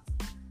Denver.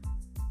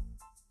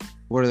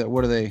 What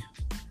are they?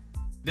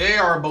 They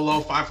are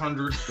below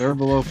 500. They're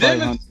below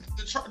 500.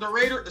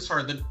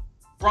 The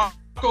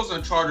Broncos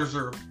and Chargers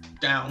are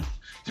down.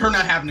 They're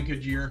not having a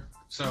good year.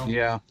 So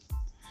yeah.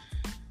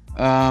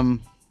 I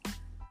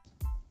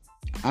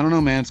don't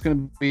know, man. It's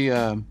going to be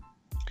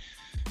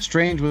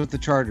strange with the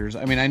Chargers.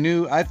 I mean, I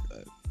knew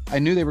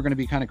they were going to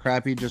be kind of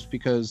crappy just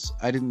because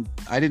I didn't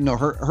know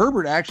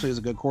Herbert actually is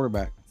a good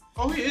quarterback.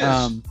 Oh, he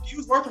is. He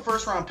was worth a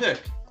first round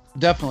pick.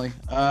 Definitely.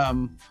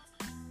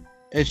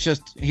 It's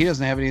just he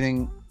doesn't have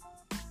anything.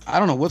 I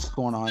don't know what's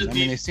going on. I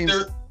mean, they seem.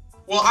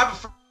 Well, I have a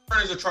friend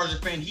who's a Chargers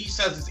fan. He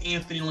says it's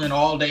Anthony Lynn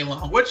all day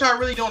long, which I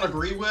really don't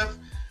agree with.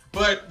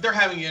 But they're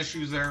having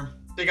issues there.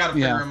 They got to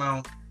figure them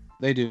out.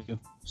 They do.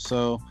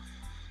 So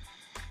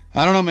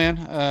I don't know, man.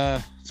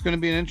 It's going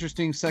to be an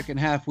interesting second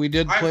half. We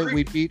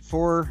beat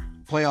 4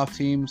 playoff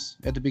teams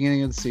at the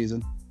beginning of the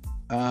season.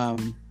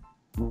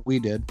 We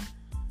did.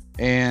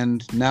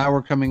 And now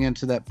we're coming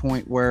into that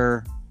point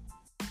where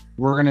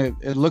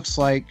it looks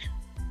like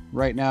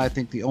right now, I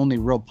think the only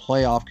real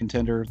playoff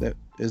contender that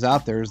is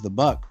out there is the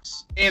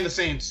Bucs. And the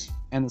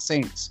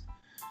Saints.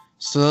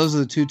 So those are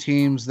the 2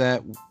 teams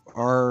that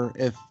are,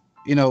 if,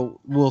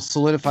 will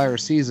solidify our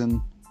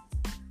season.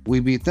 We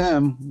beat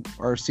them,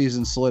 our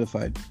season's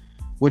solidified,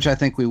 which I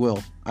think we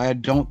will. I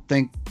don't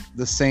think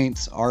the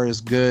Saints are as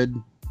good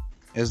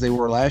as they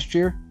were last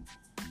year.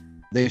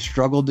 They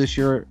struggled this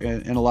year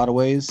in a lot of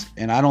ways,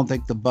 and I don't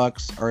think the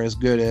Bucs are as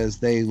good as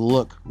they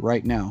look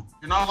right now.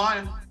 You're not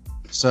lying.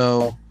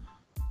 So,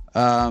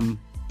 a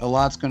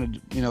lot's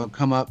going to,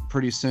 come up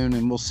pretty soon,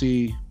 and we'll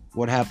see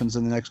what happens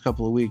in the next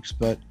couple of weeks.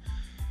 But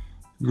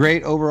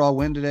great overall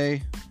win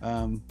today.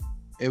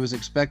 It was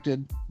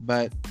expected,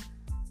 but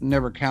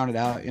never counted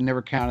out. It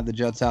never counted the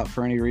Jets out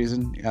for any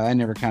reason. I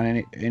never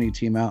count any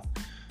team out.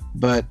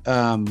 But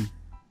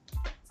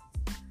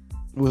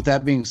with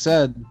that being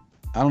said,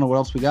 I don't know what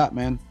else we got,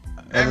 man.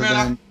 Hey,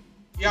 man,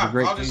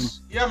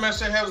 man,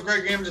 say, hey, it was a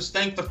great game. Just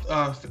thank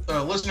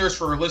the listeners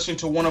for listening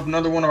to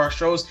another one of our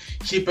shows.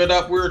 Keep it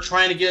up. We were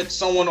trying to get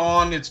someone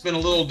on. It's been a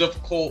little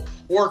difficult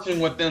working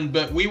with them,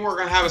 but we were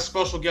going to have a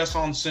special guest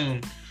on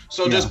soon.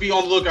 So just be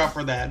on the lookout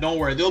for that. Don't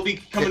worry. They'll be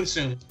coming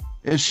soon.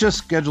 It's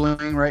just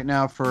scheduling right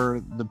now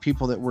for the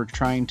people that we're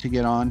trying to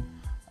get on.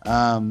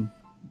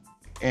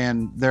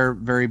 And they're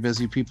very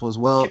busy people as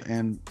well,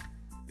 and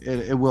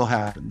it will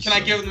happen. Can I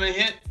give them a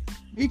hint?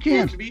 You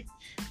can.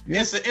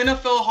 It's the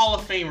NFL Hall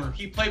of Famer.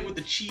 He played with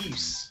the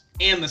Chiefs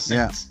and the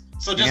Saints. Yeah.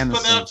 So just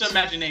put that up to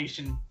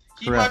imagination.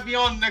 He might be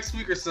on next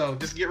week or so.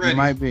 Just get ready. He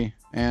might be.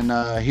 And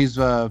he's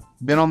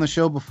been on the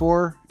show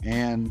before,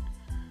 and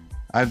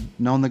I've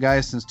known the guy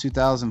since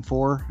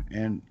 2004,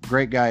 and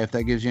great guy if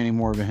that gives you any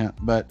more of a hint.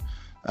 But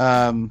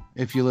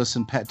if you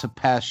listen to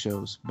past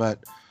shows.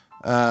 But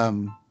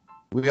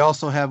we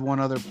also have one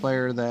other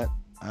player that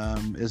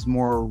is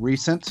more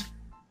recent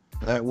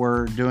that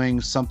we're doing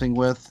something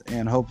with,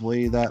 and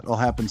hopefully that will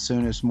happen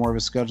soon. It's more of a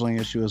scheduling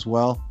issue as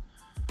well.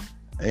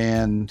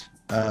 And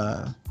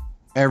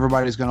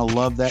everybody's going to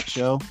love that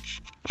show.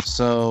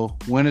 So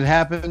when it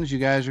happens, you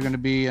guys are going to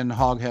be in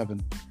hog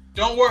heaven.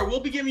 Don't worry. We'll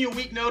be giving you a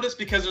week notice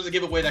because there's a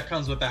giveaway that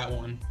comes with that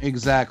one.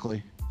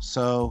 Exactly.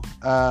 So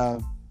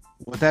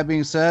with that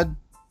being said,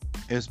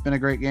 it's been a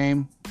great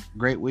game,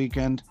 great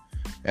weekend.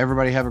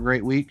 Everybody have a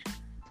great week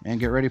and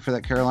get ready for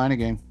that Carolina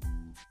game.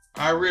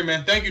 I agree,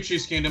 man. Thank you,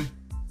 Chiefs Kingdom.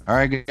 All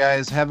right,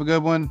 guys. Have a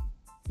good one.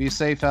 Be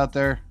safe out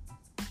there.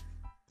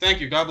 Thank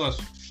you. God bless.